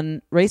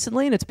someone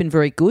recently and it's been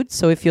very good.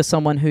 So if you're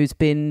someone who's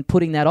been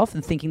putting that off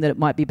and thinking that it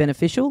might be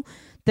beneficial,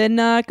 then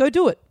go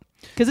do it,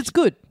 because it's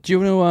good. Do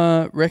you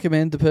want to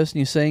recommend the person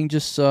you're seeing,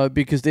 just so,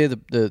 because they're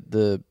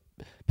the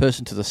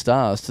person to the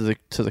stars, to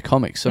the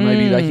comics, so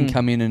maybe they can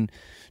come in and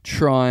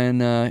try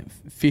and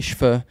fish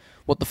for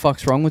what the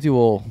fuck's wrong with you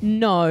all?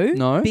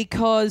 No,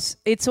 because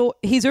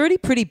he's already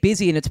pretty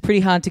busy and it's pretty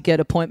hard to get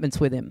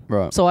appointments with him.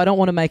 Right. So I don't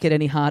want to make it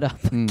any harder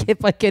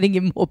by getting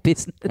him more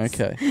business.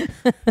 Okay.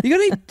 You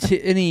got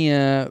any?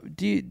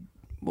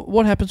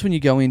 What happens when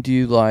you go in? Do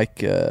you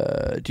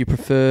do you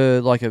prefer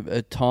like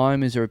a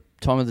time? Is there a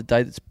time of the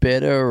day that's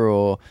better,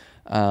 or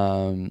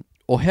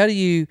how do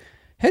you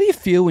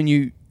feel when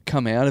you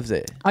come out of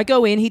there? I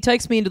go in, he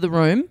takes me into the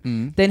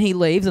room, then he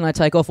leaves and I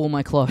take off all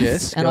my clothes.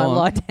 Yes, and I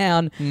lie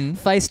down,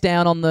 face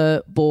down on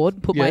the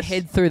board, put my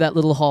head through that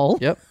little hole.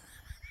 Yep.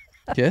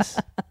 Yes.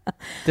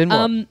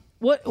 Then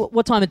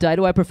what time of day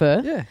do I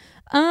prefer? Yeah.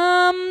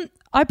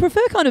 I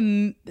prefer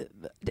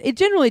it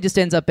generally just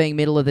ends up being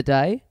middle of the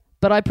day,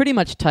 but I pretty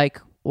much take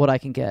what I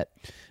can get.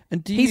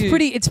 And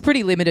it's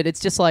pretty limited.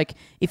 It's just like,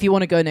 if you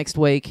want to go next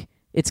week,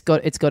 it's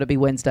got to be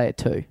Wednesday at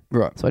 2.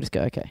 Right. So I just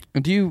go, okay.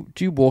 And do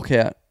you walk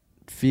out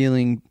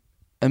feeling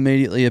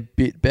immediately a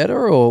bit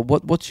better, or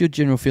what's your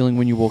general feeling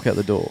when you walk out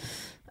the door?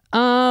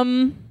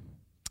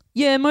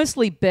 Yeah,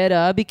 mostly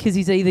better, because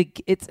it's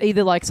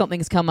either like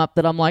something's come up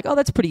that I'm like, oh,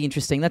 that's pretty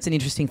interesting. That's an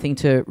interesting thing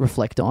to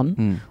reflect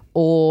on,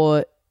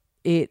 or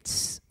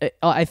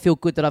I feel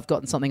good that I've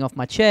gotten something off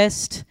my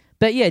chest.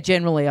 But yeah,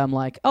 generally I'm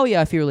like, oh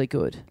yeah, I feel really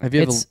good.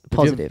 It's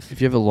positive.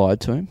 Have you ever lied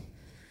to him?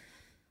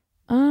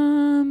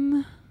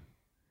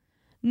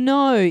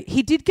 No,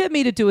 he did get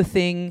me to do a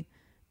thing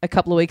a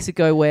couple of weeks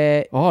ago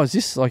where... Oh, is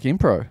this like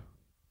impro?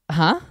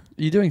 Huh? Are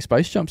you doing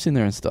space jumps in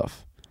there and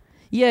stuff?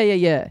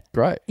 Yeah.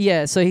 Great.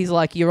 Yeah, so he's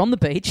like, you're on the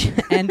beach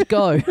and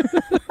go.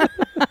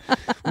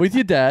 With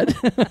your dad?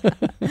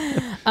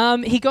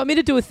 He got me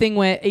to do a thing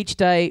where each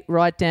day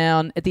at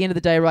the end of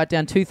the day, write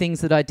down 2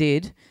 things that I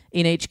did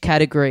in each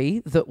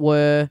category that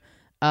were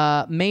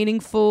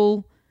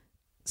meaningful,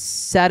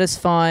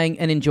 satisfying,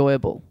 and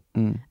enjoyable.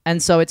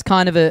 And so it's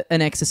kind of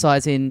an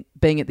exercise in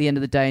being at the end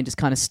of the day and just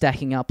kind of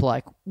stacking up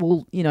like,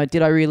 well, you know,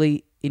 did I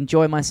really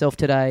enjoy myself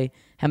today?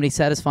 How many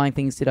satisfying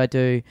things did I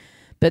do?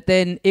 But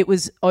then it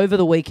was over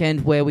the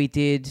weekend where we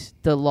did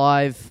the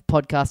live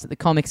podcast at the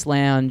Comics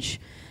Lounge.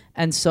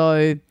 And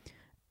so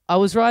I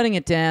was writing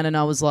it down and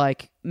I was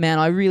like, man,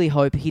 I really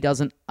hope he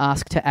doesn't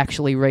ask to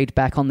actually read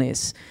back on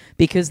this,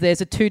 because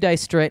there's a 2-day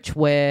stretch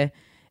where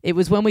it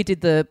was when we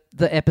did the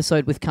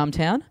episode with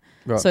Cumtown.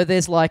 Right. So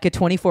there's like a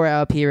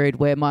 24-hour period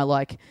where my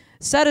like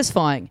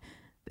satisfying,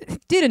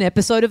 did an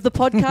episode of the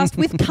podcast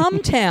with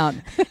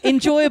Cumtown,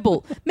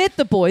 enjoyable, met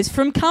the boys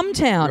from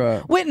Cumtown,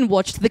 right. Went and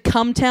watched the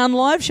Cumtown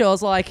live show. I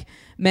was like,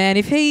 man,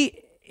 if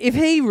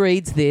he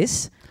reads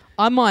this,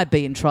 I might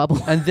be in trouble.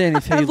 And then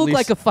if he I look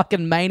like a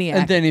fucking maniac.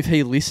 And then if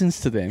he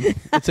listens to them,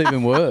 it's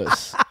even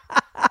worse.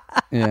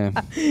 Yeah.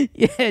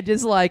 Yeah,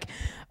 just like,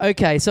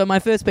 okay, so my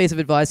first piece of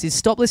advice is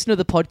stop listening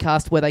to the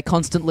podcast where they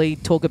constantly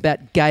talk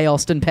about gay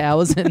Austin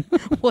Powers and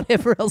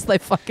whatever else they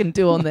fucking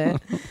do on there.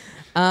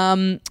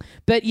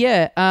 But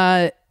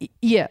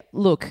yeah,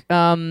 look,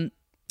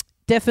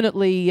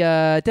 definitely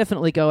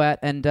go out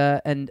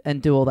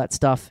and do all that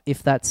stuff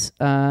if that's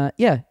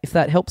if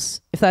that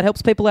helps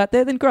people out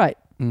there, then great.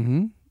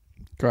 Mm-hmm.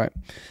 Great.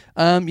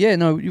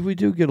 We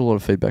do get a lot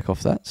of feedback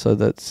off that, so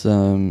that's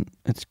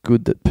it's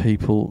good that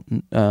people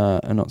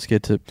are not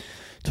scared to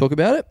talk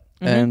about it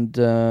and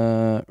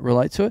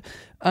relate to it.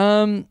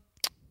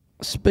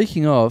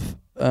 Speaking of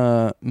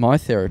my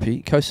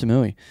therapy, Koh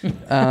Samui,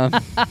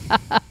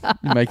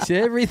 makes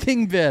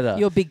everything better.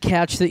 Your big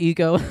couch that you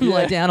go and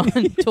lie down on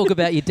and talk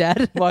about your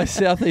dad. My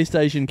Southeast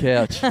Asian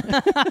couch.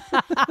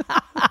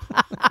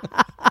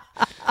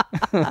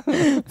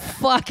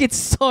 Fuck, it's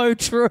so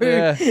true.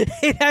 Yeah.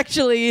 It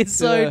actually is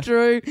so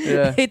true.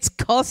 Yeah. It's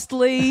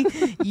costly.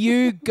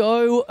 You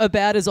go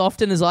about as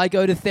often as I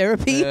go to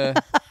therapy. Yeah.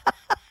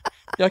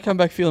 I come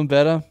back feeling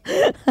better.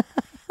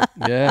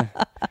 Yeah.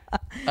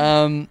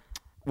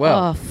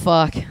 Well. Oh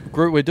fuck.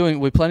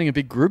 We're planning a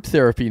big group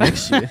therapy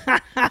next year.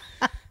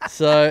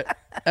 So,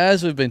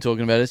 as we've been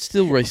talking about, it's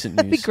still recent news.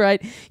 That'd be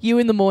great. You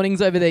in the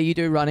mornings over there, you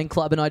do running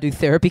club and I do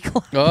therapy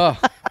club. Oh.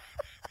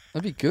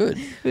 That'd be good.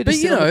 We'd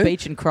just sit on the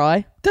beach and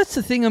cry. That's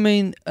the thing. I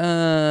mean,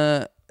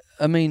 a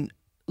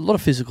lot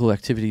of physical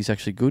activity is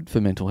actually good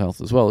for mental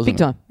health as well, isn't it? Big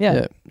time.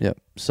 Yeah. Yeah.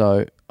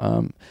 So,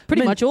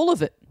 pretty much all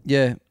of it.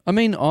 Yeah. I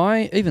mean,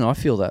 I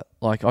feel that.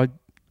 Like,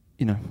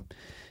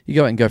 you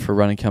go out and go for a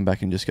run and come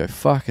back and just go,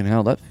 fucking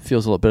hell, that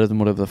feels a lot better than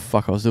whatever the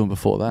fuck I was doing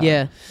before that.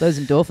 Yeah, those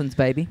endorphins,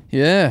 baby.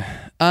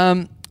 Yeah.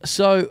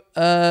 So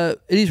it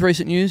is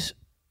recent news.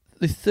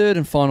 The third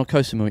and final Koh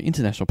Samui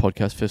International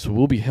Podcast Festival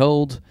will be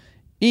held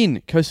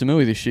in Koh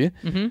Samui this year,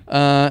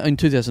 in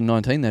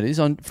 2019, that is,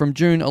 from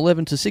June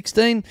 11 to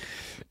 16.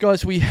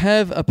 Guys, we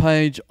have a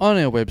page on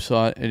our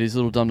website. It is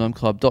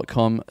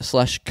littledumdumclub.com/Koh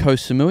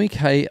Samui,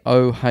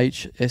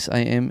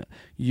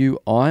 KOHSAMUI,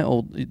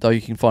 although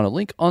you can find a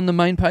link on the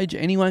main page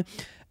anyway.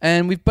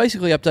 And we've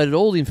basically updated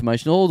all the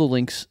information, all the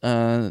links,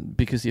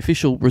 because the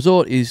official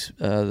resort is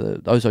the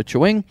Ozo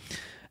Cheweng,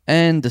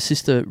 and the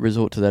sister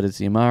resort to that is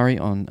the Amari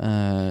on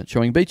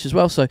Cheweng Beach as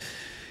well. So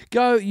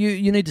go,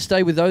 you need to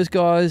stay with those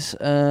guys.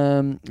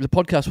 The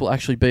podcast will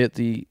actually be at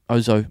the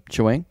Ozo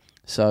Cheweng.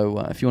 So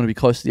if you want to be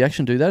close to the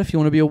action, do that. If you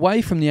want to be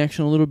away from the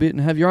action a little bit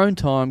and have your own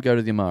time, go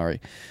to the Amari.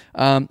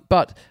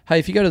 But hey,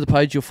 if you go to the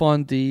page, you'll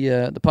find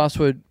the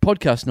password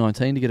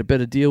podcast19 to get a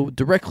better deal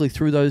directly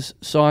through those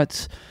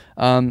sites.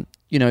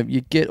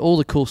 You get all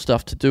the cool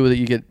stuff to do with it.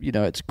 You get,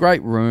 it's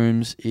great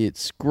rooms.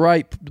 It's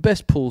great, the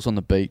best pools on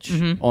the beach,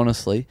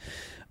 honestly.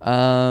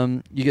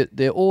 You get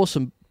their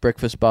awesome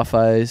breakfast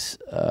buffets.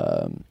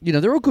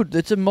 They're all good.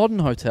 It's a modern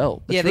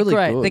hotel. It's they're really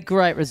great. good. They're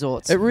great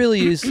resorts. It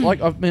really is.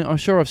 I'm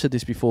sure I've said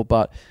this before,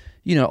 but,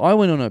 I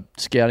went on a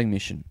scouting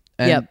mission,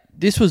 and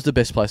this was the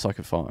best place I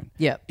could find.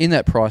 Yep. In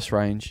that price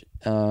range.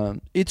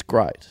 It's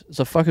great. It's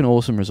a fucking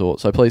awesome resort.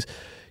 So please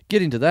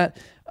get into that.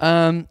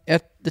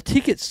 The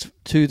tickets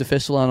to the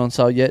festival aren't on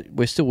sale yet.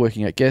 We're still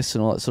working out guests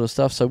and all that sort of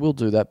stuff, so we'll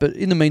do that. But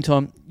in the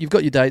meantime, you've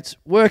got your dates.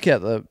 Work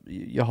out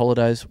your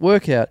holidays.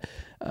 Work out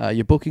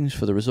your bookings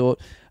for the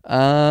resort.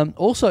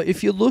 Also,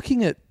 if you're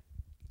looking at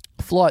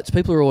flights,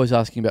 people are always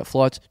asking about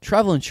flights.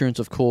 Travel insurance,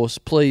 of course.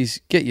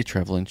 Please get your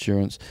travel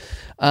insurance.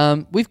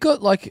 We've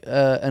got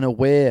an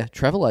Aware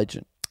travel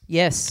agent.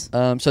 Yes.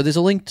 So there's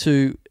a link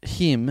to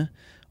him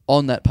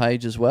on that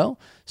page as well.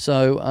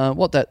 So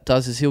what that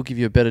does is he'll give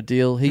you a better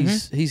deal. He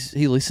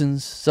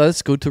listens, so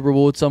that's good to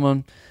reward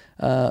someone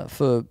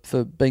for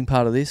being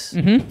part of this.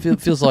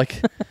 Feels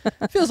like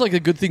a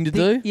good thing to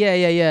do.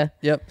 Yeah.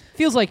 Yep.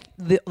 Feels like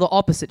the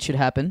opposite should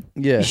happen.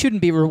 Yeah. You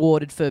shouldn't be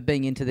rewarded for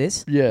being into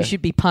this. Yeah. You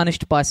should be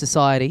punished by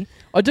society.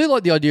 I do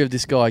like the idea of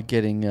this guy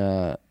getting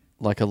a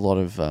lot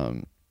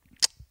of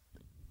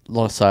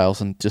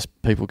sales and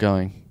just people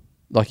going.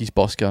 Like his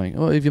boss going,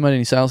 oh, have you made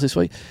any sales this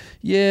week?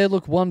 Yeah,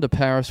 look, 1 to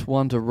Paris,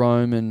 1 to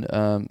Rome, and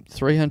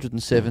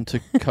 307 to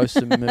Koh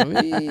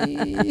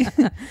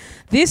Samui.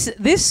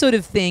 This sort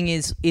of thing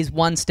is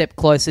one step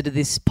closer to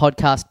this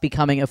podcast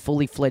becoming a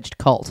fully fledged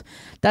cult.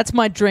 That's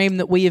my dream,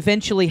 that we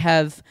eventually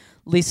have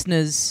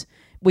listeners.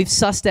 We've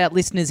sussed out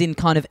listeners in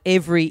kind of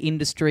every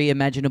industry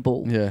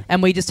imaginable. Yeah.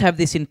 And we just have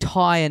this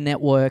entire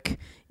network,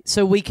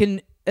 so we can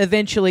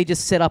eventually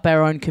just set up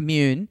our own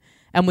commune,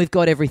 and we've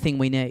got everything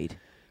we need.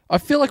 I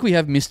feel like we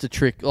have missed a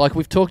trick. Like,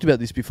 we've talked about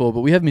this before,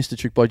 but we have missed a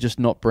trick by just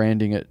not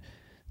branding it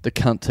the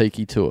Cunt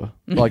Tiki Tour.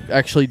 Like,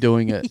 actually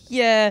doing it.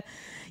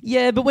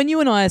 Yeah, but when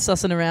you and I are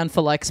sussing around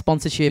for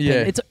sponsorship,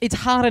 and it's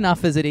hard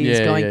enough as it is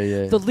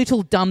going. The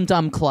Little Dum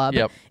Dum Club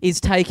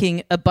is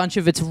taking a bunch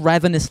of its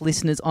ravenous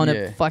listeners on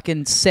a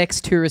fucking sex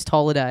tourist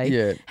holiday.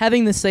 Yeah.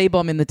 Having the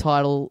C-bomb in the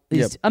title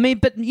is,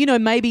 but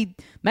maybe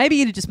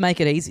it'd just make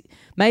it easy.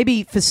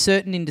 Maybe for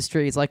certain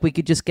industries, we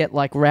could just get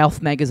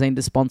Ralph magazine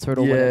to sponsor it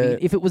or whatever.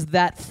 If it was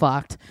that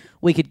fucked,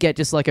 we could get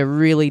just a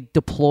really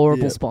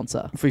deplorable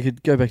sponsor. If we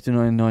could go back to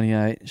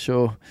 1998,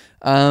 sure.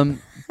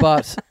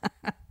 But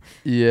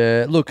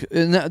yeah, look,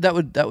 and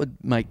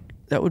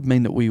that would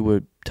mean that we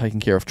were taking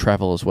care of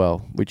travel as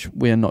well, which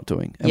we are not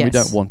doing, and we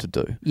don't want to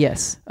do.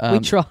 Yes, we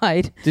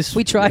tried.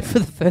 We tried for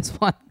the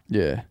first one.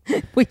 Yeah.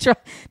 We tried.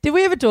 Did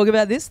we ever talk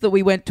about this? That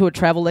we went to a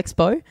travel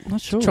expo? Not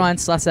sure. To try and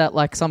suss out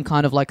some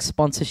kind of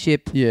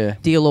sponsorship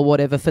deal or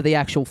whatever for the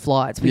actual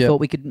flights. We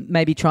thought we could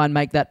maybe try and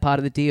make that part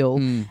of the deal.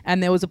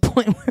 And there was a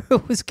point where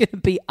it was going to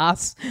be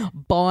us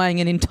buying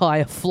an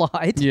entire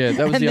flight. Yeah,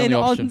 that was the only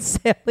option.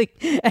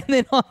 And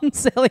then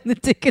on-selling the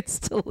tickets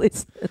to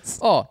listeners.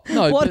 Oh,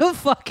 no. What a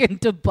fucking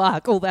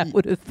debacle that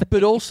would have been.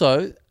 But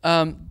also,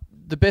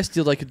 the best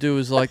deal they could do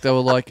is they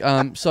were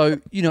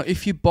so,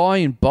 if you buy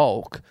in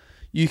bulk,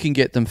 you can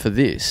get them for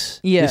this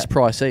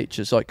price each.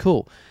 It's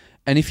cool.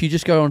 And if you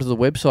just go onto the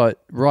website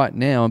right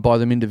now and buy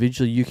them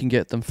individually, you can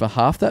get them for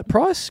half that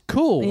price.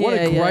 Cool. What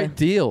a great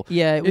deal.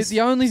 Yeah, it's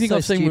the only thing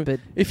I've seen.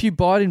 If you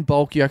buy it in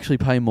bulk, you actually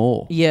pay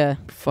more. Yeah.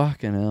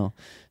 Fucking hell.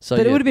 So,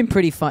 but it would have been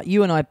pretty fun.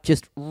 You and I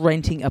just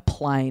renting a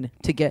plane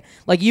to get...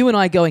 you and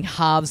I going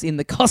halves in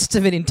the cost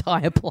of an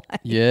entire plane.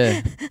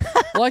 Yeah.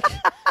 like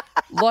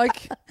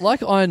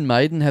Iron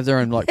Maiden have their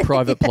own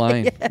private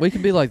plane. Yeah. We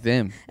could be like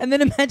them. And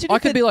then imagine I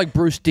could be like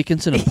Bruce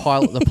Dickinson and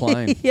pilot the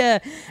plane. Yeah.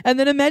 And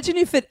then imagine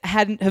if it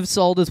hadn't have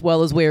sold as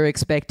well as we were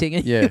expecting.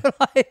 And you and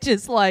I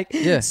just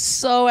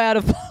so out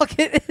of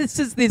pocket. It's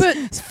just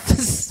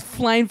this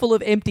plane full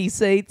of empty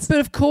seats. But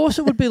of course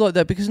it would be like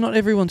that because not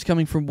everyone's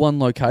coming from one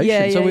location.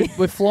 Yeah, so yeah,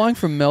 we're flying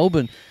from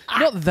Melbourne.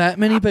 Not that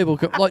many people,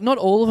 not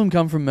all of them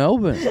come from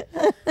Melbourne.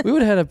 We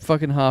would have had a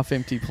fucking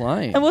half-empty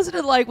plane. And wasn't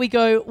it like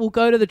we'll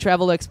go to the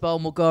Travel Expo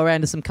and we'll go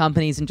around to some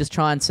companies and just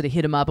try and sort of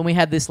hit them up, and we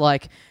had this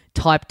like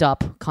typed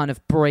up kind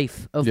of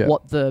brief of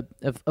what the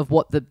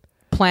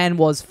plan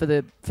was for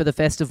the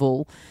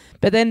festival.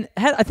 But then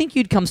I think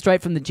you'd come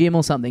straight from the gym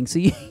or something, so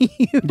you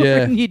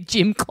were in your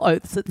gym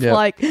clothes. It's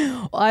like,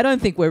 I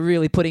don't think we're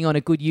really putting on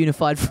a good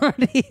unified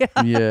front here.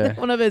 Yeah.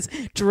 One of us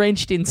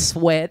drenched in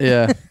sweat.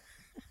 Yeah.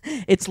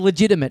 It's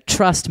legitimate,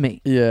 trust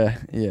me. Yeah.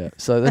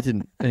 So that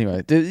didn't.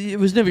 Anyway, it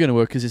was never going to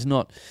work because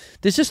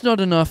there's just not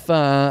enough.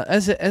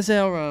 As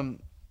our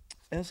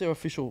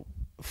official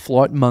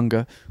flight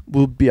monger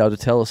will be able to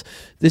tell us,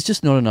 there's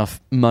just not enough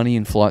money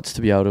in flights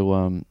to be able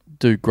to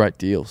do great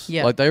deals.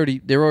 Yeah. Like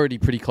they're already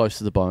pretty close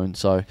to the bone,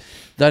 so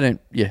they're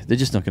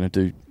just not going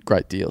to do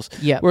great deals.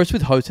 Yeah. Whereas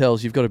with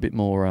hotels, you've got a bit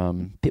more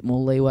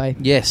leeway.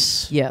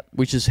 Yes. Yep.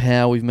 Which is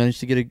how we've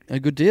managed to get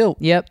a good deal.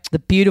 Yep. The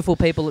beautiful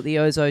people at the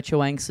Ozo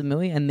Chawang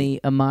Samui and the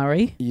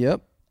Amari.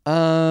 Yep.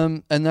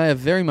 And they are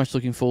very much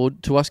looking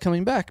forward to us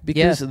coming back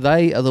because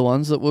they are the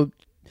ones that were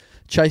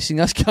chasing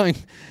us going,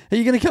 are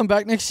you going to come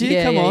back next year?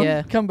 Yeah, come on,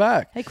 yeah. come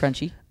back. Hey,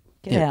 Crunchy,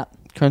 get Yeah. out.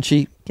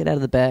 Crunchy, Get out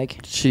of the bag.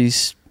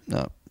 she's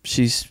Are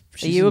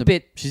you a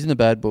bit she's in the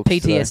bad books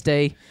today.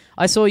 PTSD?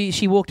 I saw you.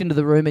 She walked into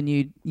the room and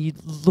you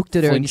looked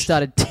at her and you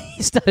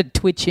started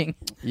twitching.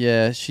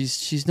 Yeah,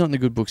 she's not in the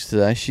good books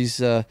today.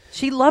 She's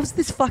She loves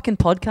this fucking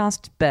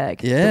podcast bag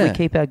that Yeah. we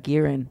keep our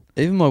gear in.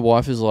 even my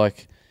wife is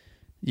like,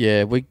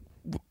 yeah,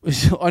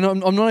 I'm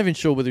not even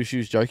sure whether she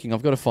was joking.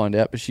 I've got to find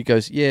out, but she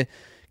goes, yeah,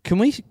 can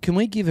we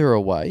give her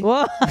away?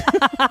 What?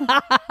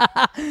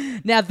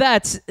 Now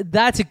that's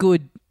a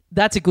good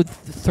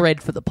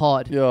thread for the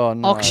pod. Oh,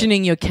 no.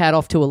 Auctioning your cat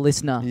off to a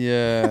listener.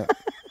 Yeah.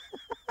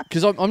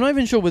 Because I'm not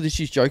even sure whether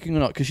she's joking or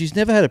not, because she's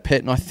never had a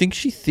pet, and I think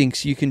she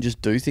thinks you can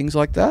just do things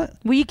like that.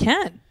 Well, you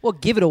can. Well,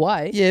 give it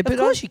away. Yeah, of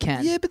course you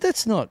can. Yeah, but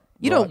that's not.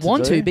 You right don't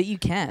want do. to, but you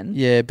can.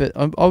 Yeah, but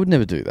I would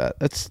never do that.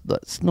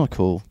 That's not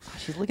cool.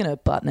 She's looking at her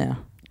butt now.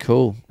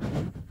 Cool.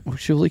 Well,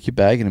 she'll lick your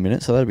bag in a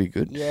minute, so that'll be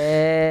good.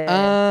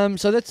 Yeah.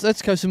 So that's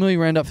Koh Samui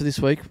roundup for this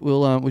week.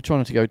 We're trying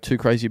not to go too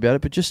crazy about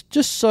it, but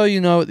just so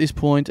you know, at this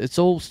point, it's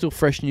all still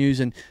fresh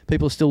news, and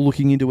people are still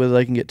looking into whether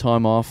they can get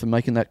time off and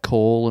making that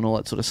call and all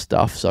that sort of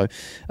stuff. So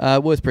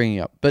worth bringing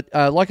up. But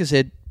like I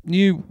said,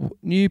 new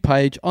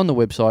page on the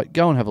website.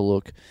 Go and have a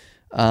look.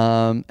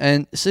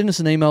 And send us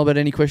an email about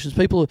any questions.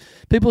 People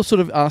are sort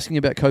of asking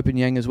about Koh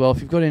Phangan as well. If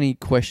you've got any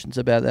questions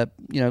about that,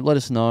 let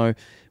us know.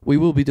 We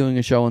will be doing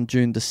a show on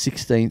June the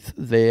 16th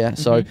there. Mm-hmm.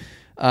 So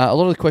a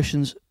lot of the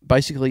questions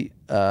basically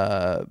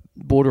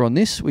border on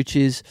this, which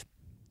is,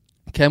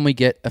 can we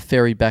get a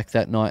ferry back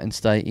that night and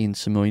stay in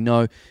Samui?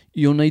 No,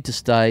 you'll need to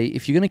stay.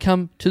 If you're going to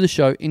come to the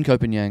show in Koh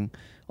Phangan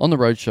on the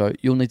road show,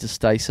 you'll need to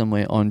stay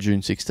somewhere on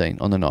June 16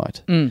 on the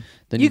night. Then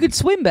you could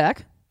swim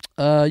back.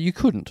 You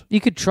couldn't. You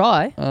could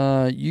try.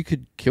 You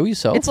could kill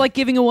yourself. It's like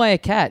giving away a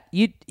cat.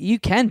 You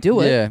can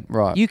do it. Yeah,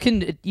 right. You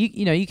can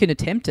you can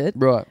attempt it.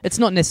 Right. It's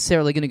not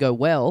necessarily going to go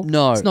well.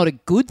 No. It's not a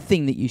good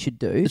thing that you should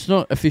do. It's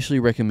not officially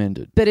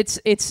recommended. But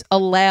it's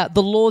allowed.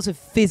 The laws of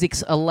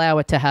physics allow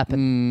it to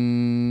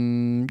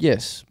happen.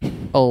 Yes,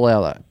 I'll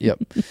allow that. Yep.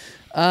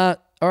 All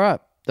right,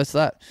 that's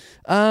that.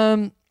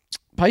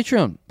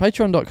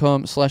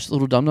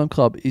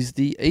 Patreon.com/littledumdumclub is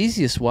the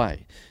easiest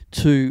way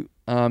to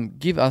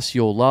give us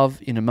your love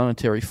in a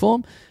monetary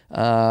form.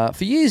 For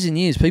years and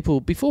years,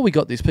 before we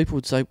got this, people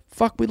would say,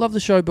 fuck, we love the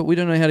show, but we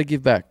don't know how to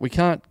give back. We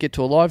can't get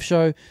to a live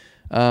show.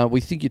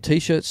 We think your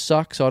T-shirts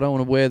suck, so I don't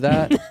want to wear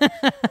that.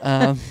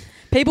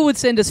 People would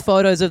send us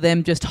photos of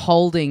them just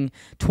holding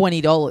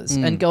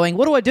 $20 and going,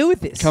 what do I do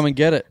with this? Come and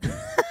get it.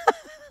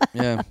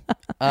 Yeah.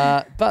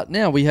 But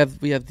now we have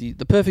the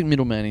perfect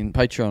middleman in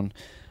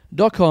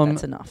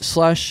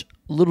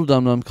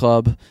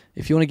patreon.com/littledumdumclub.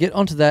 If you want to get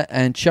onto that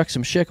and chuck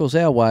some shekels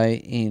our way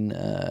in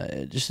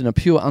just in a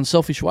pure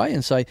unselfish way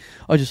and say,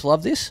 I just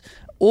love this,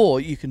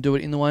 or you can do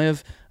it in the way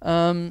of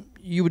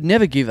you would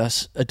never give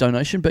us a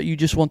donation, but you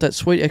just want that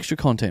sweet extra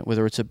content,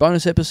 whether it's a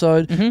bonus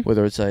episode,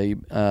 whether it's a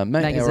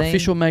our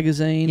official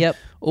magazine,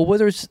 or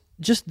whether it's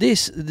just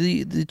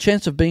the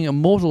chance of being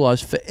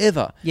immortalised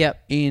forever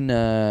in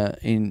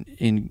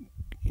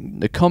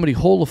the Comedy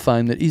Hall of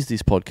Fame that is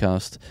this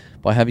podcast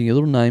by having your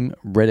little name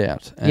read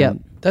out.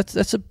 And that's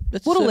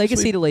what a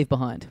legacy to leave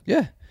behind.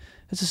 Yeah,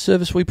 it's a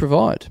service we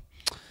provide.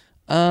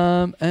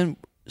 And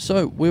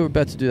so we're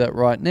about to do that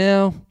right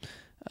now.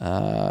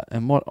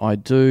 And what I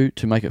do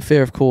to make it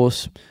fair, of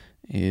course,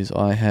 is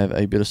I have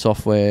a bit of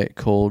software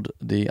called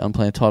the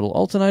Unplanned Title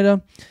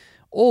Alternator.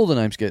 All the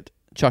names get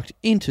chucked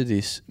into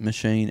this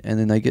machine and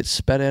then they get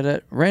spat out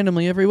at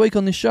randomly every week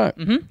on this show.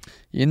 Mm-hmm.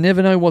 You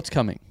never know what's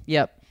coming.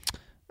 Yep.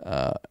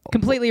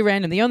 Completely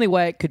random. The only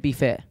way it could be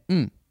fair.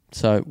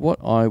 So what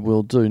I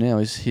will do now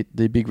is hit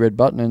the big red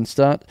button and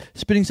start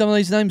spitting some of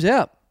these names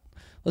out.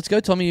 Let's go,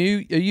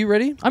 Tommy. Are you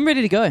ready? I'm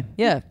ready to go.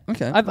 Yeah.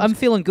 Okay. I'm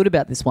feeling good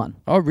about this one.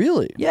 Oh,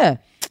 really? Yeah.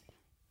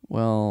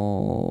 Well,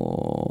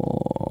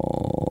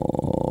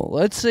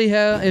 Let's see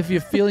if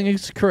your feeling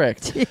is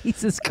correct.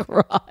 Jesus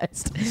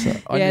Christ. So,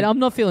 I'm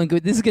not feeling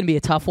good. This is going to be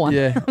a tough one.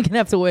 Yeah. I'm going to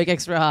have to work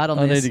extra hard on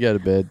I this. need to go to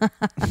bed.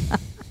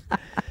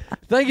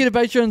 Thank you to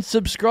Patreon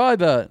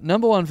subscriber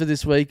number 1 for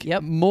this week.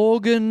 Yep.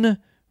 Morgan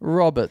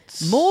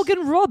Roberts.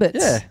 Morgan Roberts.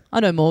 Yeah.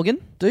 I know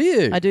Morgan. Do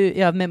you? I do.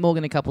 Yeah, I've met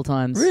Morgan a couple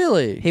times.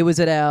 Really? He was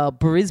at our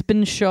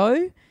Brisbane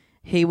show.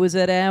 He was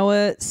at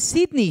our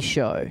Sydney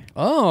show.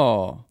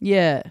 Oh.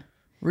 Yeah.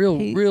 Real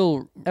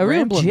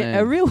rambler man.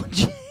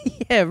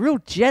 A real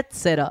jet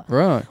setter.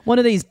 Right. One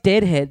of these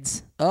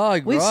deadheads. Oh,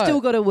 We've right.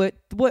 still got to work.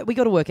 We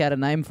got to work out a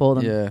name for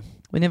them. Yeah.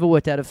 We never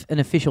worked out an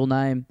official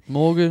name.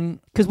 Morgan.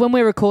 Because when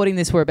we're recording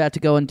this, we're about to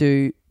go and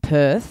do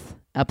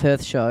our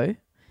Perth show,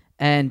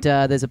 and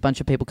there's a bunch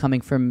of people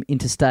coming from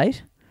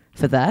interstate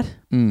for that.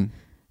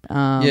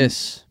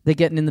 Yes. They're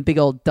getting in the big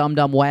old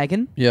dum-dum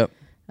wagon. Yep.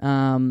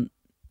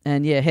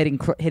 And yeah, heading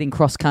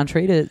cross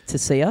country to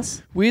see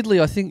us.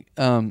 Weirdly, I think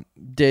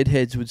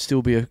Deadheads would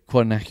still be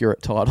quite an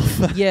accurate title.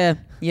 Yeah.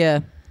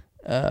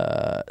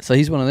 So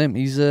he's one of them.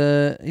 He's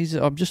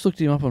I've just looked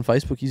him up on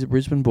Facebook. He's a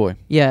Brisbane boy.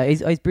 Yeah,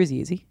 he's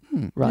Brizzy, is he?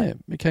 Right. Yeah,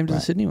 he came to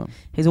the Sydney one.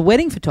 He's a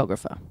wedding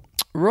photographer.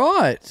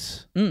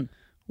 Right.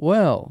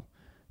 Well,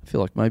 I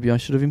feel like maybe I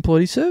should have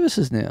employed his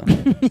services now.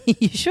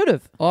 You should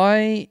have.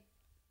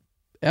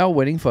 Our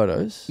wedding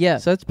photos. Yeah.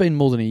 So it's been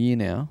more than a year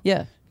now.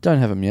 Yeah. Don't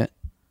have them yet.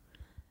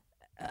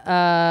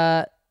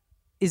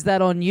 Is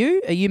that on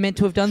you? Are you meant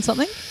to have done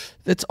something?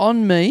 It's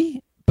on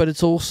me, but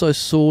it's also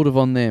sort of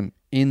on them.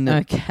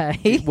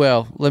 Okay.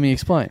 Well, let me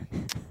explain.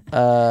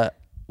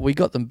 We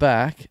got them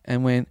back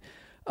and went,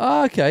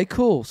 oh, okay,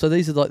 cool. So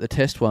these are like the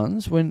test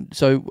ones. And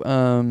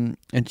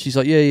she's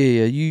like, yeah.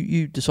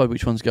 You decide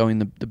which ones go in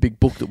the big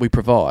book that we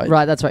provide.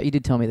 Right, that's right. You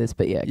did tell me this,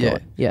 but yeah, go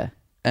on. Yeah.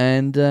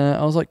 And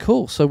I was like,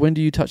 cool. So when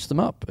do you touch them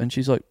up? And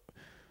she's like,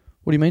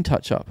 what do you mean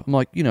touch up? I'm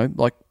like,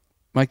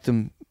 make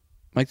them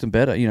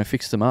better,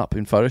 fix them up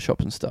in Photoshop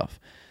and stuff.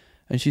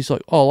 And she's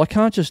like, oh, I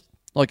can't just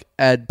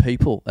add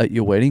people at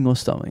your wedding or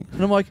something.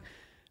 And I'm like,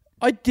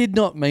 I did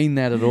not mean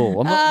that at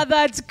all.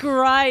 That's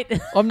great.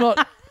 I'm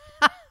not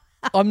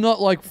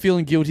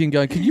feeling guilty and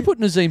going, can you put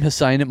Nazim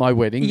Hussain at my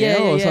wedding now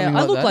or something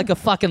like I look that? like a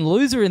fucking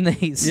loser in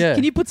these. Yeah.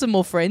 Can you put some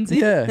more friends in?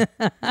 Yeah.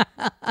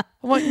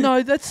 I'm like,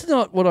 no, that's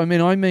not what I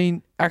mean. I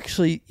mean,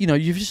 actually,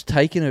 you've just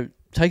taken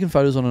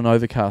photos on an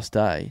overcast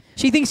day.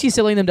 She thinks you're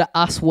selling them to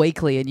us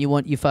weekly and you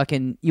want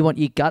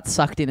your gut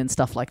sucked in and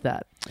stuff like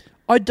that.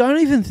 I don't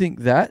even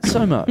think that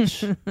so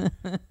much.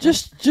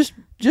 just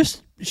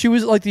she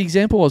was like, the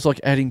example was like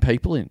adding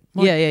people in.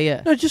 Like,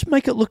 yeah. No, just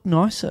make it look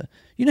nicer.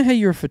 You know how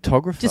you're a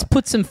photographer. Just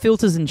put some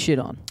filters and shit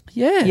on.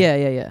 Yeah.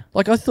 Yeah.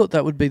 Like, I thought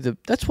that would be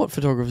that's what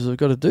photographers have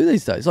got to do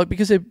these days. Like,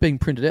 because they're being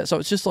printed out. So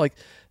it's just like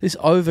this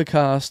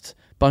overcast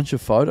bunch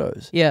of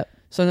photos. Yeah.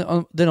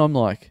 So then I'm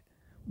like,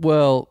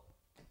 well,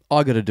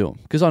 I got to do them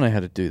because I know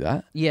how to do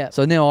that. Yeah.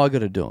 So now I got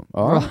to do them.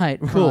 All right.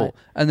 Cool. Right.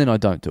 And then I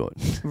don't do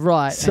it.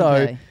 Right. So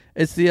okay.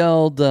 it's the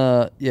old,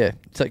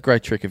 it's that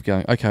great trick of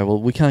going, okay,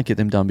 well, we can't get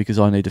them done because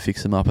I need to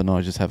fix them up and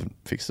I just haven't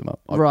fixed them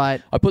up.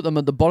 Right. I put them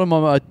at the bottom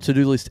of my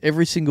to-do list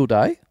every single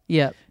day.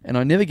 Yeah. And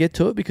I never get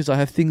to it because I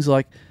have things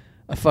like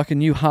a fucking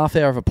new half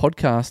hour of a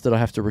podcast that I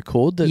have to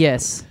record. That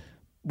yes.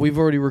 We've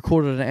already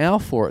recorded an hour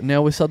for it.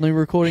 Now we're suddenly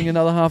recording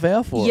another half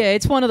hour for it. Yeah,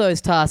 it's one of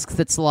those tasks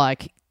that's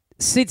like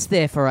sits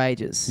there for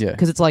ages. Yeah.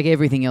 Because it's like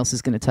everything else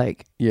is going to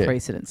take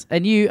precedence.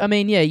 And you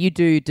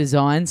do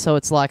design, so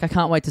it's like I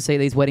can't wait to see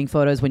these wedding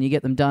photos when you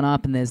get them done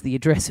up and there's the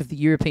address of the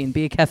European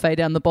Beer Cafe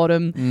down the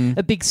bottom,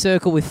 a big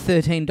circle with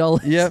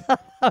 $13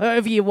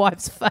 over your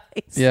wife's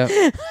face.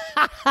 Yeah.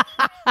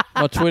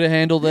 My Twitter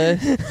handle there.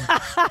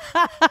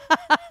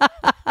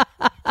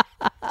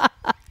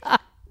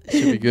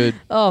 Should be good.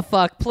 Oh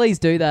fuck! Please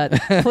do that.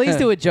 Please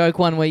do a joke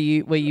one where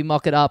you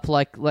mock it up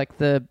like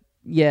the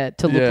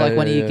to look like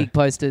one of your gig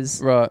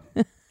posters. Right,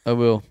 I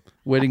will.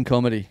 Wedding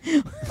comedy.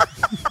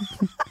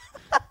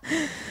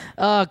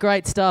 Oh,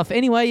 great stuff.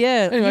 Anyway,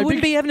 you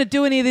wouldn't be having to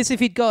do any of this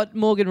if you'd got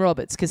Morgan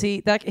Roberts because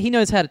he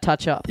knows how to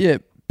touch up. Yeah,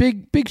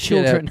 big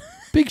children. Shout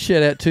out, big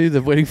shout out to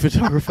the wedding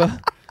photographer,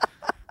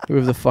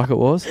 whoever the fuck it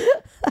was.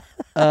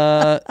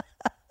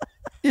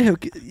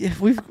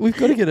 We've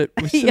got to get it.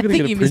 We've still I got to think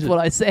get it you missed printed. what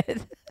I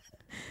said.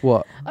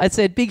 What? I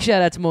said big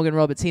shout out to Morgan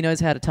Roberts. He knows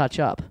how to touch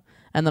up.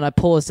 And then I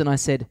paused and I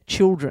said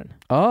children.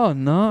 Oh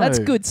no, that's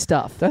good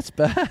stuff. That's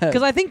bad.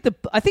 Because I think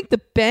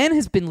the ban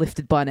has been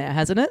lifted by now,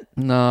 hasn't it?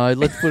 No,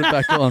 let's put it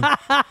back on.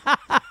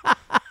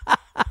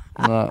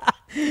 No.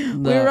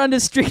 We were under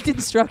strict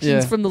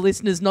instructions from the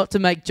listeners not to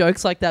make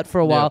jokes like that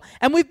for a while,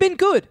 and we've been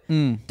good.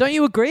 Don't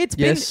you agree?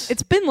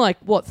 It's been like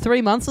what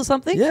 3 months or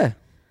something.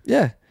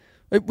 Yeah.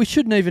 We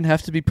shouldn't even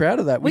have to be proud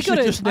of that. We should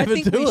just never do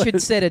it. I think we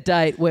should set a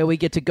date where we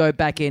get to go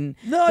back in.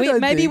 No,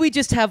 maybe we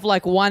just have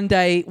like one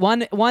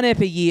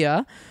ep a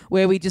year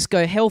where we just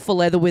go hell for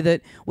leather with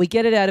it. We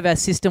get it out of our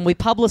system. We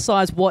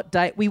publicise what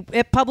date. We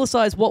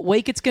publicise what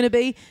week it's going to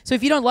be. So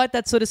if you don't like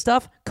that sort of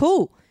stuff,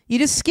 cool. You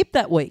just skip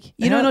that week.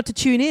 You know not to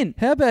tune in.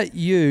 How about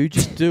you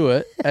just do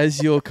it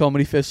as your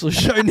comedy festival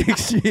show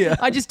next year?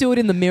 I just do it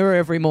in the mirror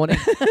every morning.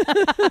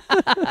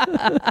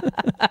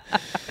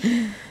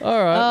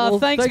 All right. Well,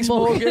 thanks,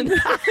 Morgan.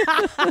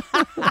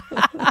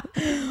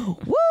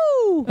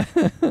 Woo!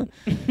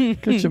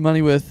 Got your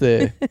money worth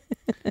there.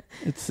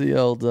 It's the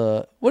old.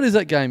 What is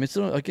that game? It's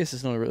not. I guess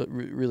it's not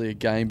really a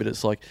game, but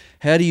it's like,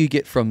 how do you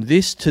get from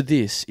this to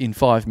this in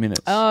 5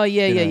 minutes? Oh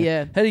yeah, You know?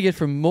 yeah. How do you get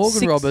from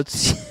Morgan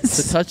Roberts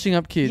to touching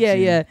up kids?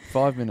 in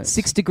 5 minutes.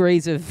 6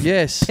 degrees of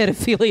Yes.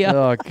 pedophilia.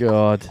 Oh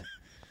God.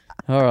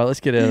 All right, let's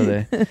get out of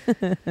there.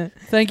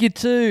 Thank you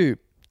to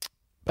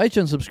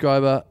Patreon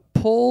subscriber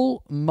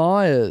Paul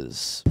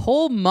Myers.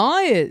 Paul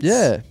Myers.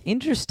 Yeah.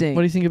 Interesting.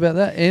 What do you think about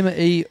that?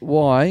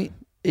 MEYERS.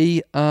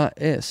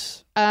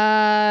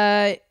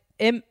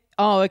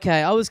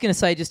 Okay. I was going to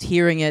say, just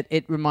hearing it,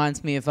 it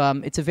reminds me of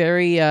it's a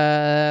very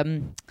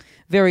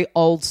very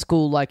old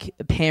school like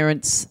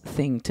parents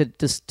thing to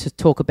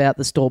talk about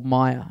the store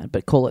Myer,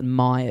 but call it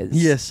Myers.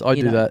 Yes, I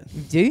do that.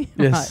 You do?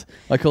 Yes, Right.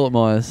 I call it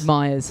Myers.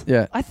 Myers.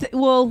 Yeah.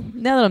 Well,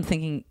 now that I'm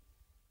thinking,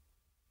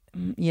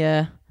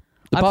 yeah,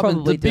 I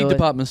probably the big do it.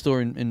 department store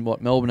in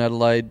what, Melbourne,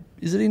 Adelaide?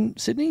 Is it in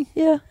Sydney?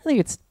 Yeah, I think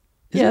it's.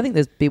 I think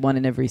there's big one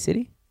in every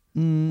city.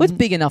 Well, it's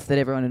big enough that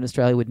everyone in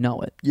Australia would know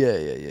it. Yeah.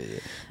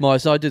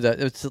 Myers, I do that.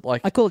 It's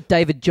like I call it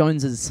David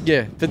Jones's.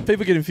 yeah, but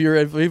people get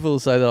infuriated. People will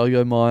say that I'll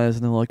go Myers,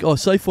 and they're like, "Oh,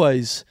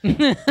 Safeways,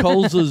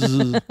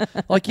 Coles's."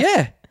 Like,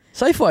 yeah,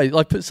 Safeway.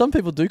 Like, some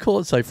people do call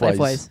it Safeways.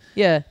 Safeways.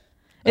 Yeah,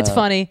 it's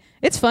funny.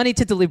 It's funny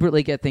to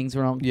deliberately get things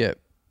wrong. Yeah,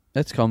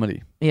 that's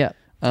comedy. Yeah.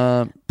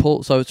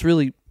 Paul. So it's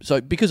really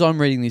because I'm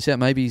reading this out.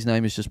 Maybe his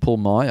name is just Paul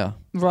Meyer.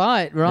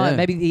 Right. Yeah.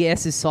 Maybe the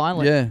S is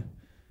silent. Yeah,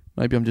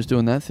 maybe I'm just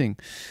doing that thing.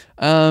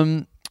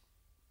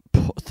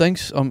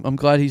 Thanks. I'm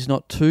glad he's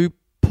not too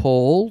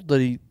Paul that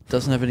he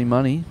doesn't have any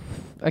money.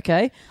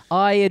 Okay.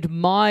 I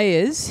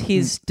admires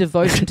his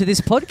devotion to this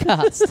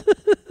podcast.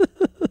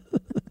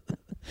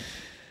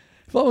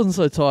 If I wasn't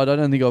so tired, I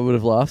don't think I would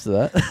have laughed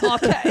at that.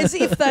 Okay,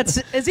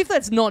 as if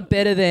that's not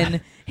better than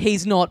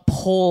he's not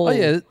Paul. Oh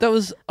yeah, that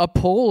was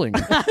appalling.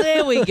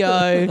 There we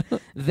go.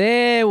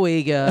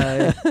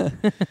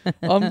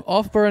 I'm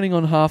off-burning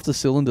on half the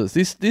cylinders.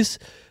 This.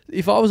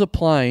 If I was a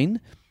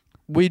plane,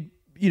 there'd be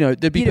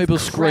You'd people have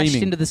crashed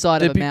screaming into the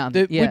side of a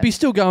mountain. Yeah. We'd be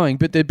still going,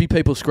 but there'd be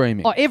people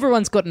screaming. Oh,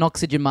 everyone's got an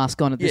oxygen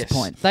mask on at this Yes,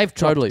 point. They've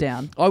dropped totally.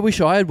 down. I wish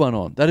I had one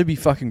on. That'd be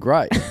fucking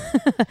great.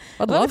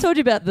 I'd I told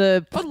you about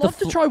I'd love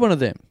to try one of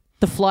them.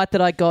 the flight that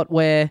I got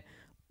where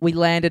we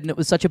landed and it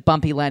was such a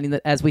bumpy landing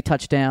that as we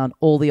touched down,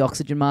 all the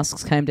oxygen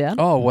masks came down.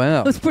 Oh wow!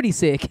 It was pretty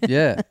sick.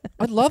 Yeah,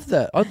 I'd love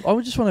that. I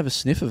would just want to have a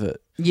sniff of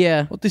it.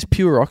 Yeah. What this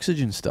pure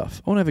oxygen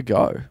stuff? I want to have a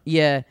go.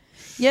 Yeah.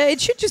 Yeah,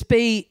 it should just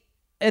be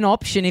an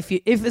option if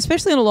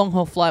especially on a long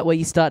haul flight where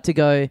you start to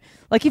go,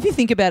 like if you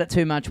think about it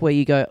too much where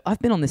you go, I've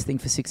been on this thing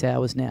for 6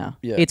 hours now.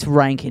 Yeah. It's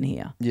rank in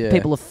here. Yeah.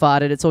 People have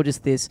farted. It's all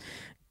just this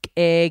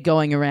air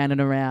going around and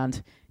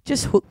around.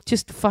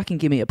 Just fucking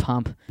give me a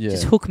pump. Yeah.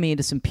 Just hook me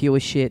into some pure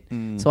shit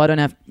so I don't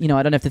have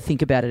to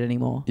think about it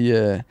anymore.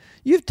 Yeah,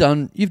 you've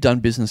done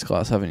business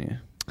class, haven't you?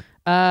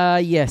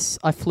 Yes,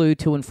 I flew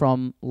to and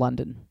from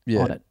London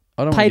Yeah. on it.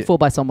 I don't Paid for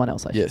by someone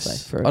else, I should say.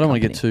 Yes, For I don't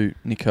want to get too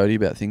Nicody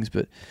about things,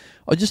 but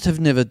I just have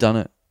never done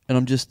it, and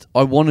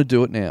I want to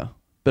do it now,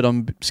 but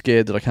I'm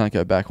scared that I can't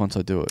go back once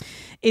I do it.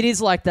 It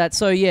is like that.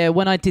 So yeah,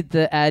 when I did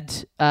the ad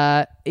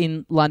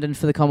in London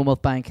for the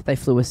Commonwealth Bank, they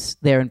flew us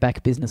there and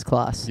back business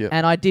class, Yep.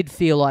 and I did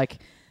feel like,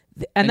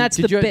 and that's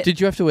did the did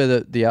you have to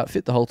wear the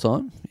outfit the whole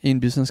time in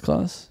business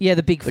class? yeah,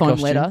 the big the foam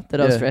costume? letter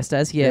that I was Yeah. dressed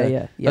as.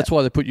 Yeah. That's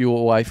why they put you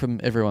away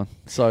from everyone.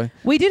 So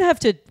We did have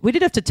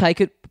to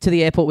take it to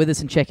the airport with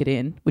us and check it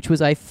in, which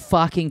was a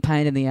fucking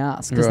pain in the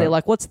ass because they're Right.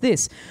 like, "What's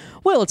this?"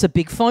 Well, it's a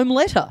big foam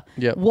letter.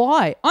 Yep.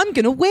 Why? I'm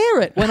going to wear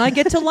it when I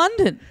get to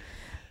London.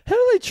 how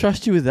do they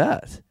trust you with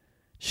that?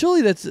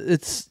 Surely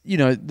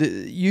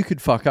you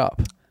could fuck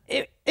up.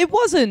 It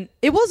wasn't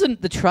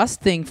the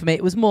trust thing for me.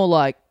 It was more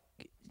like,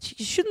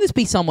 shouldn't this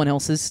be someone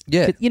else's?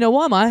 Yeah.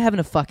 Why am I having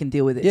to fucking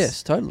deal with this?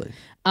 Yes, totally.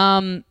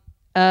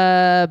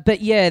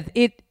 But yeah,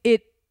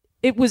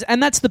 it was,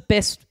 and that's the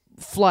best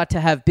flight to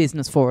have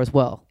business for as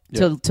well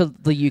to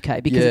the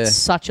UK because Yeah. it's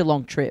such a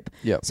long trip.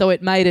 Yep. So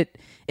it made it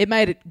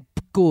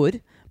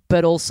good,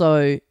 but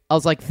also I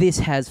was like, this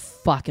has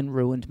fucking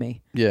ruined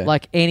me. Yeah.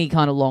 Like any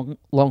kind of long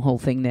haul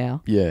thing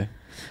now. Yeah.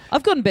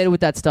 I've gotten better with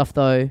that stuff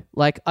though.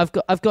 Like I've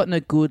gotten a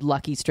good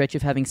lucky stretch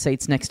of having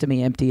seats next to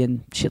me empty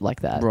and shit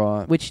like that.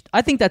 Right. Which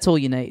I think that's all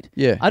you need.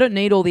 Yeah. I don't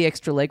need all the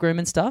extra legroom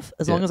and stuff.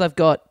 As long Yeah. as I've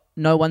got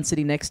no one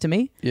sitting next to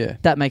me, Yeah.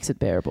 that makes it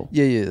bearable.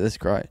 Yeah, that's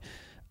great.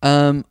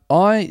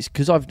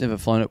 Because I've never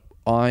flown it,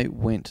 I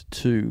went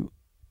to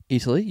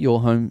Italy,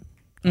 your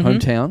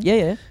hometown,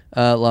 Yeah.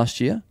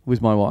 last year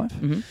with my wife.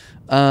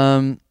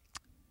 Mm-hmm.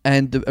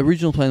 And the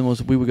original plan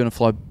was we were going to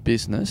fly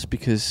business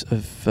because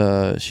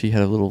of she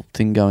had a little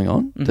thing going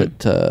on,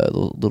 that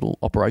little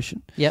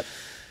operation. Yep.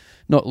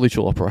 Not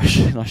literal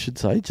operation, I should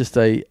say, just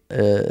a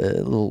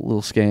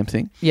little scam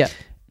thing. Yeah.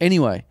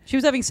 Anyway, She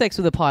was having sex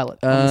with a pilot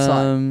on the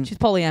side. She's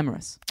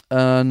polyamorous.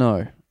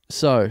 no.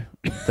 So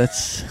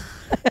that's.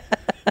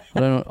 I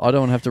don't want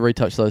to have to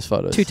retouch those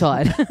photos. Too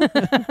tired.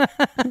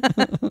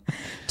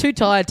 Too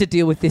tired to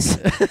deal with this.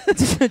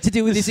 To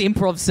deal with this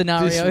improv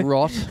scenario. This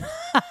rot.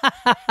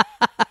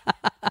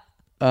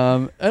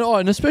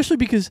 And especially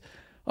because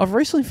I've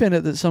recently found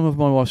out that some of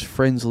my wife's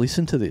friends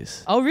listen to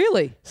this. Oh,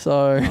 really?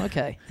 So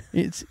Okay.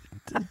 it's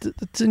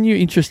a new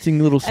interesting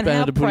little And spanner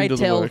how, to put pray into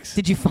the tell, works.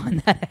 did you find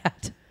that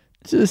out?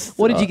 Just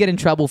What did you get in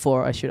trouble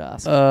for, I should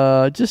ask?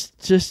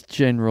 just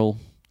general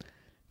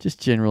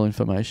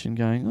information.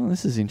 Going, oh,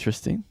 this is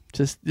interesting.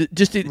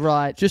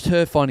 Right. Just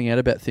her finding out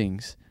about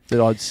things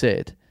that I'd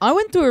said. I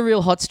went through a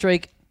real hot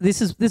streak. This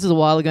is a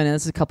while ago now.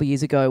 This is a couple of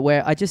years ago,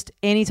 where I just,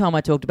 anytime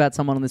I talked about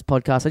someone on this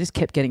podcast, I just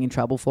kept getting in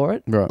trouble for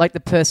it. Right. Like the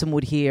person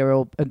would hear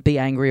or be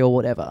angry or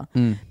whatever.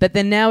 But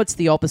then now it's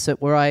the opposite,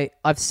 where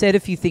I've said a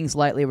few things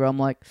lately where I'm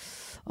like,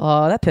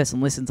 oh, that person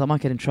listens, I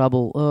might get in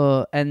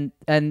trouble. And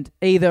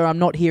either I'm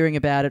not hearing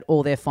about it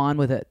or they're fine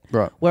with it.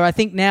 Right. Where I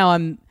think now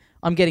I'm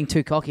getting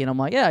too cocky and I'm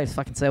like, yeah, I just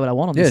fucking say what I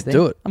want on this thing.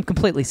 do it. I'm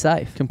completely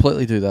safe.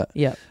 Completely do that.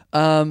 Yeah.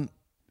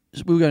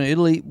 We were going to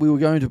Italy. We were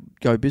going to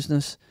go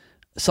business.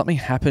 Something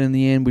happened in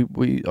the end.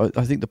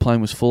 I think the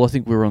plane was full. I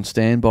think we were on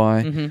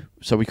standby,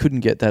 so we couldn't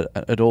get that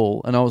at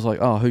all. And I was like,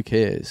 oh, who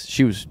cares?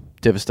 She was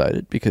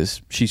devastated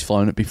because she's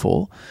flown it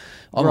before.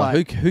 I'm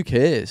like, who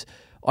cares?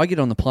 I get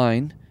on the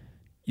plane.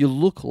 You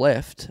look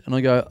left, and I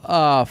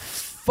go,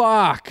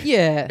 fuck.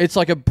 Yeah. It's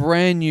like a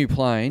brand new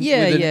plane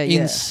with an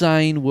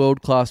insane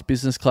world-class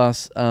business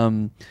class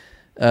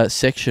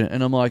section.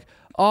 And I'm like,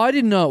 oh, I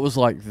didn't know it was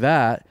like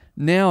that.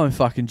 Now I'm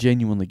fucking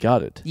genuinely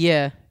gutted.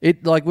 Yeah.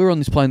 It like we were on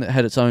this plane that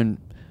had its own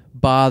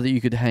bar that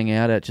you could hang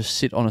out at, just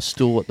sit on a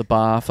stool at the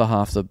bar for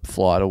half the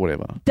flight or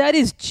whatever. That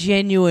is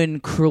genuine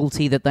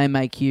cruelty that they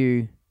make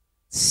you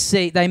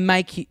see. They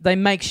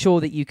make sure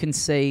that you can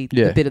see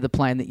the bit of the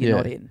plane that you're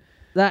not in.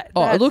 That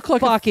it looked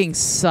like fucking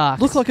sucks.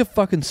 Looked like a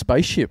fucking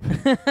spaceship.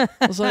 I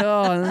was like,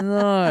 oh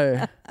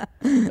no.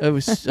 It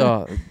was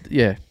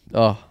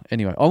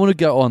anyway, I want to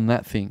go on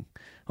that thing.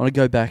 I want to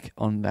go back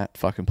on that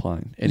fucking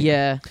plane. Anyway.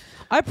 Yeah.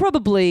 I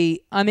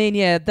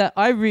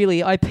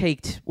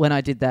peaked when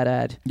I did that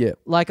ad. Yeah.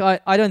 Like, I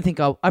don't think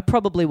I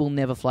probably will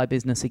never fly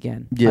business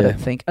again. Yeah. I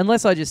don't think.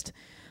 Unless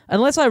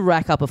I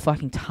rack up a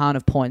fucking ton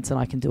of points and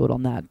I can do it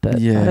on that. But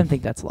I don't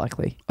think that's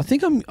likely. I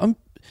think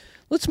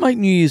let's make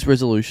New Year's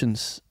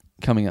resolutions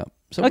coming up.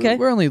 So okay.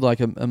 we're only like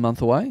a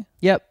month away.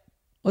 Yep.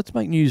 Let's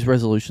make New Year's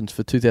resolutions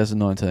for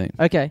 2019.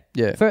 Okay.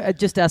 Yeah. For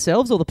just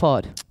ourselves or the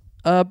pod?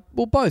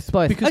 Well, both.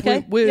 Because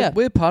okay.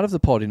 we're part of the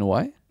pod in a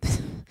way.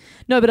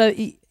 No, but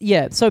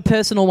so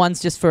personal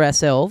ones just for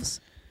ourselves,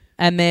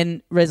 and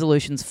then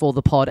resolutions for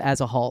the pod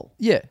as a whole.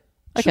 Yeah.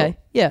 Okay.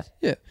 Sure.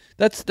 Yeah.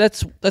 That's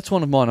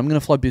one of mine. I'm going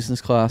to fly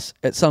business class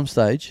at some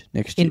stage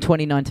next year. In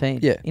 2019.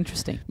 Yeah.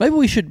 Interesting. Maybe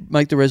we should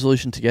make the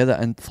resolution together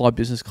and fly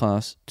business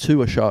class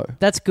to a show.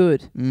 That's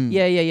good.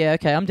 Yeah.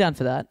 Okay, I'm down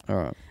for that. All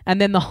right. And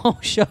then the whole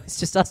show is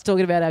just us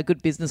talking about how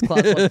good business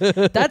class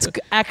was. That's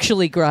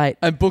actually great.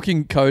 And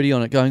booking Cody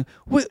on it, going,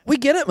 we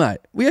get it, mate.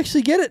 We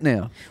actually get it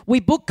now.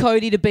 We book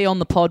Cody to be on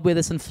the pod with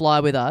us and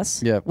fly with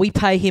us. Yeah. We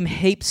pay him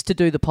heaps to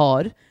do the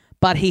pod,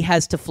 but he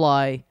has to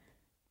fly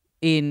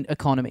in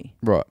economy.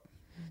 Right.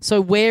 So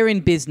we're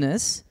in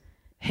business.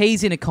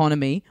 He's in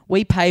economy.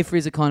 We pay for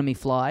his economy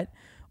flight.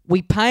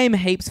 We pay him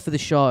heaps for the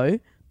show,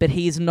 but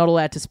he is not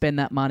allowed to spend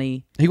that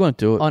money. He won't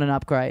do it on an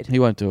upgrade. He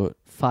won't do it.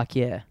 Fuck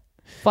yeah.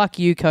 Fuck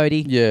you,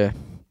 Cody. Yeah,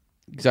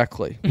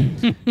 exactly.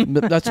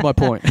 That's my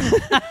point.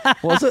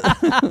 Was it?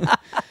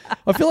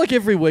 I feel like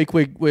every week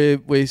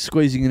we're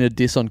squeezing in a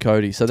diss on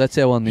Cody, so that's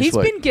our one this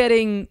week. He's been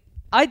getting.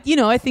 I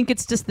think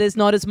it's just there's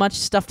not as much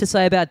stuff to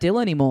say about Dill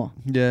anymore.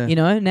 Yeah.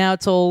 Now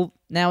it's all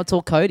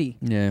Cody.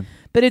 Yeah.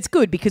 But it's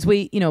good because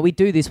we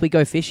do this. We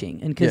go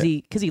fishing, and because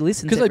he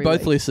listens. Because they every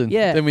both week. listen.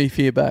 Yeah. Then we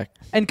hear back.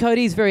 And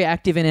Cody's very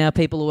active in our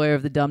People Aware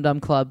of the Dum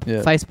Dum Club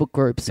Facebook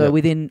group. So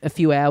within a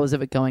few hours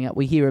of it going up,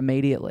 we hear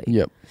immediately.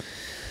 Yep.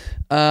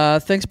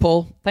 Thanks,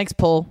 Paul. Thanks,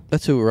 Paul.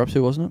 That's who we're up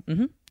to, wasn't it?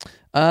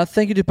 Mm-hmm.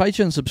 Thank you to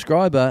Patreon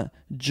subscriber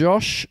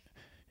Josh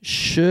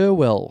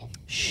Sherwell.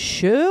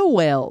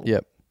 Sherwell.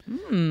 Yep.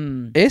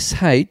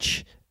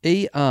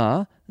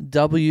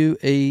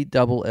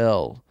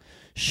 SHERWELL.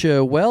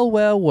 Sherwell,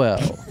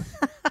 well.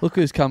 Look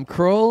who's come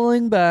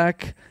crawling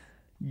back,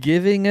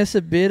 giving us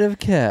a bit of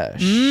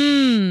cash.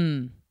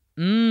 He's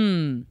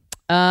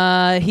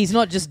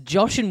not just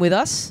joshing with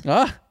us.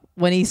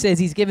 When he says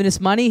he's giving us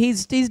money,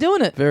 he's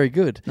doing it. Very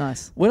good.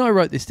 Nice. When I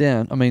wrote this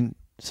down,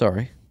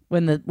 sorry.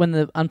 When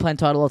the unplanned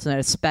title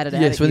alternator spat it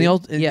out. Yes, when you.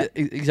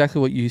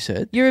 Exactly what you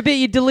said. You're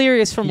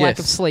delirious from lack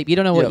of sleep. You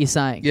don't know what you're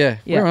saying. Yeah.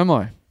 Where am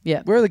I?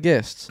 Yeah. Where are the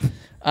guests?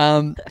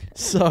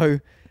 So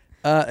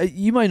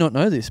you may not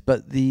know this,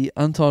 but the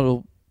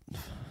Untitled.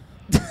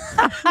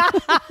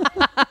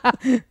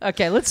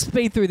 Okay, let's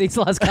speed through these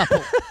last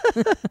couple.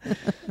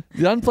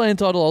 The Unplanned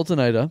Title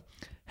Alternator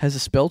has a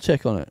spell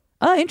check on it.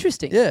 Oh,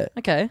 interesting. Yeah.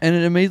 Okay. And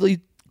it immediately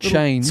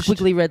changed.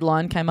 Squiggly red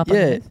line came up. Yeah.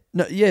 Underneath.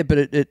 No. Yeah, but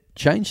it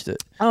changed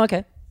it. Oh,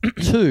 okay.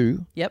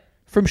 Yep.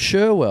 From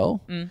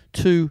Sherwell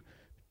to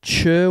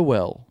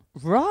Cherwell.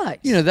 Right.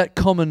 You know, that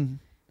common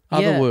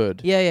other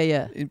word.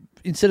 Yeah.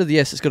 Instead of the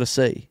S, it's got a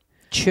C.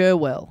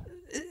 Cherwell.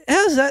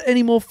 How's that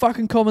any more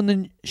fucking common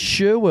than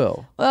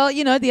Sherwell? Well,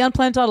 the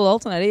unplanned tidal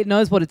alternator, it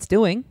knows what it's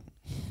doing.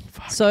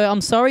 So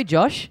I'm sorry,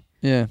 Josh.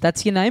 Yeah.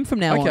 That's your name from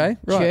now on. Okay,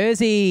 right.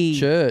 Jersey.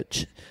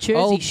 Church. Jersey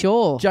Old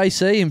Shore.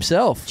 JC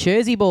himself.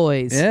 Jersey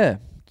boys. Yeah.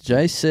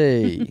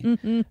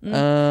 JC.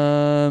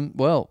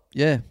 Well,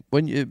 yeah.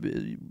 When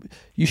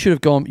you should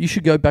have gone, you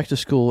should go back to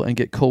school and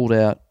get called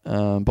out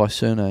by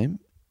surname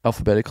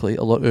alphabetically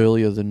a lot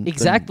earlier than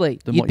Exactly.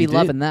 than You'd what be you did.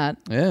 loving that.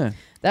 Yeah.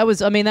 That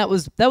was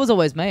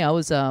always me. I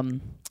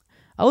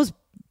was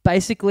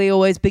basically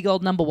always big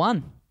old number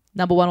one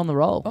on the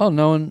roll. Oh,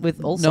 no one With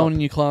no Allsop. one in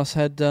your class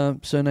had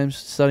surnames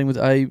starting with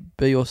A,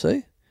 B, or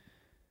C?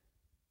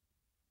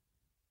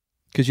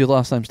 Because your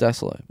last name's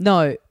Dassolo.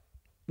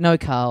 No,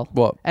 Carl.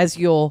 What? As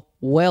you're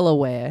well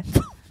aware,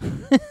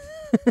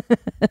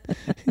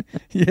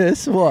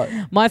 Yes. What?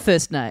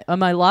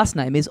 my last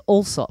name is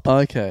Allsop.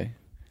 Okay.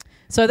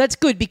 So that's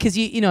good because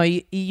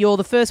you're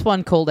the first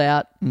one called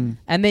out, and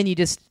then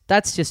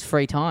that's just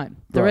free time.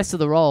 The Right. rest of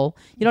the roll,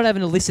 you're not having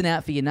to listen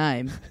out for your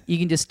name.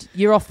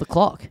 You're off the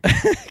clock.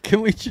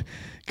 Can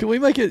we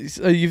make it?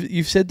 So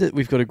you've said that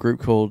we've got a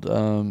group called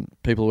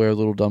People Wear a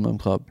Little Dum Dum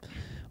Club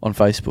on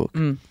Facebook.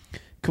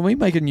 Can we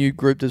make a new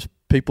group that's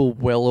people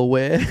well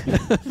aware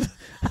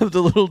of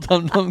the Little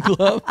Dum Dum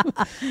Club?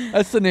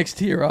 That's the next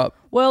tier up.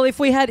 Well, if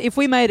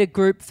we made a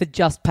group for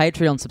just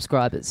Patreon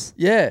subscribers,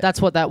 Yeah,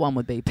 that's what that one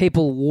would be.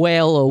 People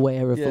well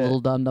aware of the Yeah. Little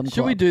Dum Dum Club.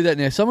 Should we do that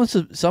now?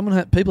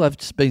 People have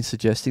been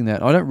suggesting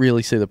that. I don't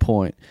really see the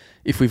point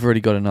if we've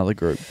already got another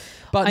group.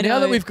 But I now know.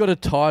 that we've got a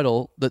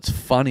title that's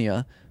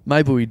funnier,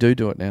 maybe we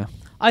do it now.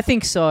 I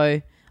think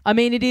so. I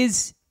mean, it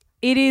is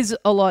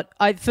a lot.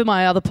 For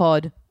my other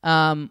pod,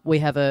 we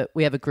have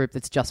a group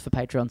that's just for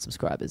Patreon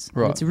subscribers. And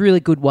Right. it's a really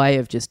good way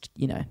of just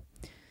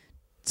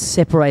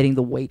separating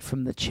the wheat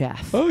from the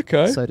chaff.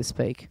 Okay. So to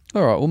speak.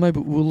 All right. Well, maybe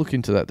we'll look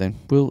into that then.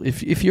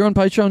 If you're on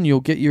Patreon,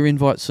 you'll get your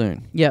invite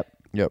soon. Yep.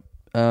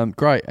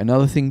 Great.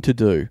 Another thing to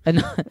do.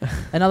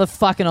 Another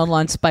fucking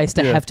online space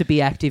to Yeah. have to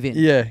be active in.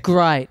 Yeah.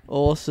 Great.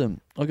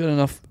 Awesome. I've got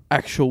enough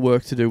actual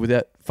work to do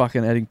without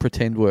fucking adding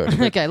pretend work.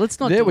 Okay, let's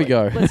not. There do we it.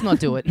 go. Let's not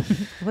do it.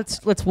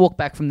 Let's walk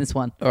back from this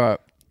one. All right.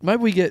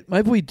 Maybe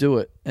we do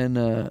it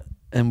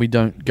and we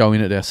don't go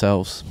in it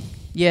ourselves.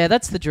 Yeah,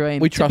 that's the dream.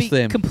 We To trust be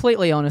them.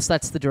 Completely honest,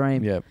 that's the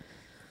dream. Yeah.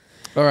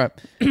 All right.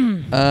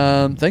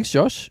 Thanks,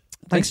 Josh.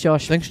 Thanks,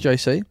 Josh. Thanks,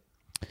 JC.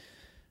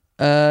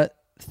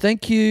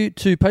 Thank you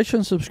to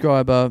Patreon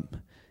subscriber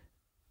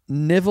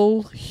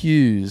Neville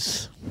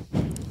Hughes.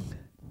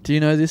 Do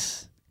you know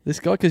this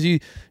guy? Because you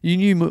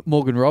knew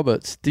Morgan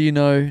Roberts. Do you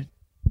know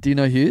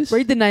Hughes?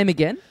 Read the name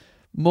again.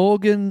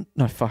 Morgan.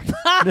 No, fuck.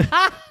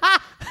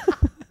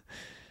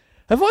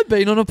 Have I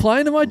been on a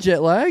plane? Am I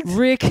jet lagged?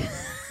 Rick,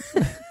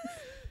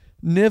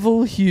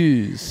 Neville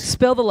Hughes.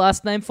 spell the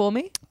last name for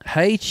me.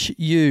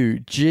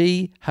 Hughes.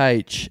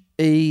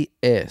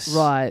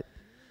 Right.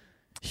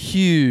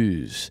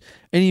 Hughes.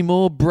 Any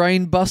more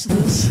brain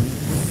busters?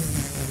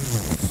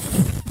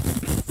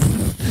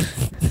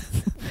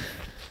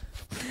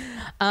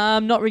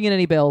 Not ringing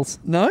any bells.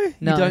 No?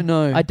 No, You don't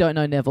know? I don't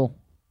know Neville.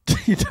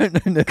 You don't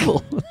know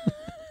Neville?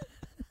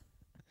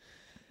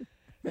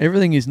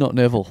 Everything is not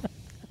Neville.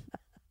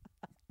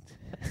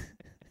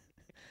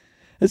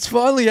 It's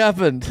finally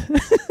happened.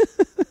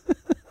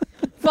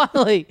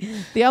 Finally,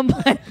 the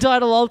unplanned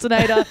tidal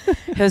alternator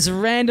has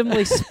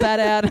randomly spat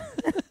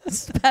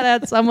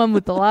out someone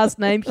with the last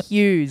name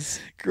Hughes.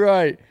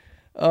 Great.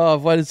 Oh,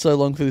 I've waited so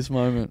long for this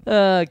moment.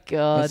 Oh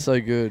God. That's so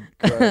good.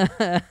 Great.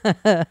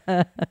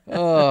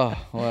 Oh,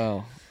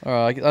 wow. All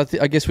right.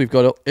 I guess we've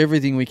got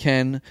everything we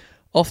can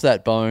off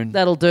that bone.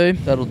 That'll do.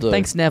 That'll do.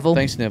 Thanks, Neville.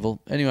 Thanks,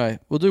 Neville. Anyway,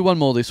 we'll do one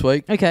more this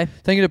week. Okay.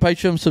 Thank you to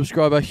Patreon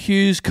subscriber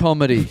Hughes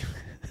Comedy.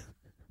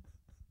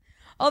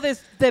 Oh,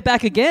 they're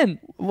back again.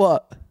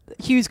 What?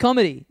 Hughes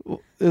Comedy. Are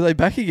they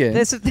back again?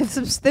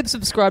 They've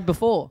subscribed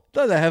before.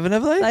 No, they haven't,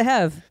 have they? They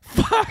have.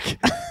 Fuck.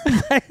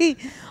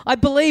 I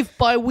believe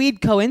by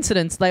weird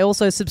coincidence, they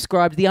also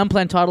subscribed. The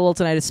unplanned tidal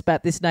alternator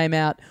spat this name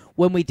out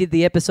when we did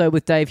the episode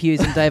with Dave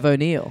Hughes and Dave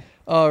O'Neill.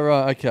 Oh,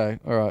 right. Okay.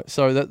 All right.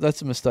 Sorry,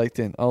 that's a mistake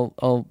then. No,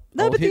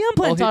 but the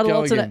unplanned tidal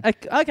alternator.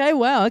 Okay,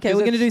 wow. Okay,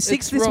 we're going to do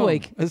 6 this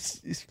week.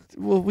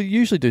 Well, we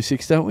usually do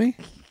 6, don't we?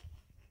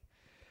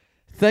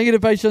 Thank you to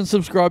Patreon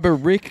subscriber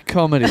Rick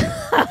Comedy.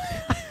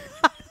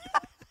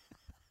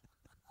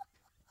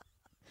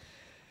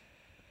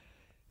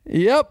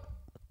 Yep.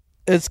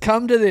 It's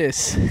come to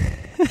this.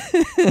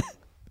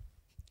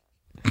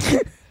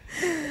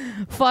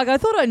 Fuck, I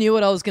thought I knew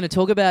what I was going to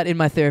talk about in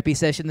my therapy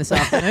session this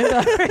afternoon.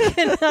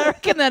 I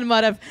reckon that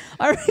might have.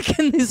 I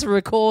reckon this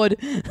record.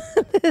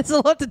 There's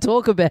a lot to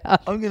talk about.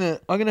 I'm gonna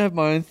have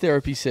my own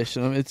therapy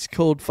session. It's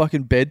called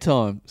fucking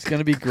bedtime. It's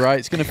gonna be great.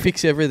 It's gonna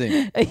fix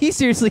everything. Are you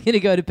seriously going to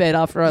go to bed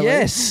after I leave?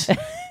 Yes.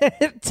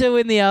 2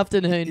 in the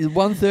afternoon. It's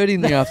 1:30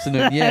 in the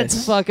afternoon. Yes.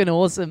 That's fucking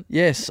awesome.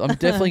 Yes, I'm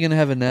definitely going to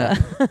have a nap.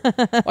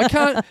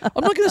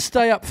 I'm not going to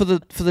stay up for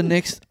the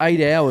next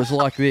 8 hours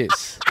like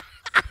this.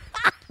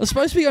 I'm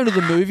supposed to be going to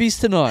the movies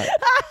tonight.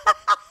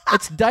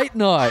 It's date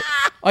night.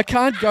 I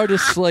can't go to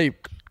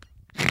sleep.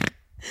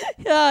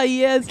 Ah,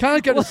 yes.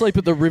 Can't go to sleep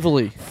at the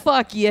Rivoli.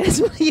 Fuck yes.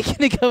 What are you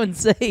going to go and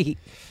see?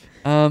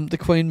 The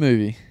Queen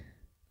movie.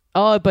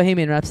 Oh,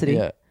 Bohemian Rhapsody.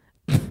 Yeah.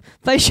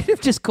 They should have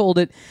just called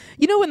it.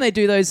 You know when they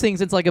do those things,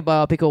 it's like a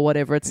biopic or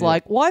whatever. It's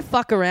like, why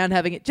fuck around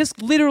having it?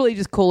 Just literally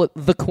just call it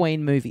The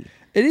Queen movie.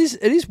 It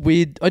is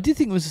weird. I did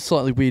think it was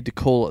slightly weird to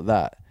call it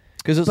that.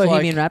 Because it's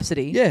Bohemian like,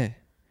 Rhapsody. Yeah.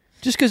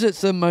 Just because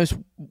it's the most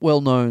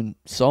well-known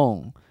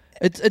song.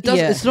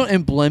 It's not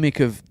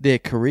emblematic of their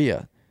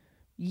career.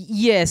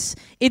 Yes.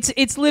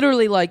 It's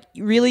literally like,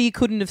 really, you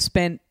couldn't have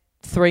spent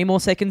 3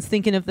 more seconds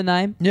thinking of the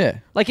name? Yeah.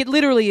 Like, it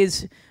literally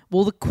is,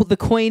 well, the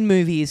Queen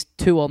movie is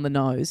too on the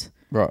nose.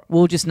 Right.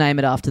 We'll just name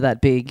it after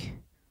that big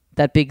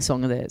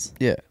song of theirs.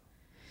 Yeah.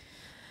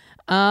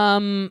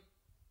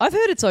 I've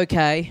heard it's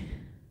okay.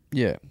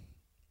 Yeah.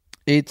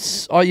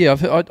 It's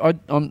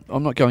I'm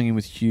not going in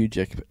with huge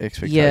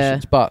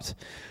expectations, but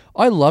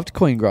I loved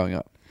Queen growing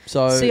up.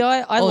 So see,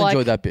 I'll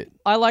enjoy that bit.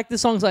 I like the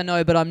songs I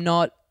know, but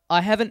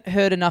I haven't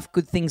heard enough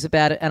good things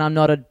about it, and I'm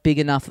not a big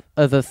enough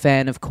of a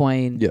fan of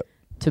Queen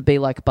to be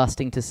like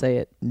busting to see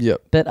it.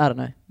 Yep. But I don't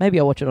know. Maybe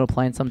I'll watch it on a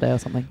plane someday or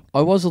something.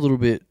 I was a little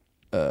bit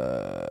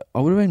I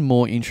would have been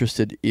more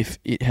interested if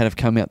it had have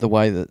come out the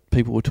way that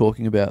people were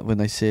talking about when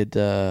they said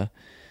that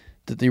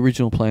the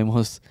original plan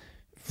was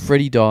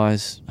Freddie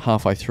dies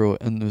halfway through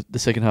it, and the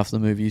second half of the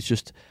movie is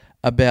just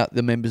about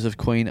the members of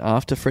Queen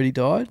after Freddie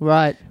died.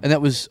 Right. And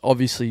that was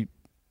obviously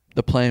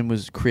the plan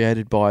was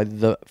created by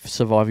the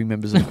surviving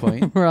members of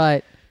Queen.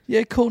 Right.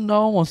 Yeah, cool.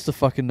 No one wants to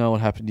fucking know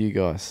what happened to you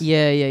guys.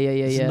 Yeah.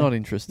 It's not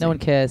interesting. No one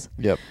cares.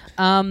 Yep.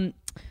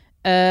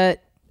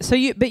 So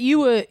you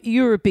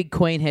were a big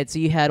Queen head, so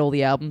you had all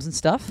the albums and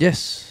stuff.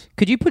 Yes.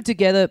 Can you put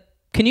together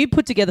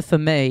for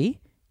me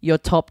your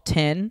top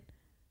 10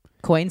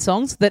 Queen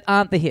songs that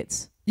aren't the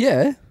hits?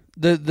 Yeah.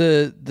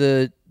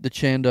 The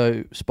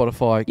Chando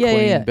Spotify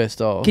Queen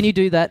best of. Can you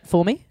do that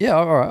for me? Yeah,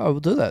 all right. I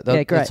will do that.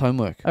 Yeah, great. That's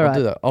homework. All I'll right.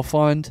 do that.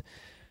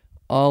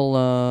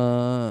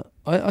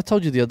 I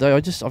told you the other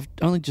day, I've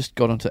only just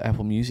got onto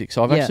Apple Music,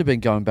 so I've actually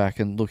been going back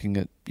and looking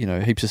at,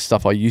 heaps of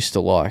stuff I used to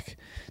like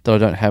that I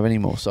don't have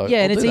anymore. So yeah,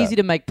 and I'll it's do easy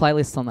that. to make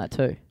playlists on that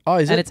too. Oh,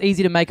 is it? And it's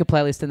easy to make a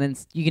playlist, and then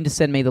you can just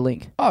send me the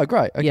link. Oh,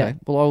 great. Okay. Yeah.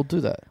 Well, I'll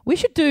do that. We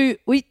should do.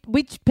 We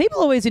people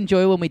always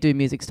enjoy when we do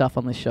music stuff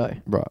on this show.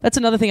 Right. That's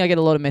another thing I get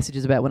a lot of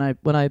messages about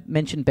when I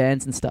mention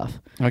bands and stuff.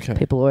 Okay.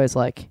 People are always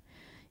like,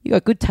 "You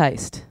got good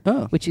taste,"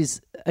 Oh. which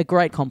is a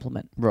great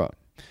compliment. Right.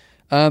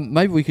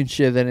 Maybe we can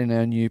share that in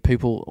our new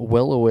people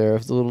well aware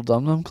of the Little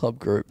Dum Dum Club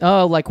group.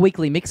 Oh, like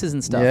weekly mixes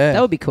and stuff. Yeah.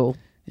 That would be cool.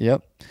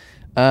 Yep.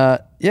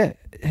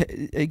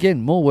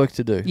 Again, more work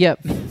to do.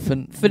 Yep. For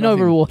no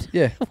nothing. reward.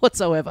 Yeah.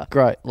 Whatsoever.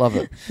 Great. Love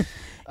it.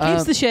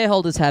 Keeps the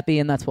shareholders happy,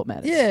 and that's what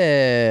matters.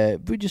 Yeah.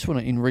 We just want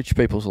to enrich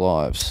people's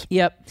lives.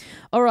 Yep.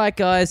 All right,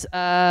 guys.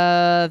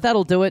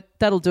 That'll do it.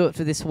 That'll do it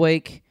for this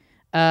week.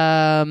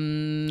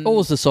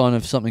 Always the sign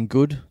of something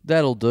good.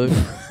 That'll do.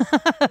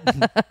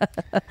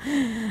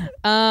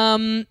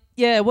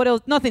 Yeah, what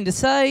else? Nothing to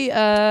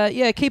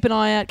say. Keep an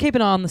eye out. Keep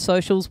an eye on the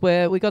socials,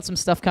 where we got some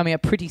stuff coming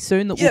up pretty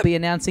soon that we'll be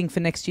announcing for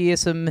next year.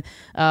 Some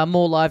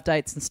more live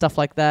dates and stuff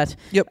like that.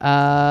 Yep.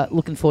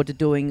 Looking forward to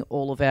doing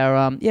all of our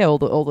all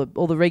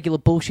the regular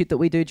bullshit that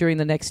we do during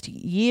the next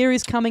year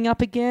is coming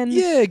up again.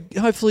 Yeah.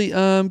 Hopefully,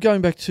 going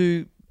back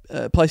to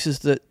places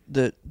that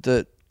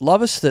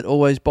love us, that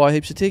always buy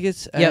heaps of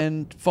tickets,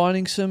 and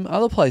finding some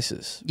other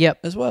places.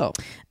 As well.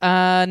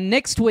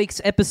 Next week's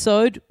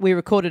episode, we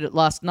recorded it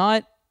last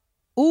night.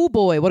 Oh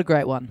boy, what a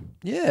great one!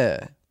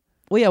 Yeah.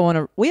 We are on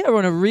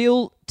a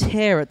real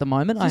tear at the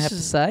moment. I have to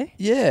say.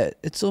 Yeah,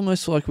 it's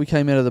almost like we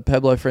came out of the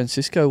Pablo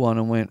Francisco one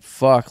and went,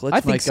 "Fuck,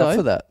 let's make up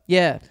for that."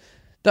 Yeah.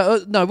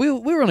 No, we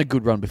were on a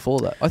good run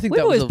before that. I think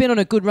we've always been on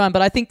a good run,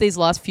 but I think these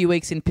last few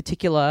weeks in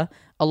particular,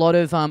 a lot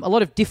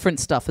of different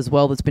stuff as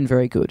well that's been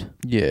very good.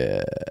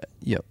 Yeah.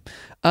 Yep.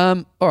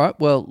 All right.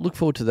 Well, look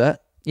forward to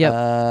that.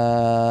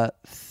 Yep.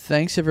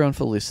 Thanks everyone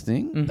for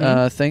listening. Mm-hmm.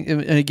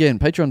 And again,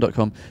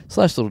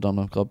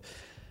 patreon.com/littledumdumclub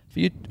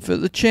for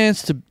the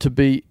chance to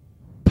be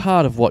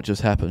part of what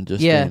just happened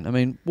just then. I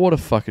mean, what a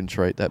fucking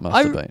treat that must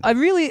have been.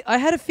 I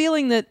had a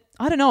feeling that,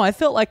 I don't know, I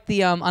felt like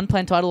the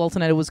unplanned title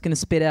alternator was going to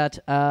spit out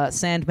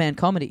Sandman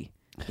comedy,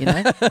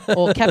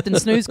 or Captain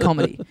Snooze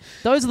comedy.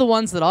 Those are the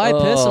ones that I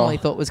personally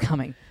thought was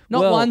coming.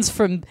 Not ones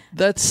from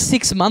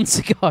 6 months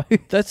ago.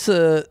 That's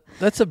a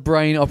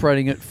brain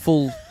operating at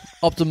full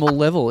optimal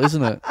level,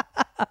 isn't it?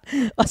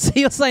 I see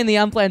you're saying the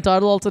unplanned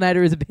title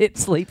alternator is a bit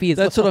sleepy as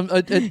That's well.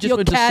 what it just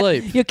went to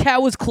sleep. Your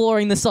cat was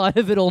clawing the side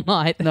of it all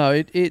night.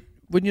 No, it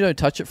when you don't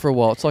touch it for a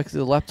while, it's like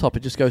the laptop,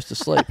 it just goes to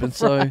sleep. And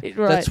so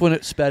that's when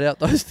it spat out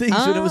those things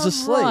when it was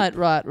asleep.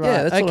 Right.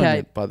 Yeah, that's what I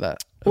meant by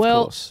that. Of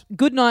course.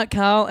 Good night,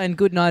 Carl, and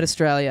good night,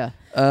 Australia.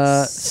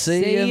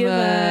 See you,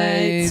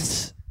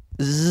 mates.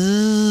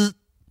 Zzz.